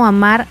lo mismo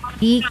amar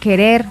y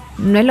querer.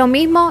 ¿No es lo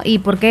mismo? ¿Y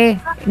por qué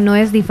no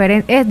es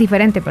diferente? Es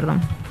diferente,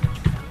 perdón.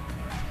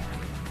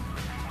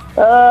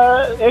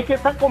 Es que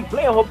está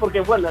complejo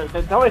porque, bueno, te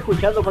estaba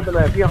escuchando cuando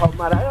le decías a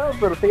Omar,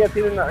 pero usted ya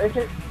tiene una... Es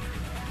que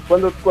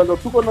cuando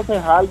tú conoces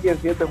a alguien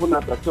sientes una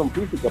atracción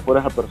física por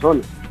esa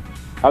persona.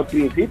 Al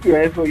principio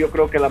eso yo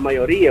creo que la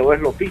mayoría, o es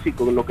lo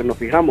físico en lo que nos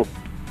fijamos.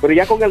 Pero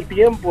ya con el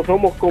tiempo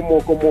somos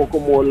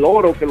como el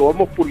oro que lo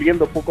vamos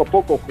puliendo poco a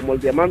poco, como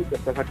el diamante,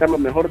 hasta sacar lo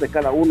mejor de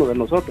cada uno de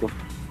nosotros.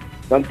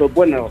 Tanto,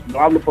 bueno,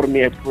 lo hablo por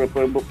mi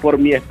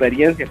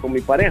experiencia con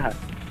mi pareja.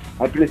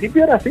 Al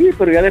principio era así,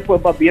 pero ya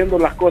después vas viendo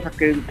las cosas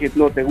que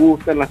no te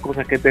gustan, las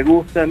cosas que te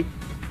gustan,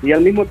 y al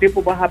mismo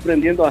tiempo vas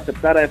aprendiendo a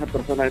aceptar a esa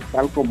persona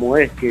tal como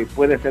es, que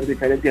puede ser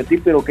diferente a ti,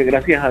 pero que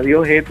gracias a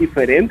Dios es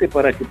diferente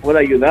para que pueda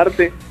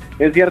ayudarte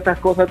en ciertas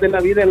cosas de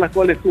la vida en las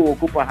cuales tú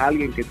ocupas a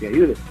alguien que te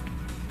ayude.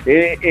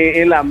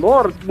 El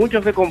amor,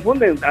 muchos se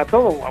confunden a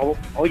todo.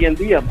 Hoy en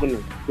día, bueno,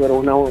 tú eres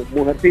una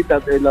mujercita,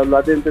 lo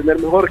has de entender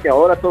mejor, que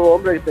ahora todo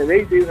hombre te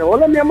ve y te dice,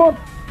 hola mi amor.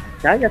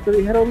 Ya te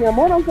dijeron mi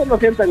amor, aunque no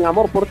sientan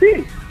amor por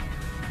ti.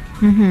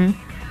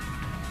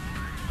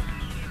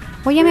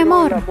 Oye, mi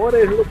amor.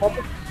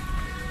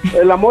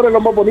 El amor es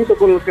lo más bonito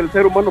con lo que el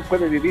ser humano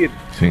puede vivir.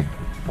 Sí.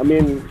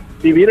 También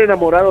vivir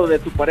enamorado de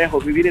tu pareja,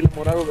 vivir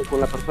enamorado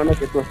con la persona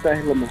que tú estás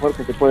es lo mejor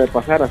que te puede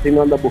pasar. Así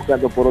no andas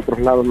buscando por otros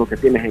lados lo que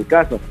tienes en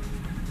casa.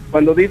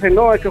 Cuando dicen,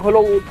 no, es que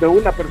solo de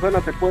una persona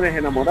te puedes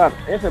enamorar,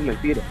 eso es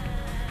mentira.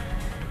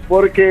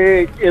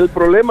 Porque el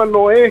problema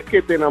no es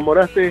que te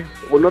enamoraste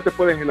o no te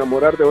puedes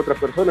enamorar de otra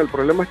persona, el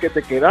problema es que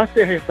te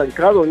quedaste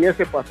estancado en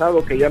ese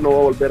pasado que ya no va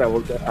a volver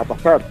a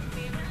pasar.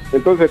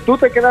 Entonces tú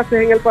te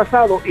quedaste en el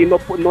pasado y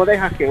no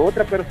dejas que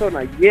otra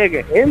persona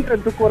llegue, entre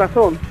en tu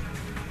corazón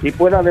y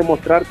pueda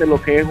demostrarte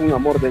lo que es un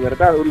amor de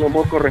verdad, un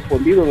amor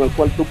correspondido en el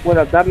cual tú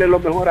puedas darle lo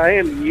mejor a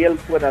él y él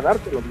pueda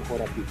darte lo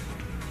mejor a ti.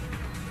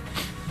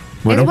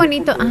 Bueno. Es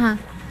bonito,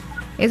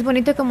 es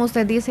bonito como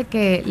usted dice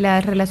que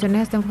las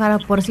relaciones están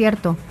enfocadas. Por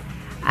cierto,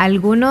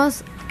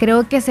 algunos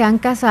creo que se han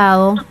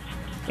casado,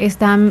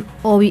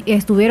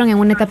 estuvieron en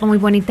una etapa muy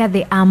bonita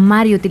de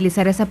amar y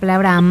utilizar esa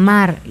palabra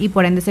amar y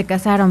por ende se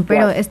casaron,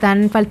 pero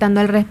están faltando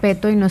al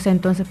respeto y no sé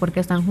entonces por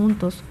qué están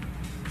juntos.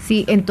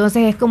 Sí,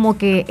 entonces es como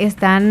que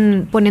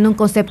están poniendo un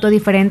concepto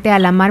diferente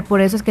al amar,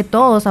 por eso es que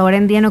todos ahora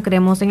en día no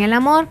creemos en el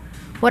amor,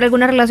 por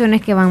algunas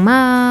relaciones que van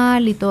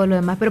mal y todo lo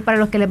demás, pero para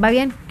los que les va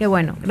bien, qué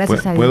bueno,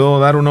 gracias a Dios. ¿Puedo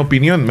dar una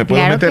opinión? ¿Me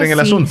puedo meter en el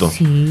asunto?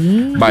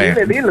 Sí. Vaya,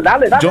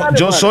 dale,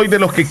 yo soy de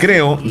los que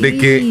creo de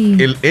que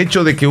el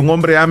hecho de que un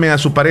hombre ame a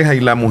su pareja y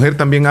la mujer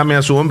también ame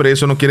a su hombre,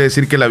 eso no quiere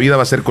decir que la vida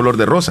va a ser color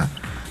de rosa.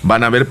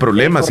 Van a haber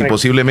problemas y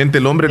posiblemente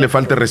el hombre le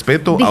falte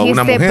respeto a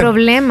una mujer.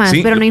 Problemas,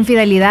 ¿sí? Pero no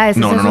infidelidades.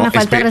 No, eso es una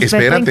falta de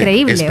respeto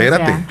increíble.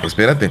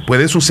 Espérate.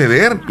 Puede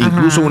suceder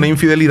incluso una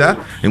infidelidad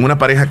en una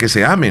pareja que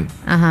se amen.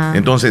 Ajá.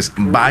 Entonces,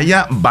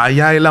 vaya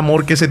el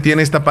amor que se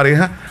tiene esta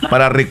pareja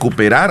para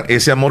recuperar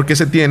ese amor que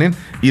se tienen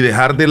y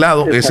dejar de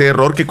lado ese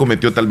error que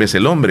cometió tal vez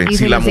el hombre.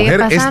 Si la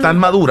mujer es tan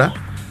madura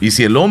y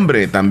si el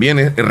hombre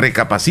también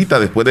recapacita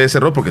después de ese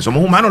error, porque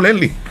somos humanos,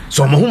 Leslie,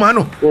 somos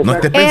humanos. No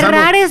estés pensando.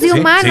 Errar es de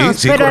humanos,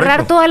 pero correcto.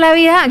 Errar toda la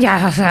vida,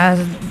 ya, o sea,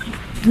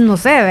 no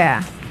sé,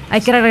 vea.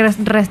 Hay que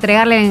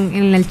restregarle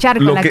en el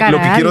charco la cara. Lo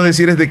que quiero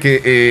decir es de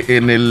que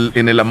en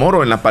el amor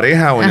o en la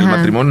pareja o en el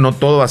matrimonio no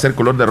todo va a ser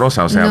color de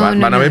rosa. O sea,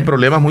 van a haber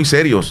problemas muy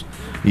serios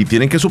y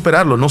tienen que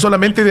superarlos. No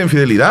solamente de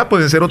infidelidad,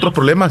 pueden ser otros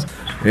problemas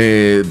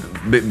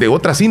de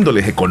otras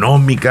índoles,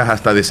 económicas,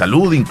 hasta de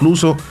salud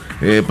incluso,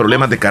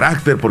 problemas de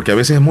carácter, porque a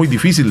veces es muy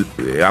difícil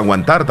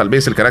aguantar tal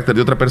vez el carácter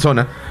de otra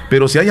persona.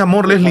 Pero si hay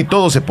amor, Leslie,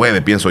 todo se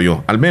puede, pienso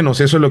yo. Al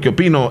menos eso es lo que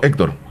opino,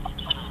 Héctor.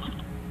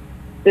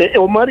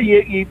 Omar,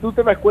 y tú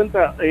te das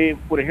cuenta,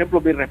 por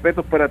ejemplo, mis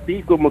respetos para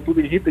ti, como tú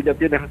dijiste, ya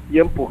tienes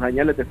tiempos,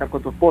 añales de estar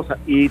con tu esposa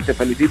y te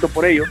felicito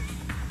por ello.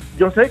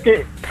 Yo sé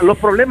que los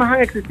problemas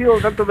han existido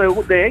tanto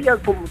de ella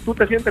como tú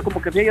te sientes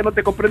como que si ella no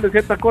te comprende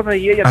ciertas cosas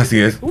y ella... Así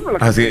es,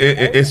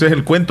 eso es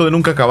el cuento de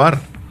nunca acabar.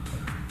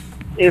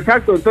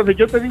 Exacto, entonces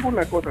yo te digo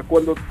una cosa,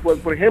 cuando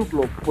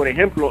por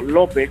ejemplo,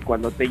 López,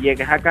 cuando te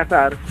llegues a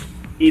casar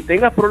y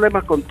tengas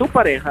problemas con tu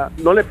pareja,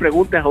 no le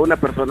preguntes a una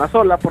persona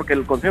sola, porque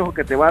el consejo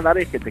que te va a dar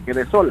es que te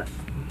quedes sola.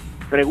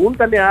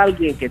 Pregúntale a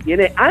alguien que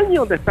tiene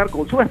años de estar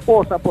con su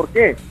esposa. ¿Por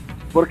qué?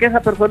 Porque esa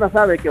persona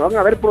sabe que van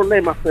a haber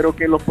problemas, pero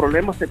que los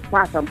problemas se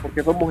pasan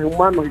porque somos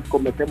humanos y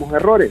cometemos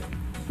errores.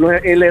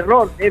 El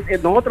error,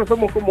 nosotros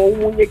somos como un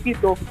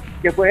muñequito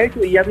que fue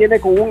hecho y ya viene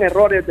con un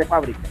error de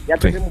fábrica. Ya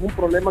tenemos un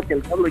problema que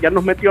el diablo ya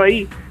nos metió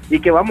ahí y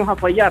que vamos a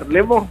fallar.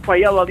 Le hemos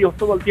fallado a Dios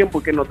todo el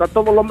tiempo, que nos da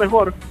todo lo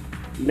mejor,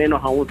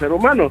 menos a un ser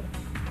humano.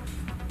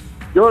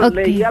 Yo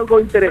leí algo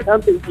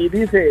interesante y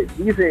dice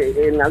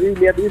en la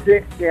Biblia,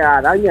 dice que a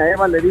Adán y a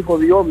Eva le dijo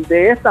Dios,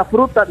 de esta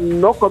fruta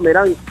no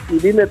comerán. Y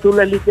dime tú,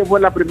 Leslie, ¿quién fue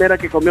la primera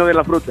que comió de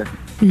la fruta?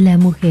 La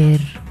mujer,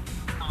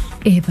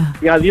 Eva.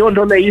 Y a Dios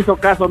no le hizo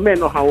caso,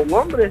 menos a un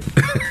hombre.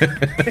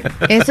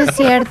 Eso es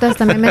cierto,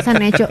 hasta memes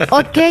han hecho.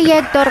 Ok,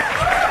 Héctor,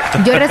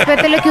 yo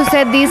respeto lo que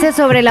usted dice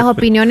sobre las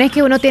opiniones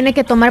que uno tiene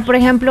que tomar. Por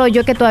ejemplo,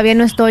 yo que todavía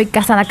no estoy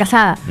casada,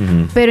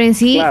 pero en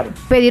sí,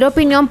 pedir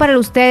opinión para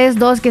ustedes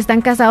dos que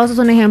están casados es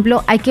un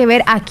ejemplo. Hay que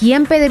ver a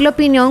quién pedirle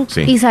opinión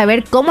y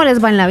saber cómo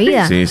les va en la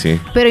vida.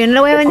 Pero yo no le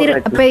voy a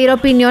venir a pedir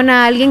opinión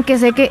a alguien que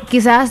sé que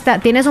quizás hasta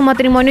tiene su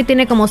matrimonio y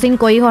tiene como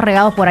 5 hijos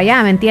regados por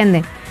allá, ¿me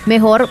entiende?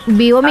 Mejor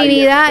vivo mi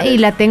vida y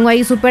la tengo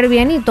ahí súper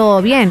bien y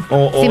todo bien.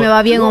 Si me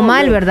va bien o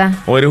mal, ¿verdad?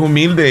 O eres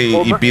humilde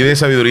y pides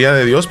sabiduría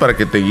de Dios para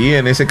que te guíe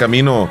en ese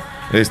camino.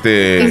 Y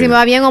si me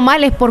va bien o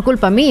mal es por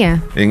culpa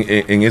mía.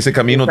 En ese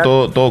camino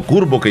todo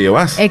curvo que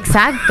llevas.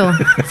 Exacto.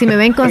 Si me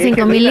ven con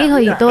 5,000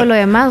 hijos y todo lo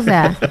demás, o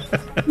sea.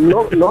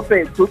 No,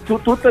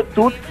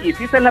 tú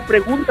hiciste la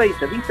pregunta y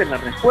te diste la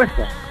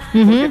respuesta.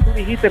 Porque tú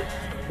dijiste,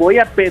 voy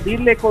a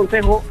pedirle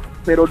consejo,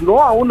 pero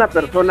no a una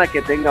persona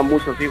que tenga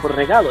muchos hijos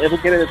regados. Eso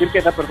quiere decir que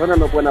esa persona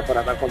no es buena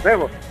para dar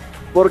consejos,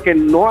 porque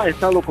no ha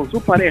estado con su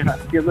pareja,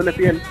 siéndole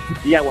fiel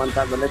y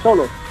aguantándole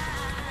solo.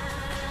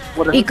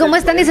 ¿Y cómo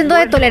están diciendo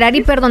de tolerar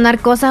y perdonar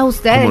cosas a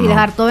ustedes y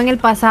dejar todo en el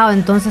pasado?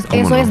 Entonces,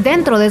 eso es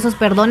dentro de esos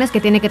perdones que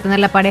tiene que tener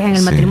la pareja en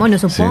el matrimonio,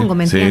 supongo,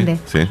 ¿me entiende?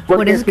 Sí.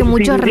 Por eso es que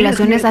muchas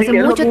relaciones hace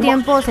mucho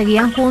tiempo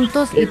seguían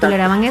juntos y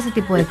toleraban ese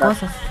tipo de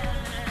cosas.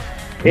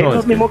 Es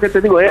lo mismo que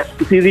te digo,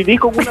 si vivís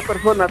con una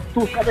persona,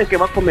 tú sabes que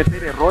va a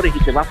cometer errores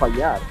y te va a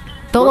fallar.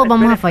 Todos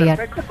vamos a fallar.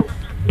 Perfecto.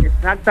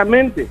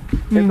 Exactamente.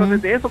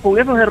 Entonces, de eso, con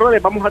esos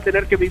errores vamos a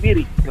tener que vivir.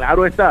 Y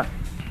claro está,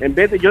 en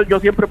vez de, yo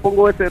siempre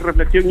pongo esta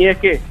reflexión, y es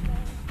que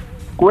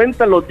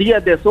cuenta los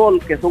días de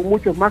sol, que son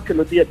muchos más que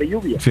los días de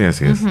lluvia. Sí,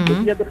 así es.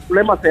 Los días de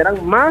problemas serán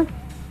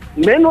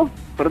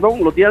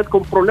los días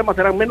con problemas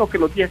serán menos que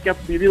los días que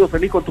has vivido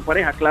feliz con tu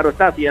pareja. Claro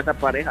está, si esa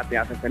pareja te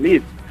hace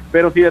feliz.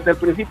 Pero si desde el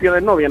principio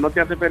de novia no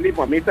te hace feliz,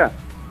 pues mamita,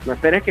 no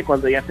esperes que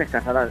cuando ya estés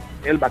casada,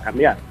 él va a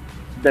cambiar.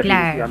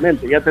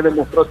 Definitivamente. Claro. Ya te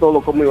demostró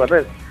todo cómo iba a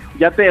ser.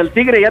 El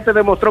tigre ya te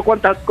demostró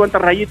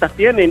cuántas rayitas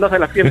tiene y no se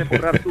las tienes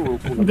borrar tú.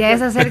 Ya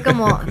es hacer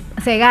como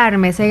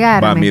cegarme.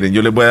 Va, miren,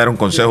 yo les voy a dar un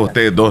consejo a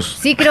ustedes dos.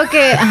 Sí, creo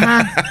que,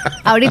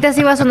 ahorita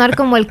sí va a sonar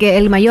como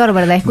el mayor,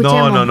 ¿verdad?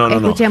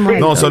 Escuchemos.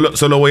 No,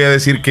 solo voy a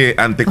decir que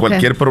ante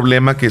cualquier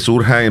problema que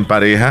surja en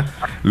pareja,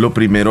 lo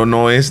primero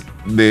no es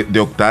de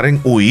optar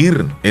en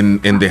huir,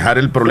 en dejar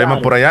el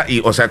problema por allá y,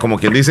 o sea, como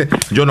quien dice,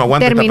 yo no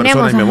aguanto a esta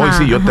persona y me voy,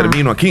 yo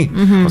termino aquí.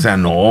 O sea,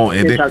 no,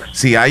 es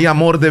si hay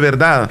amor de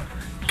verdad,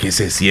 que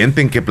se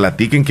sienten, que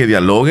platiquen, que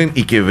dialoguen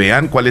y que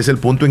vean cuál es el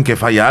punto en que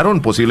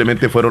fallaron,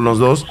 posiblemente fueron los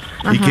dos,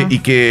 y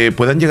que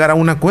puedan llegar a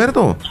un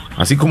acuerdo,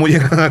 así como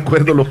llegan a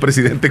acuerdo los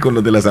presidentes con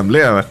los de la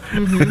asamblea.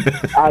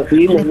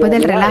 Después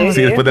del relajo.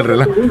 Sí, después del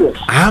relajo.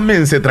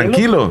 Ámense,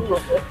 tranquilo.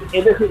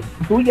 Es decir,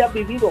 tú ya has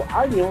vivido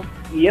años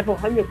y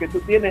esos años que tú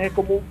tienes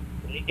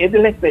es de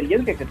la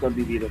experiencia que tú has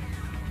vivido.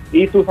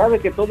 Y tú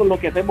sabes que todo lo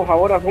que hacemos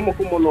ahora somos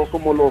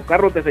como los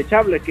carros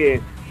desechables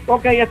que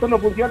esto no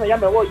funciona, ya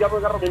me voy, ya me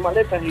agarro mis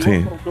maletas y voy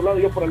por su lado,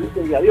 yo por el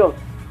último y adiós.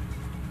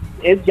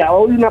 Es ya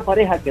hoy una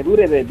pareja que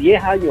dure de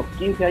 10 años,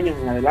 15 años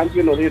en adelante,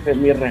 y uno dice,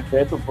 mi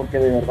respeto, porque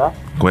de verdad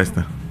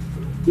cuesta.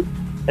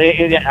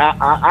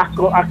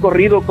 Has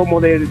corrido como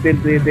del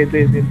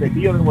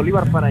Río de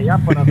Bolívar para allá,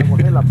 para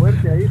recoger la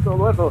puerta ahí,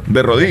 todo eso.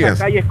 De rodillas. Las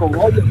calles con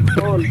hoyos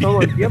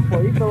todo el tiempo,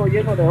 ahí todo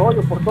lleno de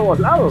hoyos por todos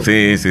lados.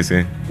 Sí.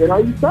 Pero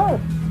ahí está.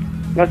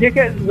 Así es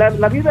que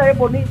la vida es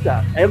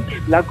bonita.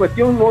 La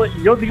cuestión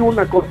yo digo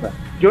una cosa,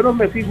 yo no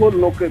me fijo en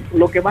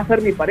lo que va a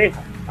hacer mi pareja.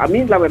 A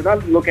mí, la verdad,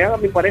 lo que haga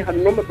mi pareja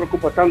no me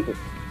preocupa tanto.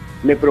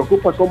 Me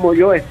preocupa cómo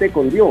yo esté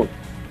con Dios.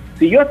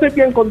 Si yo estoy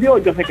bien con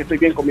Dios, yo sé que estoy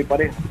bien con mi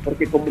pareja,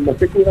 porque como me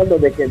estoy cuidando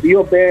de que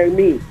Dios vea en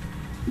mí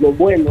lo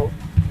bueno,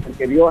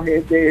 porque Dios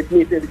es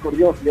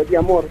misericordioso y es de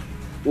amor,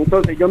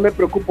 entonces yo me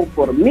preocupo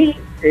por mi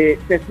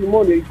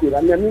testimonio y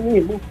cuidarme a mí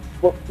mismo,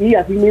 y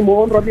así mismo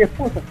honro a mi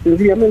esposa,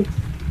 sencillamente.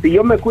 Si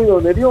yo me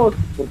cuido de Dios,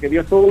 porque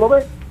Dios todo lo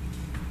ve,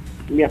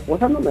 mi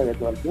esposa no me ve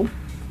todo el tiempo.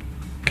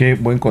 Qué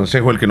buen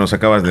consejo el que nos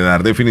acabas de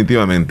dar,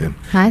 definitivamente.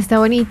 Está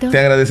bonito. Te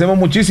agradecemos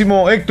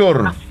muchísimo,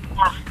 Héctor.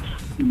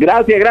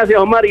 Gracias,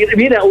 Omar. Y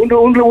mira, un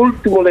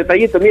último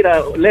detallito. Mira,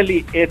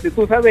 Leslie,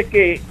 tú sabes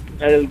que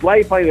el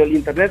Wi-Fi del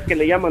internet que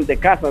le llaman de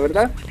casa,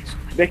 ¿verdad?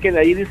 Ves que de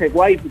ahí dice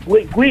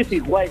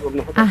Wi-Fi.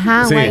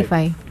 Ajá, sí.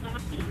 Wi-Fi.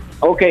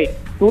 Ok,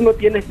 tú no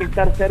tienes que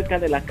estar cerca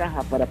de la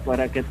caja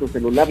para que tu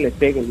celular le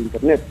pegue el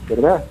internet,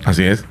 ¿verdad?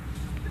 Así es.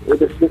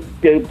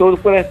 Tú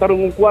puedes estar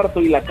en un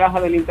cuarto y la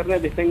caja del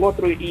internet está en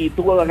otro y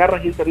tú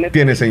agarras internet.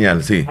 Tiene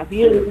señal, sí.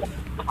 Así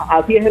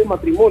es el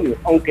matrimonio.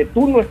 Aunque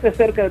tú no estés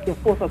cerca de tu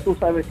esposa, tú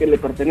sabes que le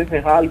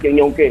perteneces a alguien, y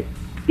aunque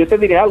yo te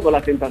diré algo,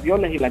 las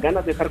tentaciones y las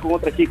ganas de estar con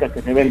otras chicas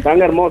que se ven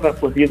tan hermosas,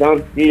 pues sí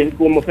dan, y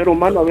como ser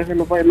humano a veces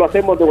lo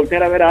hacemos de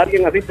voltear a ver a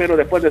alguien así, pero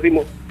después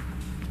decimos,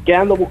 ¿qué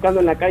ando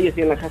buscando en la calle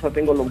si en la casa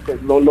tengo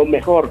lo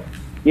mejor?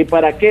 ¿Y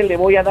para qué le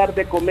voy a dar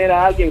de comer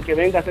a alguien que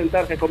venga a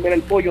sentarse a comer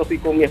el pollo si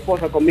con mi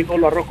esposa comí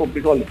solo arroz con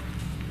frijoles?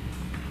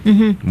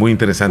 Muy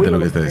interesante lo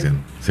que está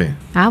diciendo. Sí.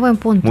 Buen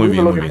punto. Muy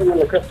bien.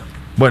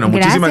 Bueno,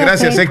 muchísimas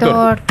gracias,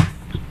 Héctor.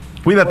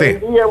 Cuídate.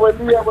 Buen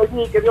día,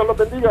 que Dios los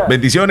bendiga.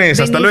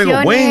 Bendiciones, hasta luego.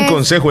 Buen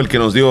consejo el que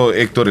nos dio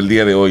Héctor el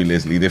día de hoy,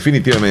 Leslie,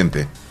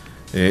 definitivamente.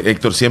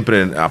 Héctor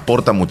siempre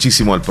aporta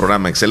muchísimo al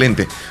programa,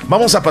 excelente.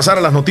 Vamos a pasar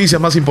a las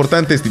noticias más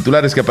importantes,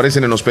 titulares que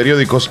aparecen en los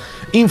periódicos,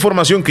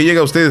 información que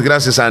llega a ustedes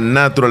gracias a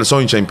Natural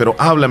Sunshine. Pero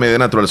háblame de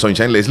Natural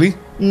Sunshine, Leslie.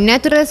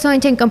 Natural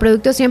Sunshine con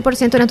productos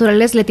 100%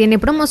 naturales le tiene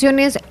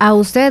promociones a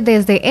usted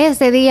desde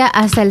este día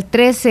hasta el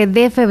 13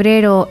 de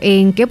febrero.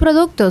 ¿En qué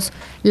productos?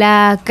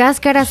 La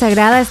cáscara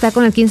sagrada está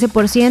con el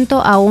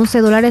 15% a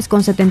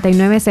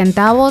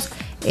 $11.79.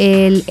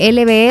 El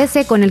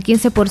LBS con el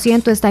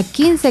 15% está a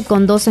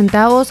 15,2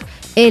 centavos.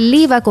 El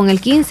IVA con el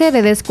 15%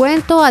 de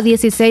descuento a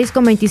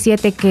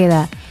 16,27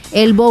 queda.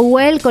 El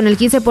Bowell con el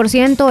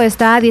 15%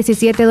 está a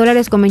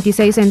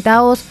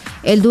 $17.26.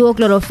 El Dúo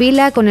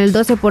Clorofila con el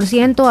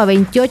 12% a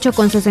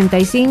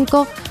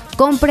 $28,65.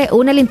 Compre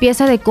una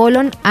limpieza de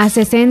colon a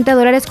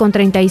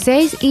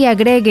 $60.36 y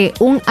agregue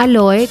un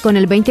aloe con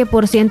el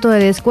 20% de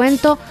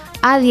descuento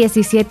a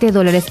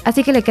 $17.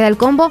 Así que le queda el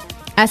combo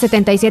a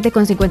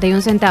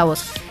 77,51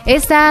 centavos.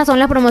 Estas son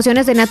las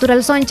promociones de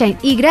Natural Sunshine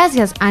y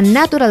gracias a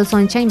Natural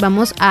Sunshine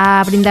vamos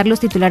a brindar los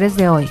titulares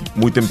de hoy.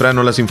 Muy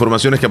temprano las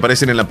informaciones que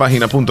aparecen en la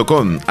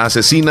página.com.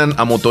 Asesinan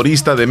a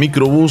motorista de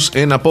microbús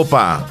en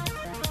Apopa.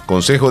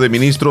 Consejo de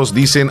Ministros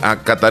dicen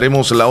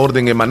acataremos la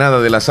orden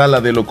emanada de la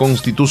Sala de lo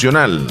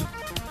Constitucional.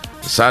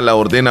 Sala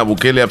ordena a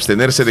Bukele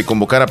abstenerse de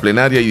convocar a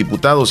plenaria y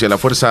diputados y a la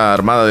Fuerza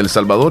Armada del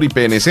Salvador y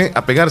PNC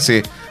a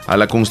pegarse a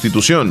la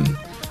Constitución.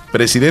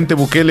 Presidente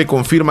Bukele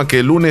confirma que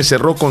el lunes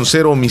cerró con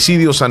 0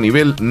 homicidios a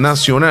nivel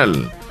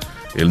nacional.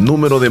 El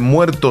número de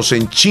muertos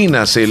en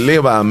China se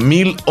eleva a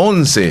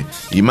 1,011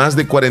 y más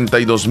de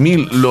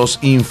 42,000 los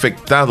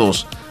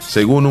infectados.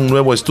 Según un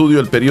nuevo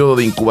estudio, el periodo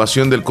de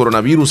incubación del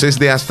coronavirus es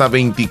de hasta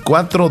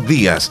 24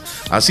 días.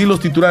 Así los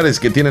titulares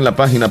que tiene la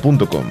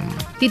página.com.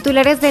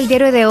 Titulares del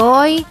diario de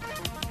hoy.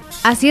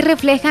 Así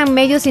reflejan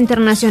medios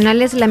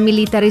internacionales la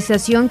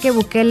militarización que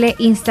Bukele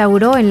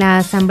instauró en la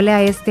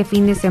Asamblea este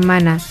fin de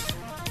semana.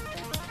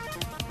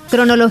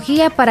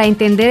 Cronología para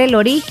entender el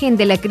origen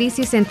de la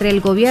crisis entre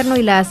el gobierno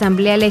y la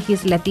Asamblea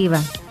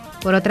Legislativa.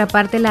 Por otra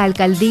parte, la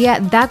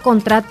alcaldía da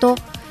contrato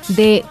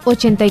de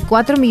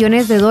 $84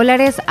 millones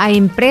a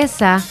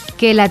empresa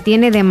que la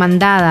tiene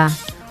demandada.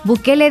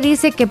 Bukele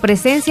dice que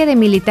presencia de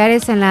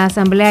militares en la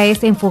asamblea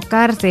es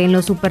enfocarse en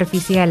lo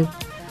superficial.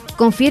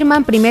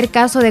 Confirman primer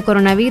caso de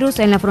coronavirus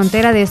en la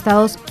frontera de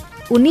Estados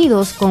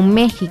Unidos con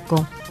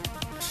México.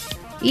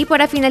 Y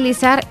para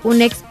finalizar,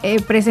 un ex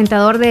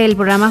presentador del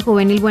programa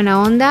juvenil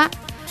Buena Onda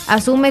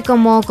asume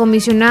como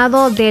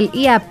comisionado del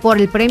IA por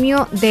el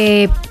gremio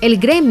de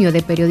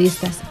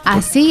periodistas.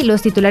 Así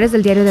los titulares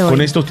del diario de hoy.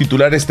 Con estos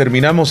titulares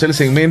terminamos el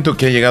segmento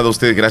que ha llegado a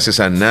usted gracias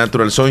a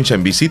Natural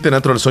Sunshine. Visite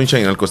Natural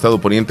Sunshine al costado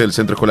poniente del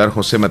Centro Escolar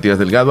José Matías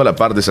Delgado, a la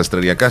par de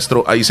Sastrería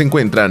Castro. Ahí se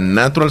encuentra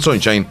Natural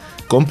Sunshine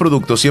con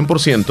productos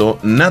 100%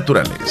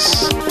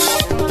 naturales.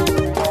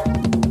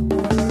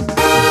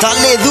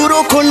 Dale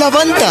duro con la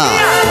banda.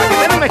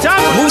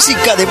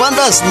 Música de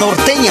bandas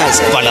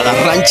norteñas, baladas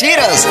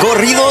rancheras,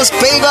 corridos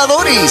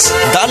pegadores.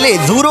 Dale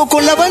duro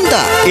con la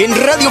banda en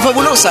Radio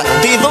Fabulosa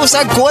de 2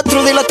 a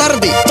 4 de la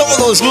tarde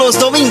todos los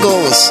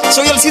domingos.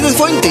 Soy Alcides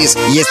Fuentes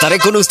y estaré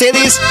con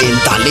ustedes en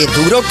Dale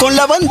duro con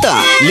la banda.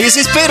 Les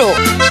espero.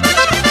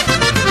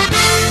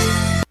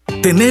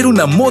 Tener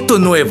una moto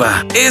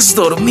nueva es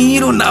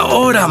dormir una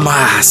hora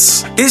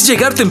más. Es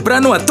llegar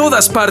temprano a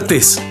todas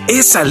partes.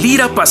 Es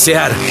salir a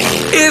pasear.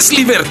 Es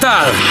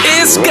libertad.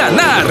 Es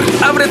ganar.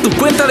 Abre tu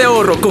cuenta de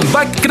ahorro con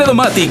Back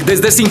Credomatic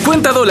desde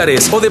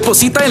 $50 o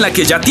deposita en la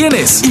que ya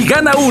tienes y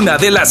gana una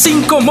de las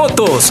 5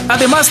 motos.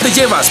 Además te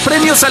llevas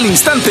premios al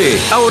instante.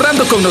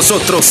 Ahorrando con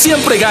nosotros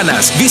siempre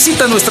ganas.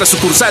 Visita nuestras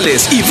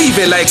sucursales y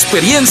vive la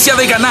experiencia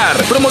de ganar.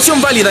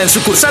 Promoción válida en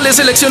sucursales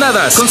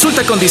seleccionadas.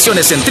 Consulta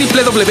condiciones en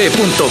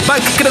www.backcredomatic.com.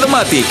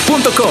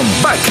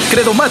 Back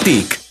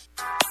Credomatic.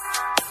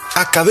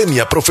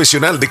 Academia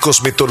Profesional de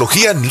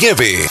Cosmetología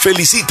Nieve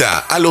felicita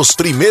a los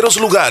primeros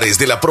lugares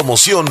de la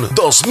promoción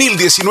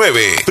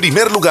 2019.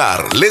 Primer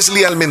lugar,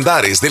 Leslie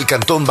Almendares del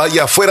Cantón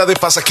Bahía Fuera de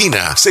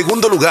Pasaquina.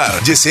 Segundo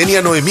lugar,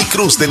 Yesenia Noemí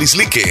Cruz del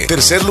Islique.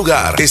 Tercer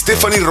lugar,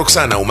 Stephanie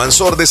Roxana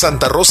Humansor de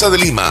Santa Rosa de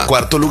Lima.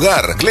 Cuarto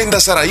lugar, Glenda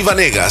Saraí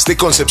Vanegas de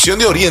Concepción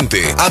de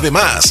Oriente.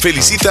 Además,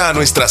 felicita a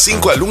nuestras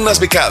 5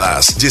 alumnas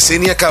becadas: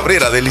 Yesenia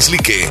Cabrera del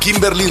Islique,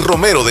 Kimberly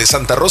Romero de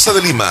Santa Rosa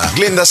de Lima,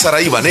 Glenda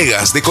Saraí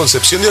Vanegas de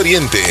Concepción de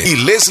Oriente y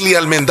Leslie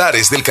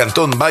Almendares del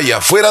Cantón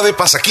Bahía Fuera de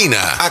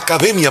Pasaquina.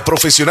 Academia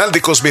Profesional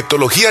de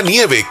Cosmetología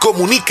Nieve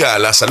comunica a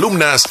las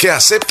alumnas que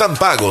aceptan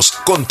pagos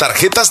con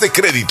tarjetas de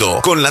crédito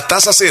con la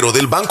tasa cero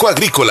del Banco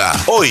Agrícola.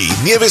 Hoy,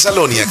 Nieve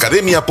Salón y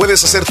Academia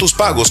puedes hacer tus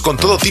pagos con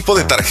todo tipo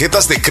de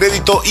tarjetas de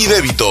crédito y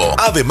débito.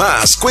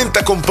 Además,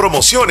 cuenta con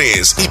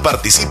promociones y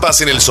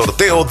participas en el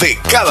sorteo de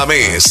cada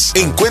mes.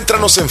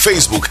 Encuéntranos en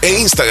Facebook e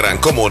Instagram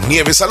como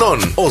Nieve Salón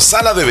o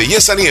Sala de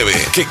Belleza Nieve,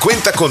 que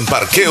cuenta con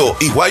parqueo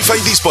y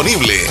Wi-Fi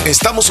disponible.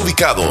 Estamos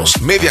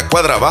ubicados media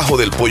cuadra abajo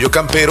del Pollo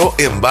Campero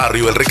en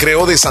Barrio El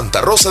Recreo de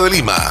Santa Rosa de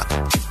Lima.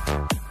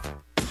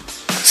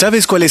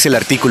 ¿Sabes cuál es el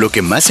artículo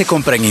que más se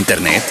compra en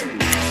Internet?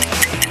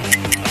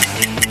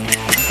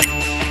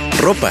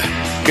 Ropa,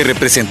 que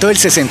representó el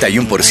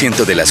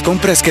 61% de las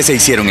compras que se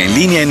hicieron en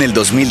línea en el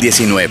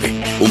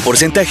 2019. Un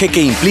porcentaje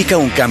que implica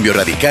un cambio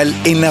radical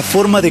en la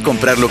forma de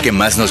comprar lo que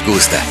más nos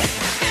gusta.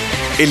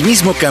 El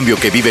mismo cambio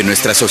que vive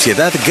nuestra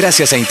sociedad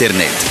gracias a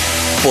Internet.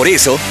 Por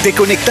eso, te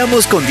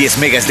conectamos con 10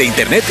 megas de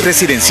Internet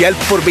residencial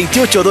por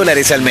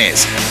 $28 al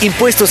mes,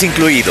 impuestos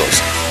incluidos,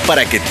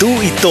 para que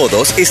tú y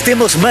todos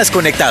estemos más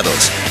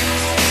conectados.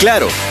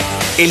 Claro,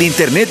 el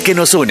Internet que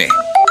nos une.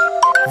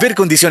 Ver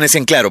condiciones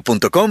en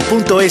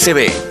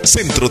claro.com.sb.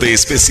 Centro de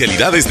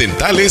Especialidades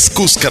Dentales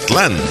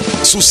Cuscatlán.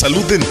 Su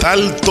salud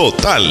dental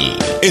total.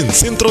 En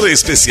Centro de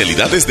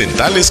Especialidades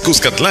Dentales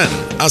Cuscatlán.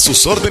 A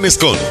sus órdenes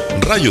con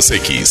rayos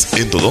X,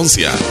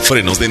 endodoncia,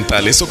 frenos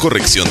dentales o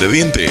corrección de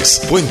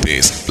dientes,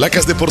 puentes,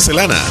 placas de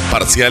porcelana,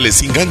 parciales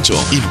sin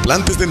gancho,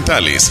 implantes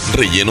dentales,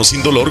 relleno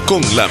sin dolor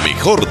con la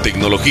mejor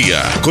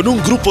tecnología. Con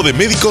un grupo de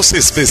médicos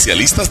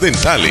especialistas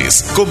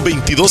dentales con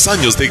 22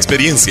 años de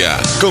experiencia,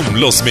 con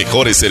los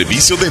mejores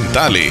servicios Servicio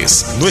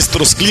Dentales.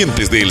 Nuestros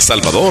clientes de El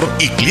Salvador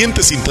y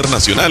clientes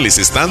internacionales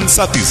están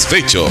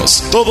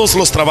satisfechos. Todos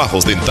los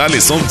trabajos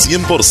dentales son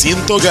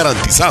 100%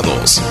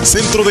 garantizados.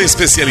 Centro de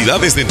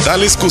Especialidades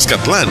Dentales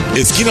Cuscatlán,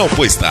 esquina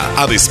opuesta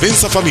a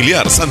Despensa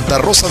Familiar Santa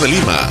Rosa de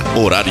Lima.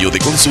 Horario de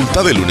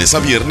consulta de lunes a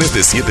viernes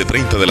de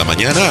 7:30 de la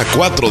mañana a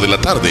 4 de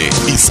la tarde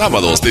y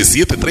sábados de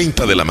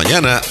 7:30 de la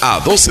mañana a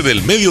 12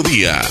 del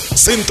mediodía.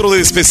 Centro de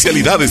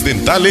Especialidades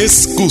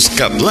Dentales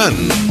Cuscatlán.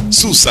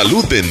 Su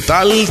salud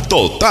dental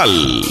total.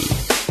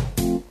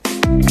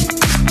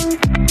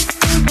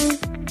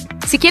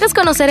 Si quieres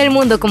conocer el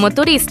mundo como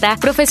turista,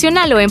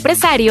 profesional o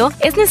empresario,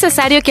 es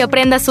necesario que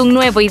aprendas un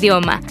nuevo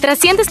idioma.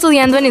 Trasciende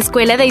estudiando en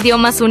Escuela de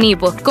Idiomas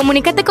Univo.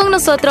 Comunícate con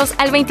nosotros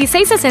al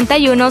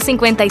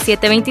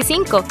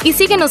 2661-5725 y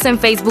síguenos en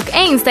Facebook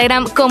e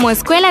Instagram como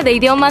Escuela de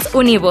Idiomas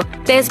Univo.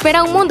 Te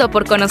espera un mundo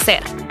por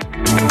conocer.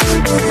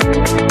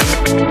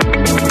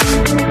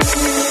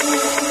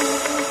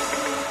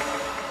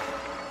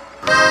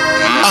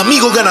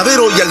 Amigo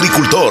ganadero y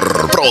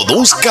agricultor,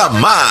 produzca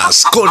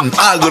más con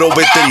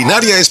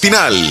Agroveterinaria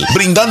Espinal,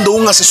 brindando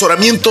un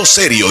asesoramiento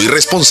serio y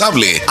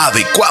responsable,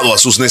 adecuado a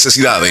sus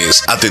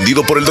necesidades.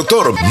 Atendido por el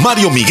doctor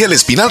Mario Miguel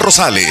Espinal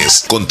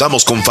Rosales.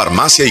 Contamos con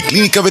farmacia y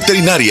clínica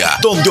veterinaria,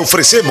 donde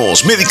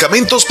ofrecemos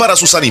medicamentos para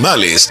sus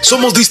animales.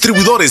 Somos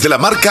distribuidores de la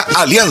marca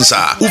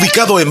Alianza,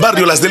 ubicado en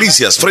Barrio Las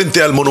Delicias,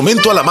 frente al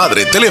Monumento a la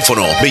Madre.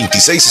 Teléfono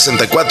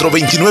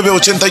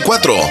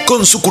 2664-2984,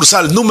 con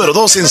sucursal número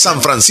 2 en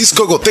San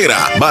Francisco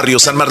Gotera, Barrio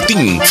San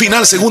Martín,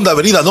 final Segunda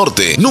Avenida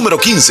Norte, número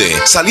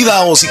 15, salida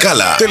a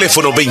Ocicala,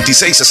 teléfono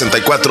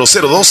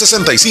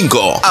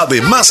 2664-0265.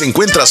 Además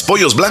encuentras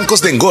pollos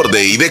blancos de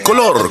engorde y de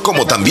color,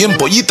 como también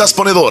pollitas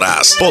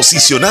ponedoras,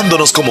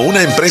 posicionándonos como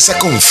una empresa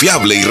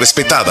confiable y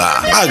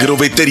respetada.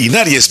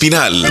 Agroveterinaria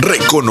Espinal,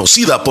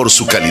 reconocida por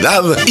su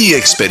calidad y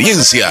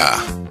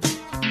experiencia.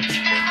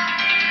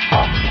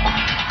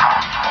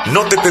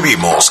 No te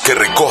pedimos que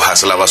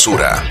recojas la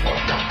basura.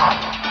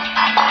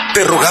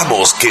 Te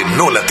rogamos que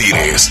no la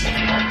tires.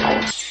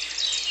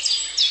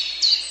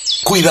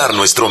 Cuidar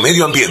nuestro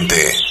medio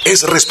ambiente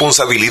es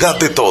responsabilidad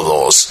de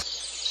todos.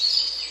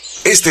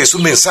 Este es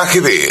un mensaje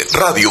de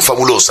Radio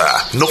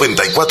Fabulosa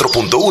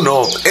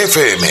 94.1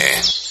 FM.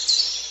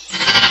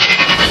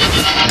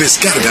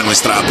 Descarga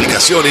nuestra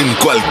aplicación en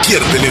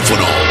cualquier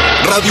teléfono.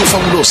 Radio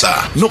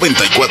Fabulosa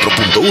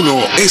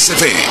 94.1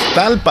 SF.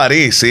 Tal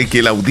parece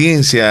que la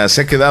audiencia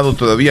se ha quedado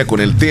todavía con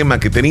el tema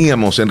que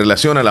teníamos en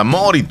relación al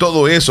amor y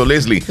todo eso,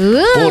 Leslie.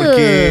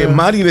 Porque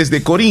Mari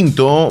desde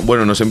Corinto,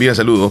 bueno, nos envía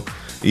saludo.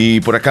 Y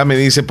por acá me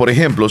dice, por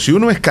ejemplo, si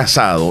uno es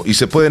casado y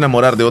se puede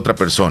enamorar de otra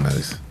persona.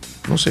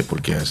 No sé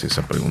por qué hace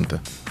esa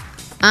pregunta.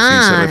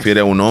 Si se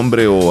refiere a un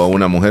hombre o a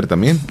una mujer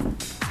también.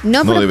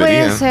 No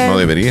debería. Puede ser. No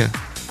debería.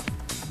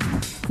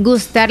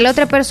 Gustarle a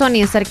otra persona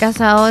y estar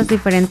casado es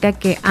diferente a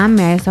que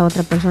ame a esa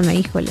otra persona,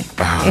 híjole.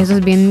 Eso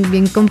es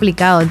bien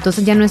complicado.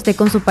 Entonces ya no esté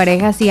con su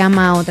pareja si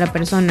ama a otra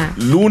persona.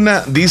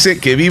 Luna dice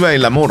que viva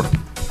el amor.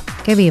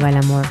 Que viva el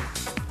amor.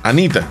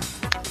 Anita.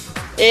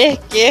 Es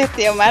que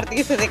Omar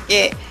dice de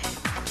que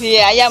si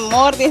hay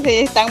amor,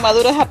 dice, es tan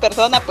maduro esa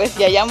persona, pues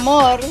si hay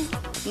amor,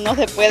 no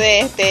se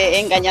puede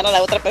engañar a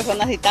la otra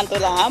persona si tanto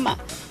la ama.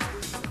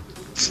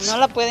 No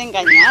la puede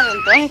engañar.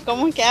 Entonces,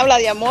 ¿cómo es que habla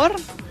de amor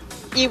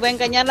y va a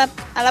engañar a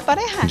la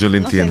pareja? Yo le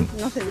entiendo.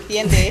 No se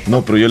entiende eso.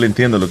 No, pero yo le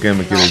entiendo lo que ella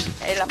me quiere decir.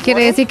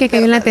 Quiere decir que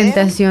cayó en la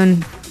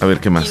tentación. A ver,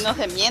 ¿qué más? Y no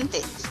se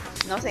miente,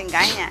 no se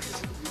engaña,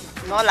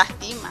 no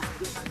lastima.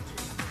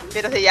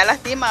 Pero si ya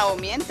lastima o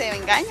miente o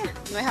engaña,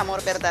 no es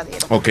amor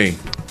verdadero. Ok.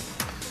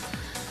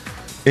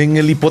 En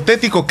el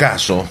hipotético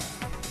caso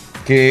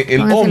que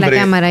el hombre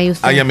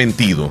haya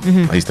mentido.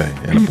 Ahí está,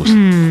 ya lo puse.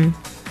 En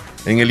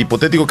el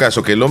hipotético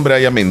caso que el hombre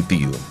haya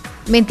mentido.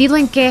 ¿Mentido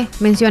en qué?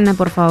 Menciona,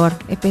 por favor,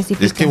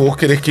 específico. Es que vos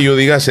querés que yo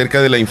diga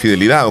acerca de la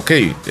infidelidad. Ok,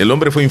 el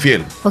hombre fue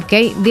infiel. Ok,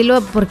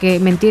 dilo porque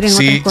mentir en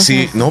otras cosas.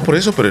 Sí, no, por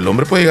eso, pero el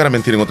hombre puede llegar a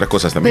mentir en otras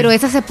cosas también. Pero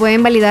esas se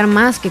pueden validar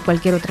más que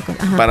cualquier otra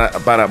cosa. Ajá.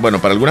 Para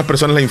algunas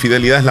personas la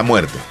infidelidad es la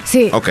muerte.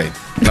 Sí. Ok,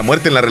 la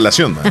muerte en la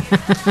relación, ¿no?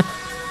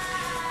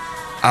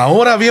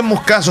 Ahora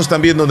vemos casos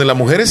también donde la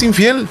mujer es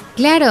infiel.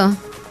 Claro.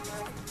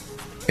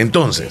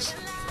 Entonces,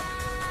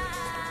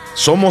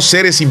 somos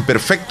seres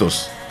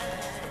imperfectos.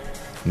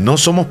 No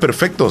somos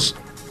perfectos.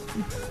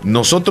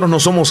 Nosotros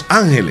no somos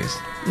ángeles.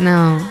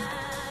 No.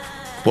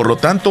 Por lo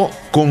tanto,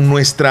 con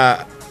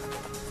nuestra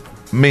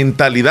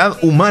mentalidad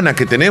humana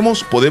que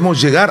tenemos,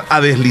 podemos llegar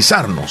a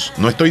deslizarnos.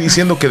 No estoy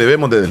diciendo que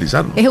debemos de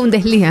deslizarnos. Es un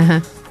desliz,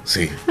 ajá.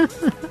 Sí.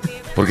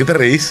 ¿Por qué te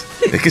reís?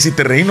 Es que si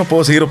te reís no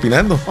puedo seguir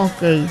opinando.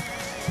 Ok.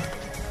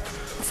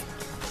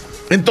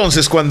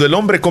 Entonces, cuando el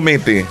hombre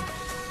comete,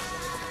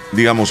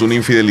 digamos, una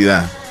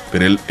infidelidad,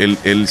 pero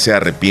él se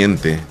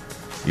arrepiente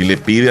y le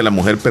pide a la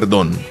mujer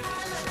perdón,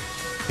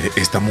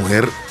 esta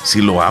mujer,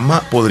 si lo ama,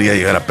 podría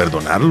llegar a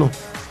perdonarlo.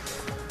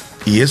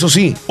 Y eso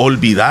sí,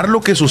 olvidar lo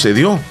que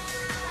sucedió.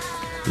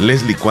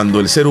 Leslie, cuando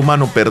el ser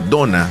humano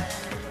perdona,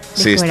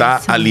 se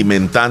está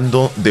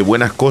alimentando de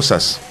buenas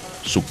cosas,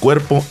 su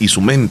cuerpo y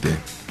su mente.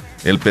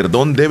 El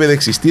perdón debe de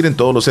existir en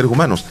todos los seres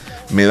humanos.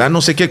 Me da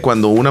no sé qué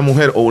cuando una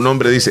mujer o un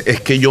hombre dice, es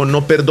que yo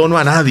no perdono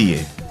a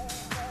nadie.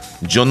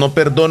 Yo no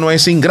perdono a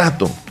ese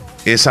ingrato.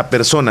 Esa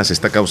persona se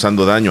está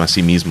causando daño a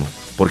sí mismo,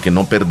 porque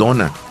no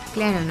perdona.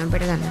 Claro, no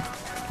perdona.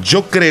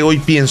 Yo creo y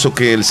pienso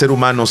que el ser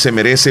humano se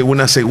merece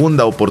una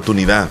segunda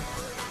oportunidad.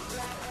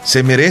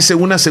 Se merece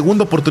una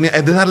segunda oportunidad,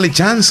 es de darle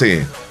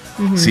chance.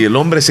 Si el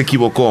hombre se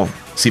equivocó,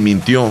 si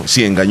mintió,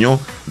 si engañó,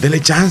 dele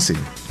chance.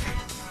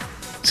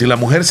 Si la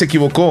mujer se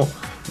equivocó,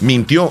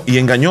 mintió y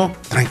engañó,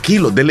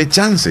 tranquilo, dele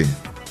chance.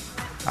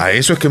 A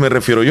eso es que me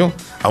refiero yo.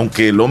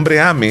 Aunque el hombre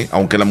ame,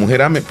 aunque la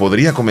mujer ame,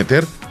 podría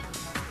cometer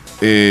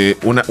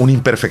una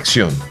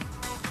imperfección.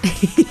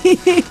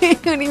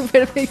 Una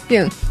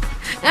imperfección.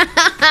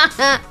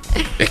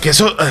 Es que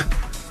eso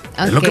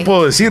es lo que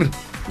puedo decir.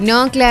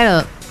 No,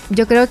 claro.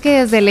 Yo creo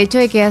que desde el hecho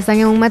de que ya están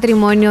en un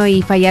matrimonio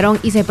y fallaron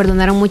y se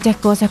perdonaron muchas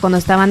cosas cuando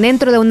estaban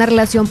dentro de una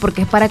relación,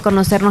 porque es para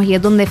conocernos y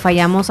es donde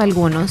fallamos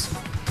algunos.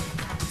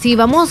 Si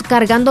vamos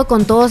cargando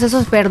con todos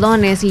esos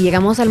perdones y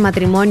llegamos al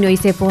matrimonio y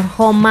se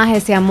forjó más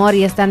ese amor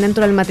y están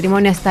dentro del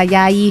matrimonio, hasta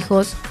ya hay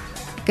hijos,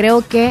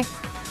 creo que,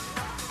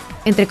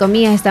 entre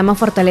comillas, está más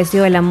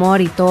fortalecido el amor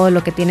y todo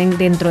lo que tienen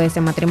dentro de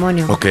ese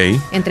matrimonio. Ok.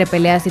 Entre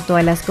peleas y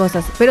todas las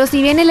cosas. Pero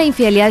si viene la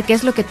infidelidad, que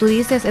es lo que tú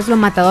dices, es lo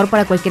matador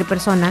para cualquier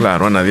persona.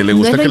 Claro, a nadie le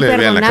gusta que le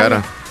vean la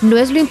cara. No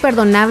es lo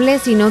imperdonable,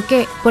 sino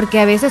que, porque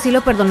a veces sí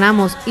lo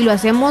perdonamos y lo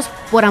hacemos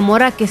por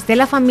amor a que esté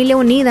la familia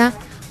unida,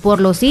 por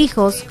los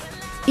hijos,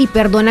 y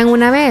perdonan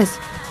una vez.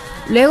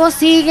 Luego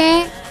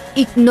sigue,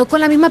 y no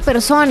con la misma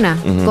persona,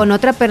 con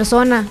otra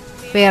persona,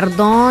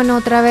 perdona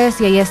otra vez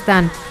y ahí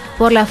están.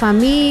 Por la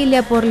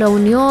familia, por la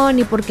unión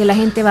y porque la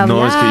gente va a hablar.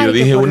 No, es que yo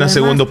dije una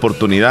segunda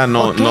oportunidad,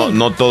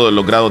 no todos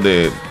los grados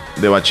de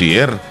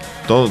bachiller,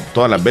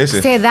 todas las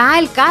veces. Se da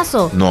el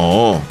caso.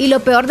 No. Y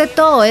lo peor de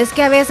todo es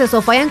que a veces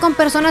o fallan con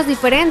personas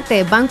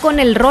diferentes, van con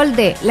el rol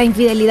de la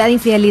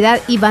infidelidad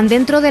y van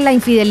dentro de la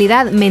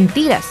infidelidad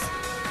mentiras.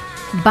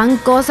 Van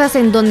cosas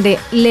en donde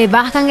le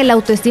bajan el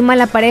autoestima a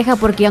la pareja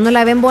porque ya no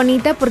la ven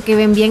bonita, porque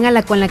ven bien a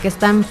la con la que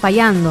están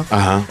fallando.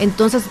 Ajá.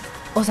 Entonces,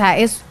 o sea,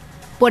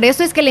 por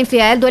eso es que la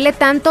infidelidad duele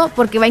tanto,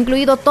 porque va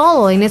incluido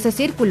todo en ese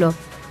círculo.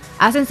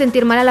 Hacen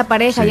sentir mal a la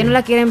pareja, ya no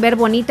la quieren ver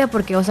bonita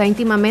porque, o sea,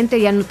 íntimamente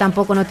ya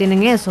tampoco no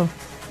tienen eso.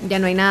 Ya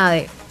no hay nada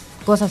de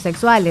cosas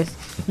sexuales.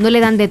 No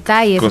le dan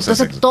detalles,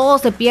 entonces todo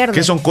se pierde.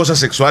 ¿Qué son cosas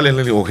sexuales,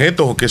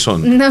 objetos o qué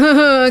son? No,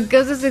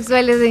 cosas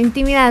sexuales de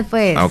intimidad,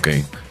 pues. Ah, ok.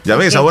 Ya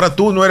ves, ahora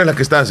tú no eres la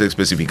que estás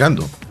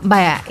especificando.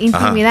 Vaya,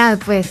 intimidad,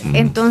 pues.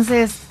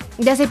 Entonces,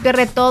 ya se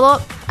pierde todo.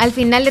 Al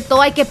final de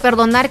todo hay que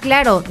perdonar,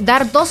 claro.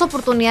 Dar 2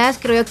 oportunidades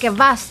creo yo que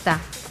basta.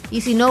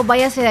 Y si no,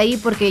 váyase de ahí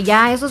porque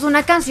ya eso es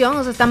una canción.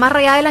 O sea, está más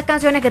rayada de las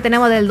canciones que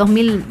tenemos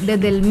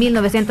desde el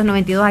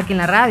 1992 aquí en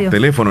la radio.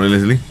 Teléfono,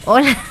 Leslie.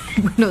 Hola,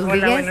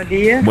 buenos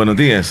días. Buenos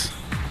días.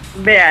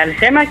 Vea, el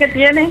tema que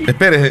tiene.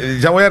 Espere,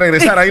 ya voy a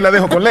regresar, ahí la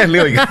dejo con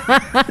Leslie, oiga.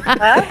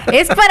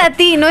 Es para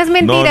ti, no es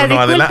mentira, no,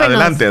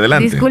 adelante.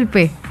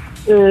 Disculpe.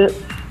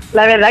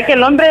 La verdad que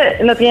el hombre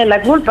no tiene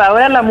la culpa.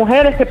 Ahora la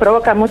mujer es que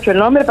provoca mucho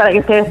el hombre para que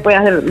ustedes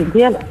puedan ser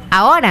infieles.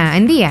 Ahora,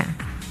 en día.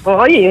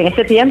 Oye, en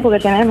este tiempo que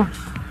tenemos.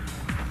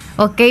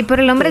 Ok,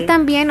 pero el hombre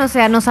también, o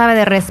sea, no sabe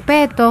de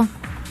respeto.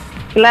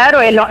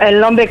 Claro,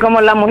 el hombre como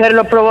la mujer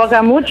lo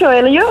provoca mucho,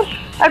 ellos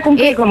a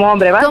cumplir como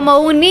hombre, ¿va? Como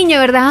un niño,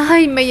 ¿verdad?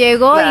 Ay, me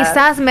llegó y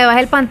zas, me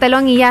bajé el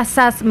pantalón y ya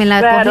zas, me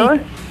la cogí.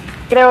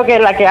 Creo que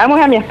la que amo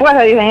es a mi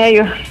esposa, dicen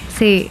ellos.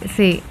 Sí.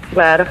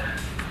 Claro.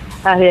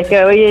 Así es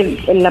que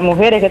hoy las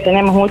mujeres que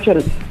tenemos mucho...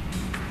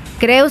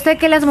 ¿Cree usted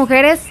que las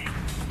mujeres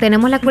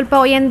tenemos la culpa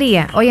hoy en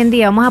día? Hoy en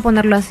día, vamos a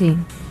ponerlo así.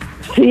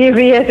 Sí,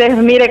 fíjese,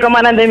 mire cómo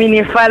andan de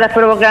minifaldas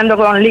provocando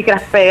con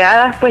licras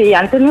pegadas, pues, y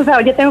antes no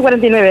usaba, yo tengo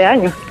 49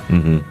 años.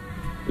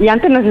 Y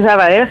antes no se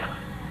usaba eso.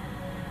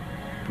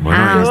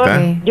 Bueno,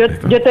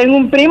 yo tengo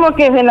un primo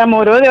que se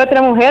enamoró de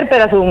otra mujer,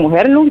 pero a su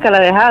mujer nunca la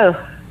ha dejado.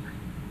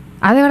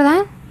 ¿Ah, de verdad?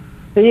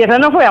 Sí, eso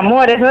no fue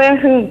amor, eso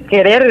es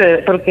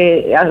querer,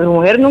 porque a su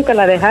mujer nunca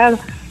la ha dejado.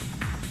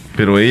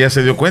 Pero ella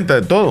se dio cuenta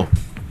de todo.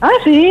 Ah,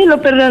 sí,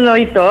 lo perdonó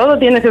y todo,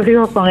 tiene sus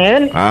hijos con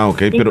él. Ah,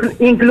 ok, pero...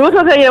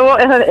 Incluso se llevó,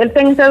 él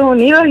está en Estados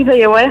Unidos y se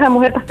llevó a esa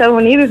mujer para Estados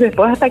Unidos y su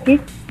esposa está aquí.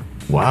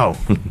 Wow.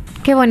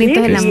 Qué bonito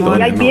es el amor.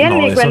 Y ahí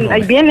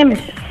viene,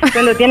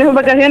 cuando tiene sus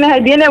vacaciones,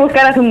 ahí viene a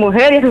buscar a su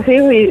mujer y a sus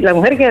hijos y la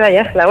mujer queda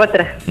allá, la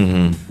otra.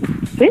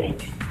 ¿Sí?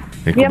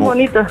 Bien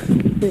bonito.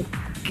 Sí.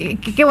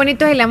 Qué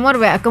bonito es el amor,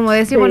 ¿verdad? Como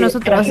decimos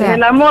nosotros, o sea,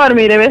 el amor,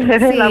 mire, ¿ves?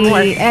 Es el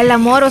amor. El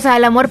amor, o sea,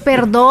 el amor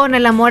perdona,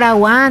 el amor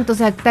aguanta, o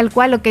sea, tal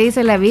cual lo que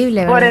dice la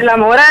Biblia, ¿verdad? Por el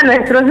amor a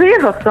nuestros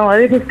hijos, como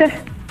dice usted.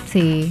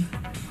 Sí.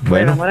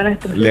 Bueno,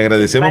 le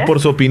agradecemos por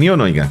su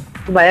opinión, oiga.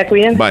 Vaya,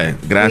 cuídense. Vaya,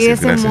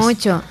 gracias.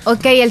 Mucho.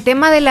 Ok, el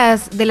tema de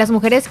las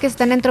mujeres que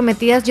están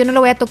entrometidas, yo no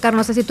lo voy a tocar,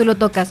 no sé si tú lo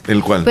tocas.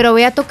 ¿El cuál? Pero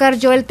voy a tocar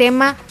yo el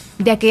tema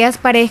de aquellas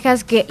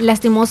parejas que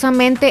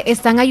lastimosamente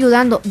están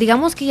ayudando,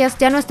 digamos que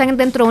ya no están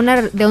dentro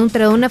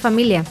de una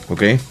familia.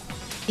 Ok.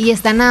 Y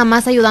están nada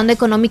más ayudando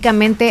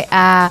económicamente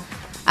a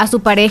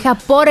su pareja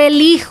por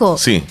el hijo.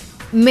 Sí.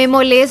 Me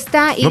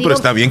molesta y no, pero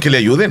está bien que le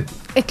ayuden.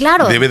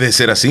 Claro. Debe de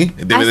ser así,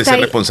 debe de ser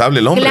responsable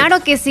el hombre.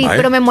 Claro que sí,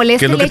 pero me molesta.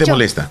 ¿Qué es lo que te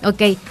molesta?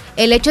 Ok,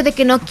 el hecho de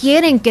que no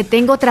quieren que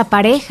tenga otra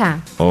pareja.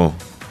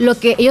 Lo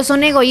que ellos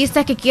son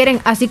egoístas, que quieren,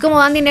 así como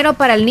dan dinero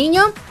para el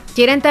niño,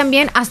 quieren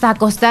también hasta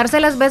acostarse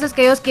las veces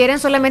que ellos quieren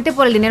solamente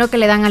por el dinero que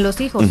le dan a los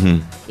hijos.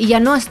 Y ya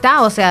no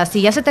está, o sea,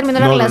 si ya se terminó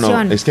la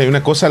relación. No, es que hay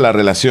una cosa la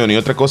relación y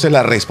otra cosa es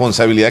la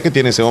responsabilidad que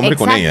tiene ese hombre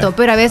con ella. Exacto,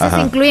 pero a veces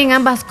incluyen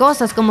ambas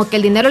cosas, como que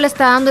el dinero le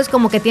está dando es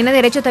como que tiene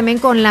derecho también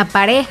con la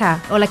pareja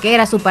o la que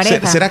era su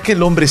pareja. ¿Será que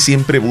el hombre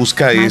siempre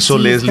busca eso,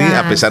 Leslie,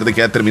 a pesar de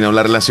que ha terminado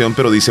la relación,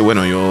 pero dice,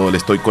 bueno, yo le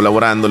estoy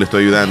colaborando, le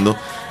estoy ayudando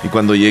y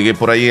cuando llegue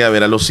por ahí a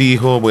ver a los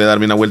hijos voy a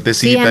darme una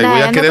vueltecita y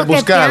voy a querer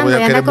buscar,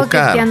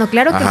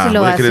 Claro que sí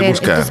lo va a hacer.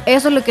 Entonces,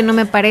 eso es lo que no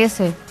me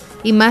parece.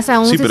 Y más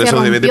aún si se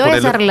rompió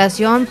esa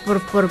relación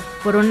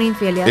por una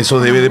infidelidad. Eso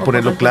debe de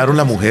ponerlo claro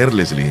la mujer,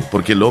 Leslie.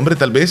 Porque el hombre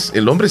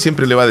el hombre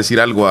siempre le va a decir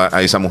algo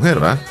a esa mujer,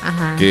 ¿verdad?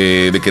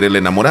 Que de quererle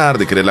enamorar,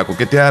 de quererla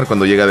coquetear,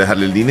 cuando llega a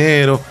dejarle el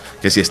dinero,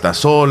 que si está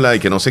sola y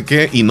que no sé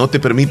qué, y no te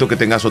permito que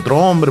tengas otro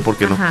hombre,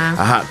 porque no.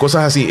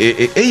 Cosas así.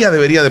 Ella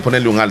debería de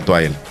ponerle un alto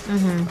a él.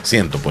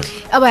 Siento, pues.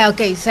 Bueno,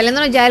 ok,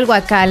 saliéndonos ya del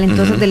guacal,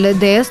 entonces,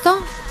 de esto,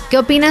 ¿qué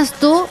opinas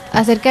tú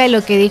acerca de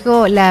lo que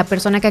dijo la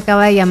persona que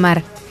acaba de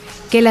llamar?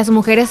 Que las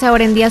mujeres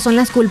ahora en día son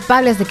las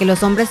culpables de que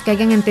los hombres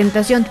caigan en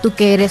tentación, tú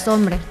que eres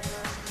hombre.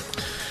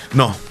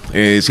 No,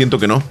 siento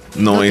que no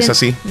es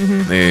así.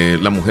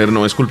 La mujer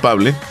no es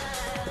culpable.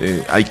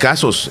 Hay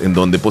casos en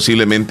donde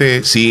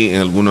posiblemente sí,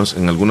 en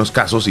algunos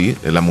casos sí,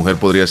 la mujer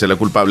podría ser la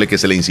culpable, que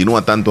se le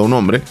insinúa tanto a un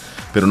hombre,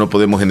 pero no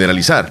podemos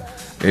generalizar.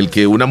 El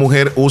que una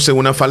mujer use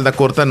una falda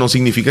corta no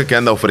significa que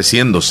anda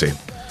ofreciéndose.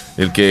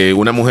 El que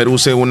una mujer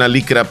use una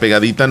licra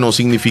pegadita no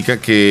significa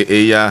que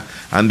ella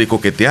ande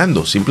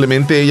coqueteando.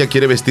 Simplemente ella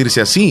quiere vestirse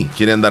así,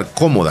 quiere andar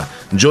cómoda.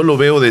 Yo lo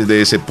veo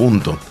desde ese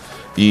punto.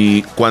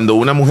 Y cuando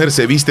una mujer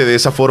se viste de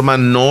esa forma,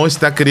 no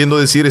está queriendo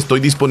decir estoy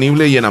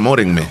disponible y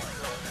enamórenme.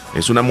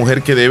 Es una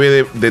mujer que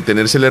debe de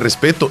tenérsele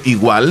respeto,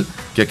 igual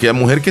que aquella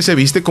mujer que se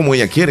viste como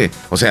ella quiere.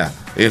 O sea,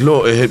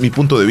 es mi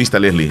punto de vista,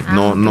 Leslie.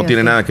 No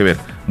tiene nada que ver.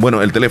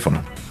 Bueno, el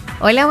teléfono.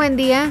 Hola, buen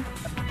día.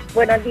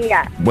 Buenos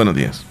días. Buenos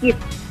días.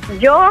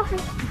 Yo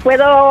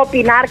puedo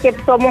opinar que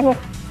somos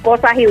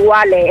cosas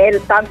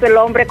iguales, tanto el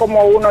hombre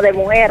como uno de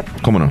mujer.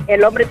 ¿Cómo no?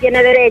 El hombre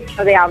tiene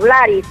derecho de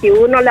hablar y si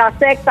uno le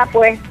acepta,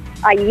 pues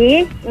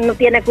allí no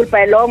tiene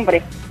culpa el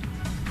hombre.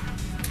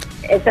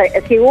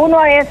 Si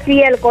uno es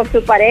fiel con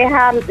su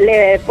pareja,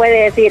 le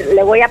puede decir,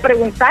 le voy a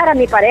preguntar a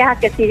mi pareja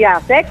que si ella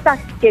acepta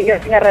que yo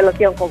tenga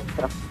relación con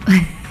otro.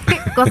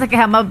 Cosa que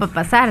jamás va a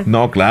pasar.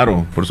 No,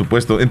 claro, por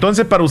supuesto.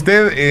 Entonces, para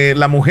usted,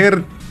 la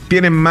mujer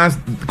tiene más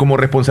como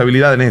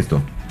responsabilidad en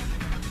esto.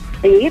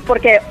 Sí,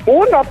 porque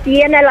uno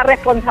tiene la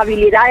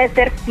responsabilidad de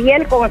ser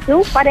fiel con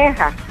su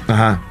pareja.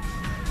 Ajá.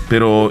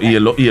 Pero, ¿y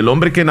el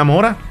hombre que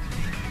enamora?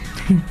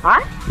 ¿Ah?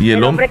 ¿Y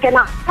el hombre que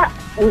enamora?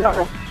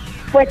 No.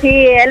 Pues si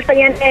él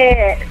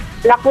tiene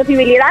la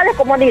posibilidad de,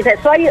 como dice,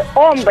 soy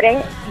hombre,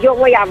 yo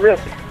voy a hablar,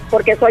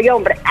 porque soy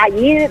hombre.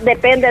 Allí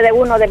depende de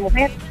uno de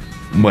mujer.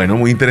 Bueno,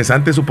 muy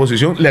interesante su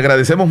posición. Le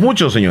agradecemos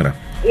mucho, señora.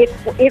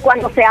 Y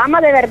cuando se ama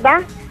de verdad,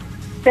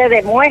 se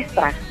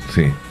demuestra.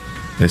 Sí,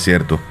 es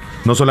cierto.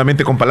 No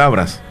solamente con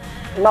palabras.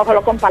 No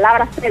solo con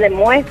palabras, se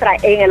demuestra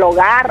en el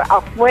hogar,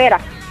 afuera.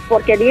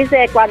 Porque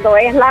dice, cuando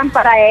es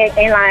lámpara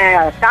en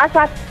la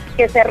casa,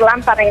 que ser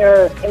lámpara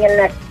en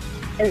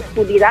la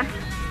oscuridad.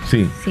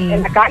 Sí.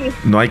 En la calle.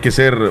 No hay que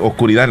ser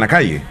oscuridad en la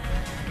calle.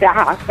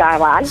 Ajá,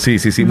 cabal. Sí.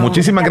 No,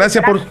 muchísimas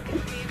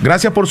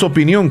gracias por su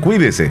opinión.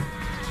 Cuídese.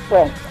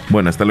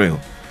 Bueno, hasta luego.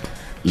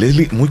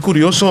 Leslie, muy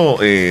curioso,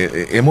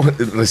 hemos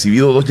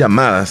recibido 2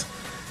 llamadas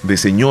de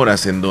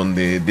señoras en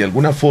donde de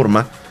alguna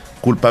forma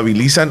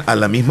culpabilizan a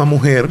la misma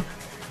mujer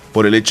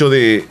por el hecho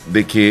de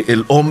que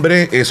el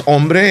hombre es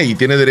hombre y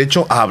tiene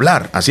derecho a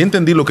hablar. Así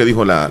entendí lo que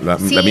dijo la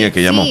mía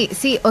que llamó.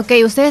 Sí, ok,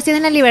 ustedes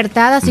tienen la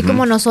libertad, así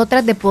como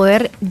nosotras, de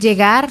poder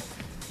llegar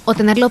o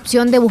tener la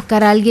opción de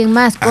buscar a alguien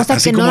más, cosa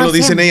así que como no lo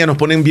dicen ellas, nos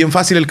ponen bien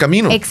fácil el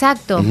camino.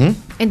 Exacto.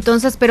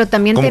 Entonces, pero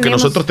también como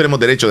tenemos... que nosotros tenemos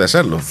derecho de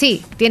hacerlo.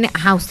 Sí,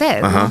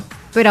 usted. ¿No?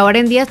 Pero ahora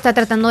en día está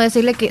tratando de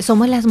decirle que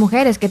somos las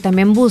mujeres que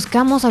también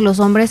buscamos a los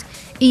hombres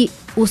y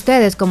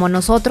ustedes como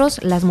nosotros,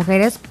 las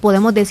mujeres,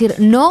 podemos decir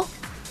no,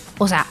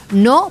 o sea,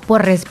 no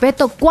por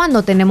respeto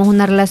cuando tenemos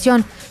una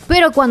relación,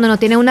 pero cuando no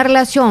tienen una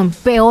relación,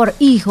 peor,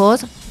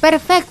 hijos,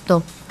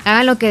 perfecto,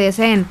 hagan lo que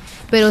deseen.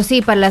 Pero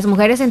sí, para las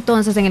mujeres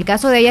entonces, en el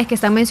caso de ellas que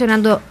están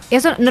mencionando,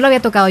 eso no lo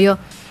había tocado yo,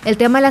 el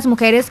tema de las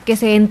mujeres que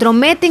se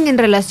entrometen en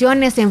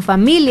relaciones, en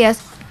familias,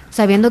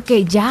 sabiendo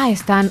que ya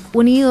están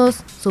unidos,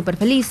 súper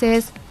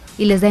felices,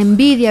 y les da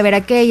envidia ver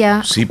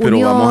aquella Sí, pero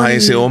unión. Vamos a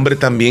ese hombre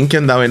también que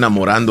andaba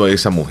enamorando a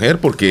esa mujer,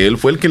 porque él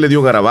fue el que le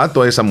dio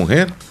garabato a esa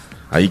mujer.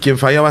 Ahí quien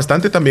falla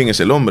bastante también es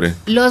el hombre.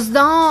 Los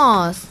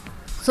dos.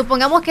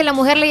 Supongamos que la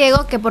mujer le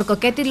llegó que por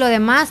coquete y lo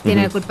demás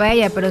tiene la culpa de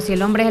ella, pero si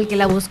el hombre es el que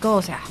la buscó,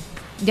 o sea...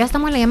 ¿Ya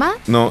estamos en la llamada?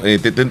 No,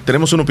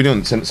 tenemos una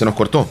opinión, se nos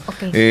cortó.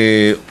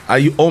 Okay.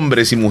 Hay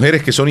hombres y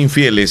mujeres que son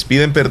infieles,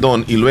 piden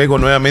perdón y luego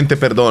nuevamente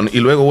perdón y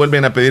luego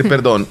vuelven a pedir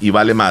perdón y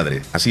vale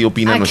madre. Así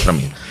opina nuestra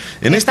amiga.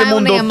 En este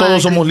mundo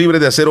todos somos libres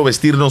de hacer o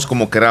vestirnos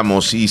como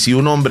queramos, y si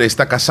un hombre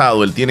está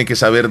casado, él tiene que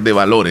saber de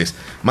valores.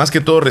 Más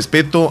que todo,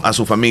 respeto a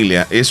su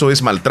familia. Eso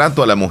es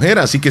maltrato a la mujer,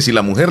 así que si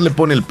la mujer le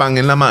pone el pan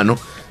en la mano,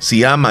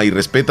 si ama y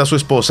respeta a su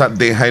esposa,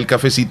 deja el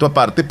cafecito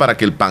aparte para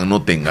que el pan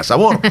no tenga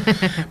sabor.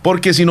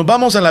 Porque si nos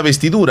vamos a la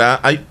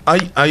vestidura,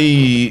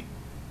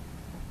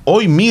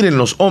 hoy miren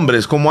los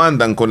hombres cómo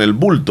andan con el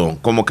bulto,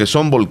 como que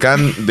son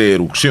volcán de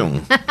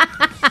erupción.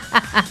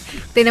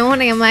 Tenemos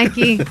una llamada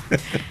aquí.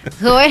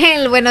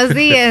 Joel, buenos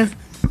días.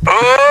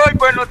 ¡Uy,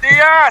 buenos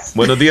días!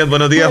 Buenos días,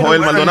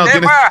 Joel Maldonado.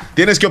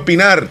 Tienes que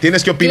opinar.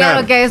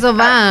 Claro que eso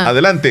va.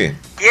 Adelante.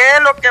 ¿Qué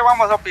es lo que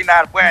vamos a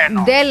opinar?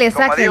 Bueno, dele,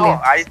 como sáquele.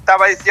 digo, ahí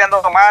estaba diciendo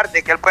Omar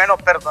de que es bueno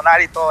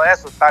perdonar y todo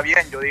eso, está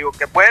bien, yo digo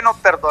que es bueno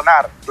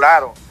perdonar,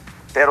 claro,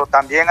 pero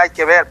también hay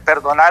que ver,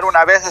 perdonar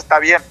una vez está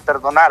bien,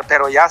 perdonar,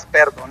 pero ya es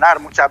perdonar,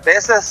 muchas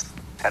veces,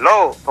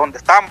 hello, ¿dónde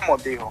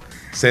estamos? Digo.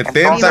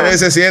 70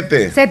 veces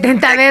 7.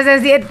 70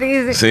 veces 7,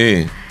 dice.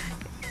 Sí.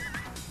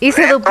 Y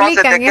se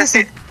duplican eso.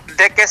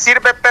 ¿De qué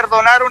sirve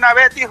perdonar una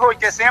vez, dijo, y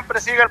que siempre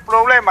sigue el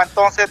problema?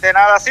 Entonces de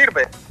nada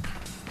sirve.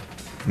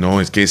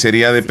 No, es que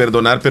sería de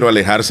perdonar, pero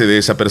alejarse de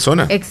esa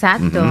persona.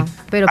 Exacto.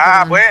 Pero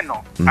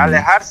bueno,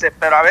 alejarse,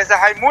 pero a veces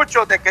hay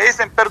muchos de que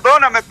dicen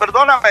perdóname,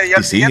 y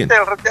al siguiente,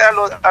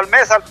 al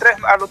mes, a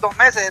los 2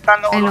 meses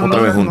están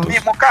otra vez juntos. En el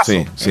mismo caso.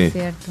 Sí. Es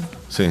cierto.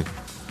 Sí.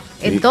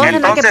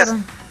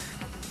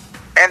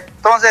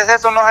 Entonces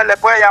eso no se le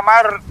puede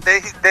llamar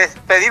de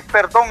pedir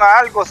perdón a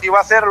algo si va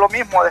a ser lo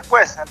mismo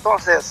después.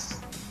 Entonces,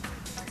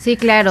 sí,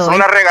 claro. Es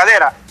una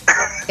regadera.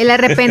 El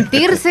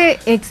arrepentirse,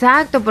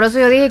 exacto, por eso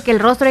yo dije que el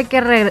rostro hay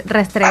que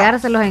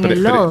restregárselos en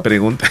el lodo.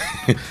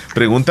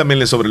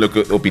 Pregúntamele sobre lo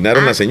que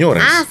opinaron las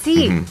señoras.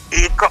 Sí.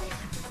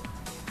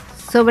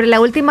 Sobre la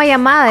última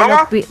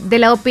llamada, de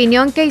la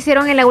opinión que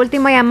hicieron en la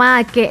última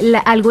llamada,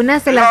 que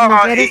algunas de las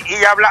mujeres...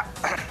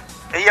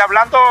 Y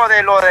hablando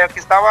de lo de que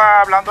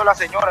estaba hablando la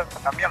señora,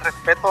 también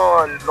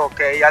respeto lo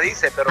que ella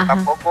dice, pero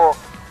tampoco...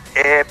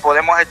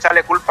 podemos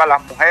echarle culpa a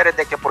las mujeres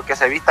de que porque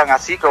se vistan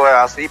así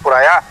por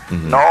allá.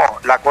 No,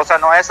 la cosa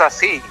no es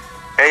así.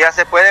 Ellas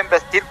se pueden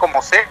vestir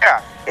como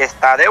sea.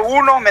 Está de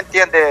uno, ¿me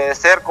entiende?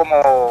 Ser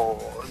como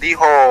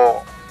dijo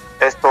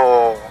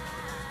esto.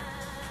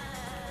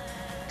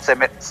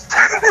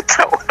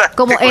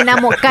 Como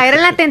caer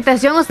en la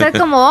tentación, ¿usted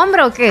como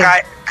hombre o qué?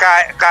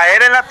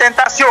 Caer en la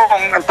tentación,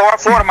 en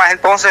todas formas.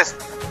 Entonces,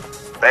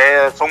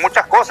 son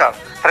muchas cosas.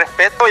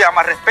 Respeto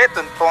llama respeto,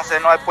 entonces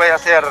no se puede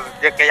hacer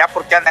de que ya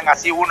porque andan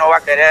así uno va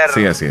a querer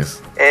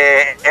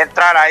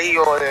entrar ahí,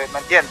 ¿me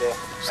entiendes?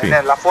 Sí.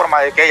 En la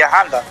forma de que ellas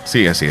andan.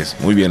 Sí, así es.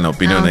 Muy bien la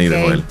opinión ahí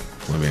de Joel.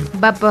 Muy bien.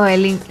 Va, pues,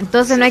 Joel.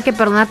 Entonces no hay que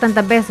perdonar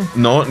tantas veces.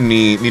 No,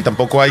 ni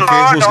tampoco hay que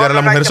juzgar a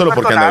la mujer solo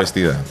porque anda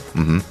vestida.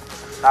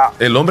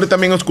 El hombre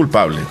también es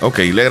culpable. Ok,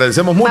 le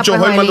agradecemos mucho,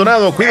 Joel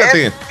Maldonado.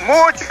 Cuídate. Es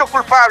mucho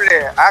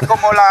culpable.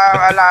 Como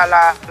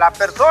la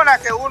persona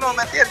que uno,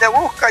 ¿me entiende?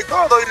 Busca y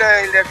todo y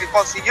le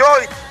consiguió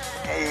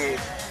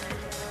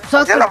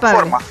Son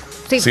culpables.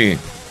 Sí,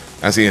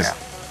 así es.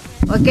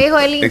 Ok,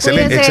 Joel.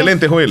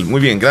 Excelente, Joel. Muy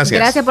bien, gracias.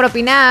 Gracias por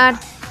opinar.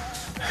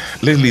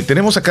 Leslie,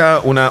 tenemos acá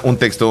un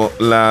texto.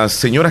 Las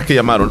señoras que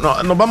llamaron.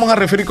 No, nos vamos a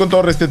referir con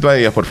todo respeto a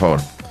ellas, por favor.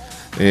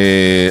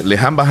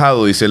 Les han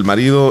bajado, dice el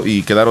marido,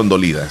 y quedaron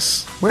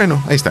dolidas.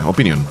 Bueno, ahí está,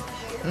 opinión.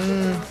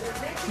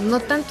 No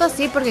tanto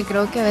así, porque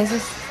creo que a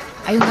veces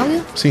hay un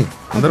audio. Sí,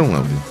 mandaron un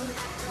audio.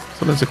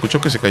 Solo se escuchó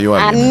que se cayó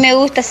alguien. A mí me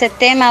gusta ese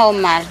tema,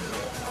 Omar,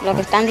 lo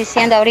que están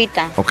diciendo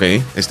ahorita. Ok,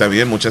 está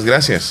bien, muchas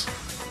gracias.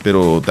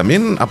 Pero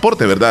también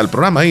aporte, ¿verdad?, al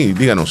programa y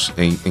díganos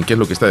en qué es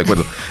lo que está de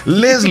acuerdo.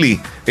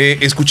 Leslie,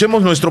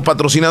 escuchemos nuestro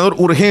patrocinador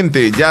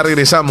urgente. Ya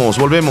regresamos,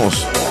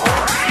 volvemos.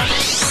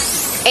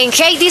 En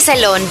Heidi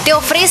Salón te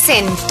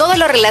ofrecen todo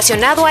lo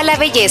relacionado a la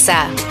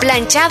belleza: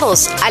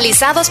 planchados,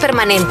 alisados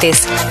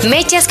permanentes,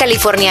 mechas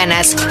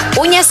californianas,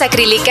 uñas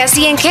acrílicas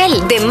y en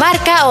gel de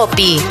marca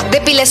OPI,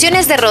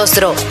 depilaciones de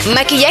rostro,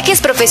 maquillajes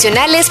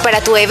profesionales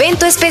para tu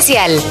evento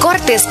especial,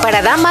 cortes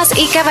para damas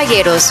y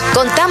caballeros.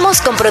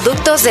 Contamos con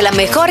productos de la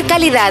mejor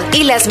calidad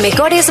y las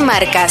mejores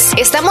marcas.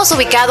 Estamos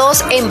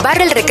ubicados en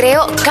Barrio El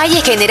Recreo,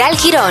 calle General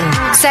Girón,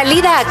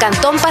 salida a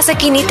Cantón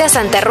Pasaquinita,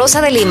 Santa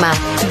Rosa de Lima.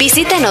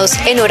 Visítanos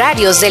en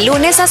horarios de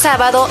lunes a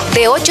sábado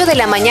de 8 de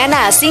la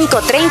mañana a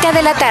 5:30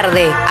 de la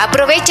tarde.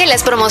 Aproveche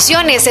las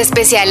promociones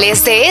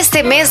especiales de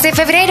este mes de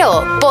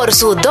febrero por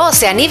su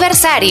 12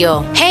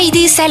 aniversario.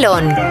 Heidi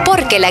Salón,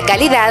 porque la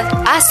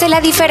calidad hace la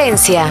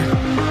diferencia.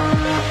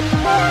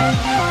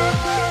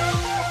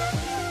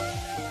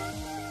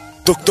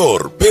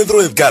 Doctor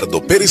Pedro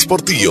Edgardo Pérez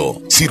Portillo,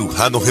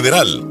 cirujano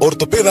general,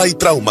 ortopeda y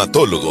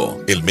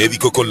traumatólogo. El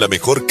médico con la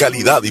mejor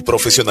calidad y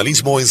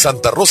profesionalismo en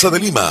Santa Rosa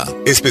de Lima,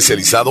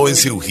 especializado en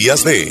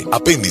cirugías de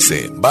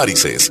apéndice,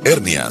 varices,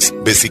 hernias,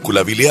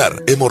 vesícula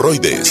biliar,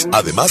 hemorroides.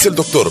 Además, el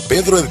doctor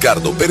Pedro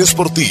Edgardo Pérez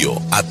Portillo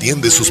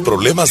atiende sus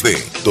problemas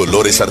de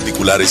dolores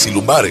articulares y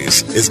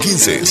lumbares,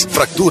 esguinces,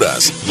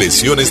 fracturas,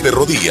 lesiones de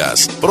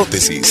rodillas,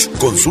 prótesis,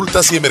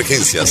 consultas y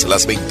emergencias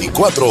las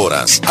 24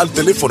 horas al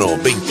teléfono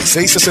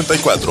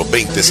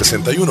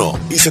 2664-2061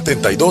 y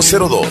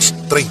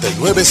 7202-3973.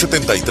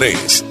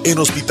 En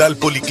Hospital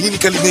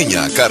Policlínica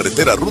Limeña,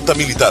 carretera Ruta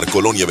Militar,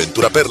 Colonia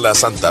Ventura Perla,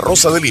 Santa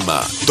Rosa de Lima.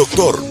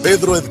 Doctor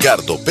Pedro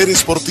Edgardo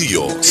Pérez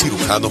Portillo,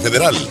 cirujano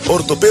general,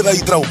 ortopeda y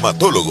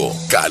traumatólogo.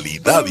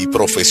 Calidad y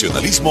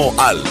profesionalismo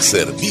al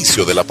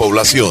servicio de la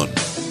población.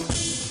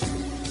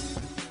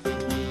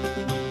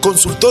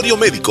 Consultorio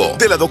médico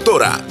de la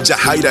doctora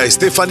Yajaira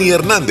Stephanie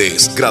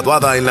Hernández,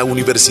 graduada en la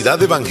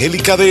Universidad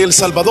Evangélica de El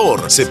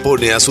Salvador. Se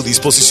pone a su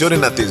disposición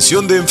en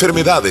atención de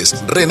enfermedades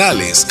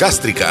renales,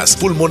 gástricas,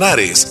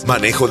 pulmonares,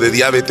 manejo de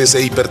diabetes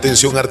e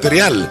hipertensión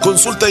arterial,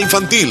 consulta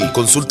infantil,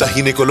 consulta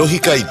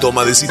ginecológica y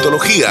toma de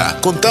citología.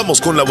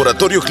 Contamos con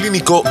laboratorio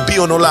clínico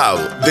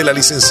Bionolab de la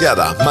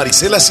licenciada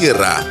Marisela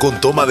Sierra,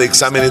 con toma de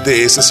exámenes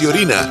de heces y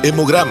orina,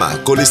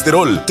 hemograma,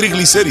 colesterol,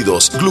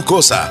 triglicéridos,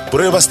 glucosa,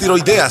 pruebas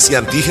tiroideas y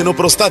antígeno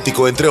prostático,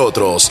 entre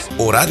otros.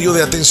 Horario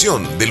de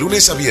atención de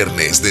lunes a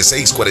viernes de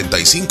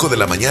 6:45 de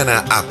la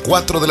mañana a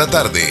 4 de la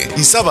tarde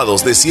y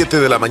sábados de 7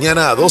 de la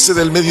mañana a 12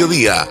 del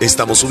mediodía.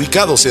 Estamos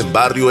ubicados en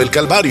Barrio El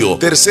Calvario,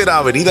 Tercera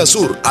Avenida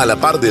Sur, a la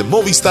par de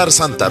Movistar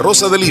Santa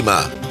Rosa de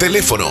Lima.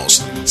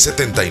 Teléfonos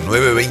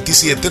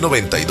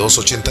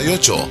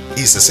 7927-9288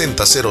 y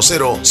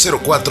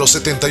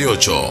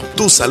 6000-0478.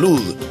 Tu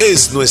salud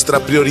es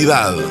nuestra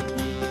prioridad.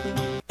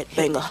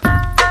 Venga.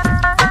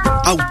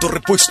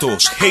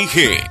 Autorepuestos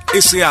G&G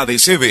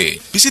SADCB.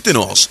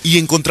 Visítenos y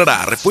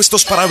encontrará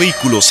repuestos para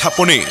vehículos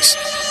japonés,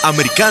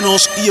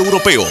 americanos y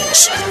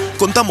europeos.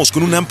 Contamos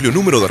con un amplio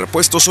número de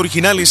repuestos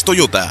originales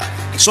Toyota.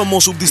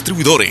 Somos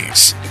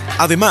subdistribuidores.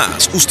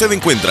 Además, usted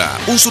encuentra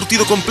un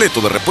surtido completo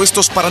de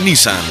repuestos para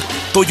Nissan,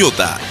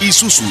 Toyota,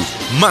 Isuzu,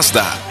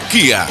 Mazda,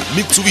 Kia,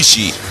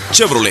 Mitsubishi,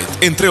 Chevrolet,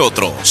 entre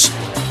otros.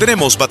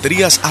 Tenemos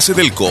baterías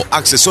Acedelco,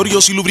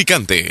 accesorios y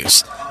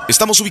lubricantes.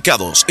 Estamos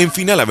ubicados en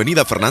Final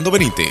Avenida Fernando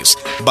Benítez,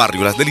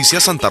 Barrio Las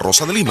Delicias, Santa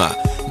Rosa de Lima.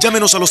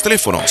 Llámenos a los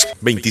teléfonos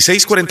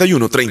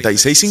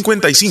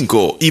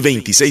 2641-3655 y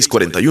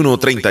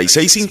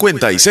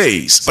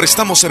 2641-3656.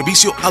 Prestamos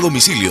servicio a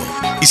domicilio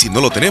y si no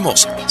lo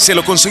tenemos, se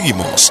lo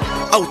conseguimos.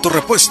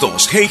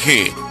 Autorepuestos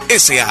G&G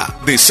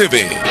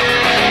SADCB.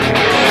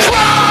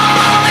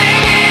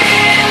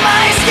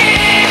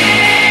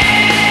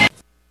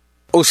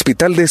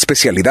 Hospital de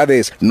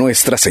Especialidades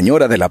Nuestra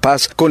Señora de la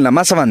Paz, con la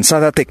más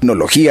avanzada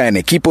tecnología en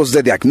equipos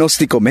de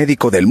diagnóstico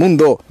médico del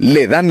mundo,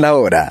 le dan la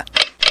hora.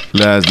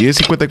 Las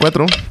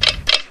 10:54.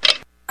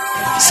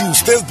 Si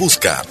usted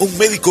busca un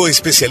médico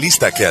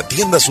especialista que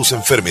atienda sus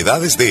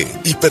enfermedades de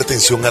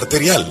hipertensión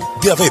arterial,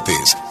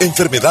 diabetes,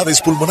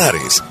 enfermedades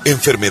pulmonares,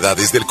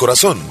 enfermedades del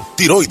corazón,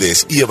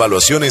 tiroides y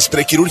evaluaciones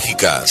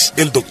prequirúrgicas,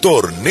 el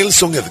doctor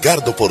Nelson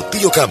Edgardo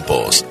Portillo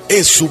Campos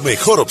es su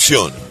mejor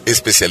opción.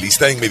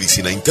 Especialista en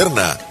medicina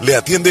interna, le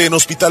atiende en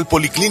Hospital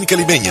Policlínica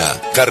Limeña,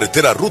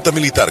 carretera Ruta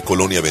Militar,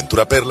 Colonia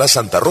Ventura Perla,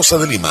 Santa Rosa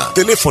de Lima.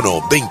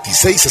 Teléfono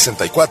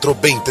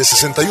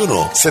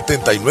 2664-2061,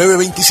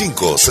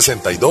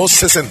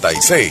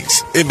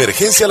 7925-6266.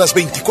 Emergencia a las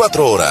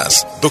 24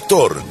 horas.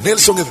 Doctor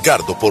Nelson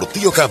Edgardo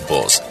Portillo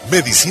Campos.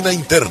 Medicina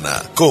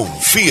interna.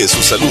 Confíe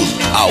su salud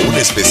a un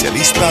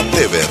especialista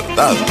de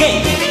verdad.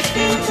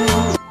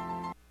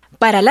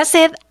 Para la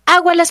sed,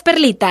 agua Las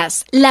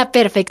Perlitas. La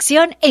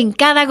perfección en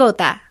cada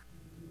gota.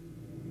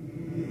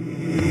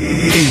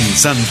 En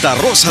Santa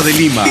Rosa de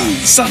Lima.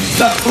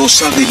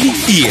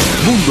 Y el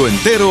mundo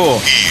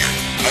entero.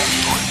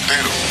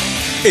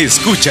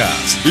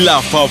 Escuchas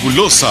La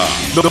Fabulosa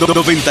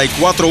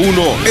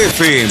 94.1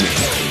 FM.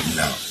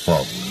 La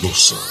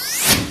Fabulosa.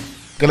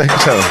 ¿Qué le has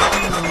escuchado?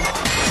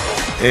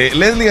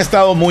 Leslie, ha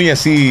estado muy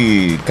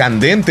así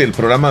candente el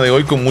programa de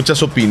hoy, con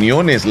muchas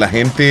opiniones. La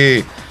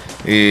gente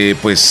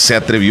pues se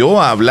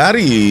atrevió a hablar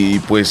y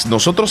pues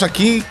nosotros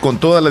aquí con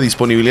toda la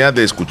disponibilidad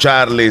de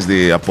escucharles,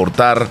 de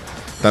aportar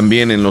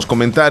también en los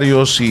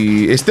comentarios,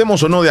 y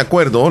estemos o no de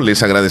acuerdo,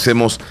 les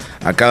agradecemos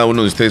a cada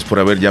uno de ustedes por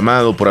haber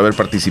llamado, por haber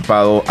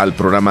participado al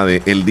programa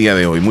del día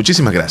de hoy.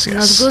 Muchísimas gracias.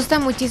 Nos gusta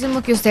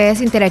muchísimo que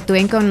ustedes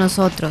interactúen con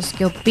nosotros,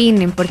 que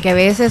opinen, porque a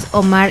veces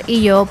Omar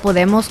y yo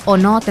podemos o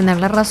no tener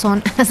la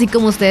razón, así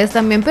como ustedes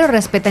también, pero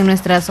respetan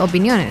nuestras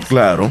opiniones.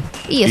 Claro.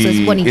 Y eso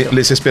es bonito.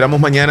 Les esperamos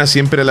mañana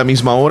siempre a la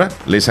misma hora.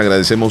 Les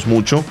agradecemos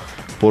mucho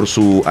por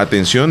su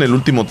atención. El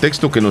último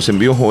texto que nos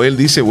envió Joel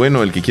dice,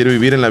 bueno, el que quiere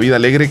vivir en la vida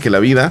alegre, que la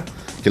viva,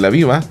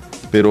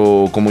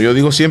 pero como yo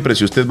digo siempre,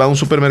 si usted va a un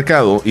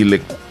supermercado y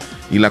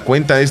la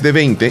cuenta es de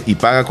 20 y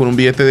paga con un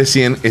billete de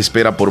 100,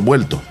 espera por el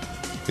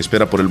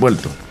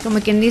vuelto. Como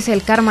quien dice,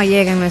 el karma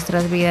llega en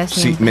nuestras vidas.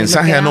 Sí,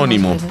 mensaje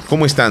anónimo.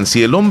 ¿Cómo están?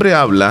 Si el hombre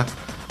habla,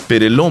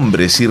 pero el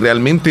hombre, si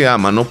realmente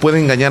ama, no puede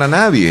engañar a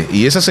nadie.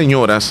 Y esas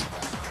señoras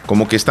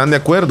como que están de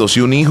acuerdo.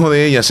 Si un hijo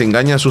de ellas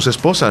engaña a sus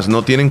esposas,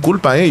 no tienen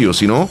culpa ellos,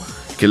 sino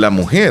que la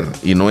mujer,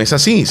 y no es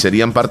así,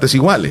 serían partes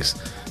iguales.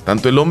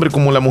 Tanto el hombre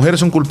como la mujer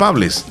son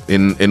culpables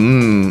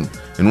en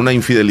una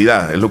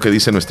infidelidad, es lo que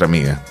dice nuestra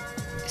amiga.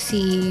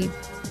 Sí.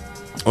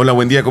 Hola,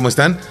 buen día, ¿cómo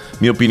están?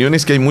 Mi opinión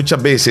es que hay muchas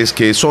veces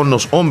que son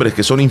los hombres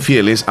que son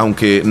infieles,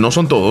 aunque no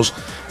son todos,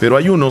 pero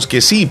hay unos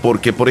que sí,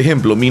 porque, por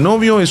ejemplo, mi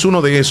novio es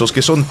uno de esos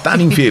que son tan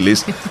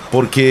infieles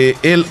porque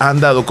él ha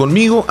andado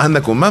conmigo,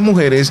 anda con más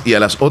mujeres y a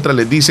las otras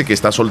les dice que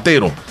está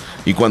soltero.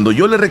 Y cuando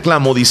yo le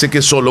reclamo, dice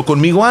que solo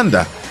conmigo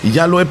anda. Y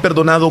ya lo he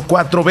perdonado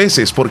 4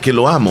 veces porque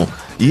lo amo.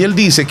 Y él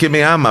dice que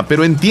me ama,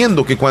 pero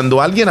entiendo que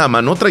cuando alguien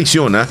ama no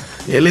traiciona.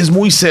 Él es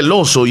muy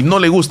celoso y no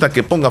le gusta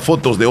que ponga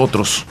fotos de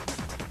otros.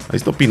 Ahí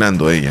está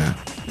opinando ella.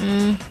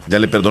 Ya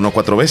le perdonó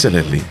 4 veces,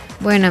 Leslie.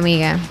 Bueno,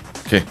 amiga.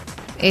 ¿Qué?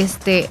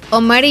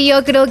 Omar y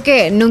yo creo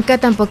que nunca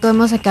tampoco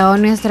hemos sacado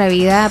nuestra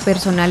vida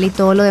personal y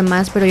todo lo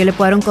demás, pero yo le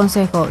puedo dar un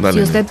consejo. Dale.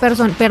 Si usted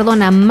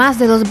perdona más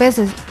de 2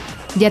 veces,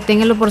 ya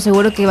téngalo por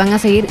seguro que van a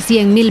seguir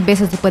 100,000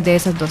 veces después de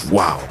esas 2.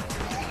 Wow.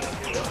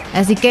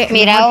 Así que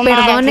mira,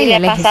 Omar, perdone y le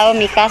ha pasado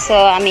mi caso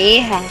a mi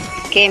hija,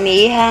 que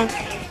mi hija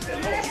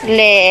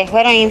le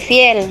fueron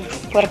infiel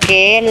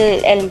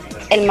porque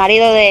el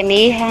marido de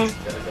mi hija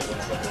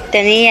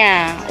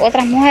tenía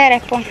otras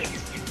mujeres, pues,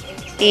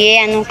 y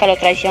ella nunca lo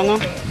traicionó.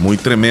 Muy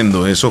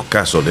tremendo esos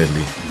casos,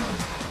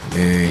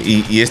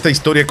 Leslie. Y esta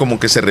historia como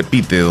que se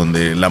repite,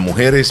 donde la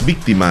mujer es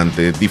víctima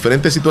ante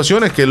diferentes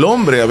situaciones que el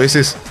hombre a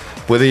veces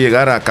puede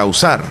llegar a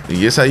causar.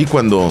 Y es ahí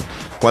cuando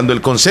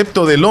el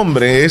concepto del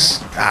hombre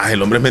es, el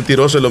hombre es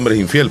mentiroso, el hombre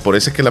es infiel. Por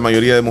eso es que la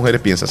mayoría de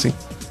mujeres piensa así,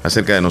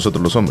 acerca de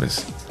nosotros los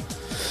hombres.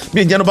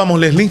 Bien, ya nos vamos,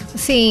 Leslie.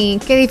 Sí,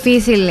 qué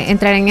difícil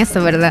entrar en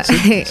esto, ¿verdad?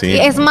 Sí.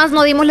 Es más,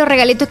 no dimos los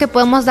regalitos que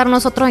podemos dar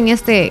nosotros en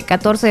este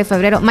 14 de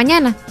febrero.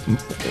 Mañana.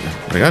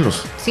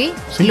 ¿Regalos? Sí,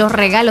 los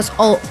regalos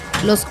o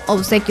los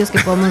obsequios que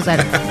podemos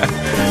dar.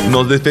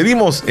 Nos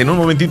despedimos. En un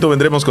momentito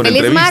vendremos con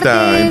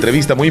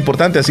entrevista muy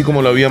importante, así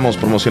como lo habíamos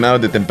promocionado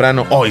de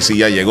temprano. Hoy sí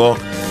ya llegó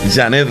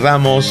Janet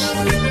Ramos,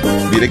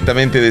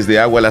 directamente desde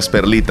Agua Las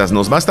Perlitas.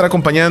 Nos va a estar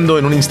acompañando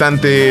en un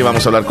instante.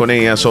 Vamos a hablar con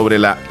ella sobre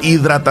la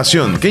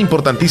hidratación. Qué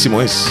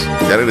importantísimo es.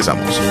 Ya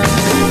regresamos.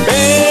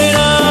 Ven,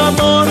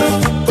 amor,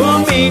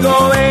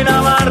 conmigo ven a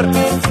amar.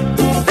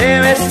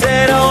 Debe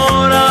ser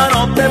ahora,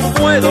 no te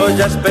puedo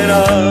ya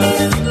esperar.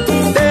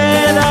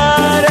 Te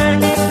daré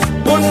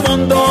un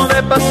mundo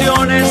de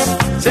pasiones,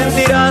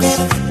 sentirás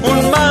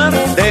un mar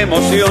de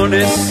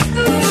emociones.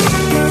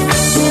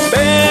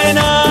 Ven,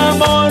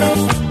 amor,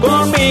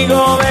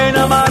 conmigo ven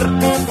a amar.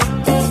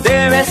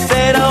 Debe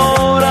ser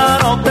ahora,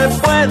 no te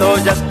puedo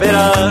ya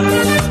esperar.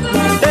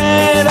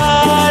 Te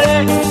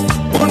daré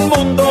un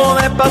mundo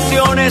de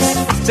pasiones,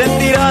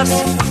 sentirás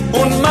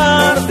un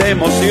mar de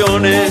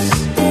emociones.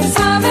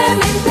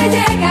 Suavemente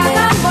llega,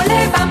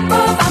 bámbole, bambo,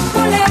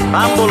 bámbole.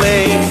 Bámbole.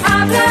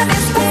 Habla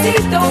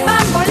despacito,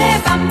 bámbole,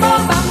 bambo,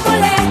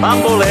 bámbole.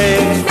 Bámbole.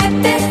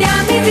 Métete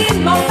a mi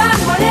ritmo,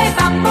 bámbole,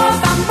 bambo,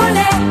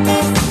 bámbole.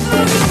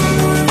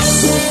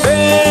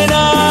 Ven,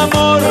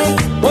 amor,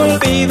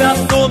 olvida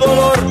tu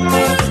dolor.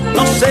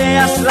 No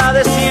seas la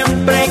de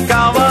siempre y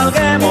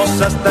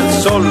cabalguemos hasta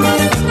el sol.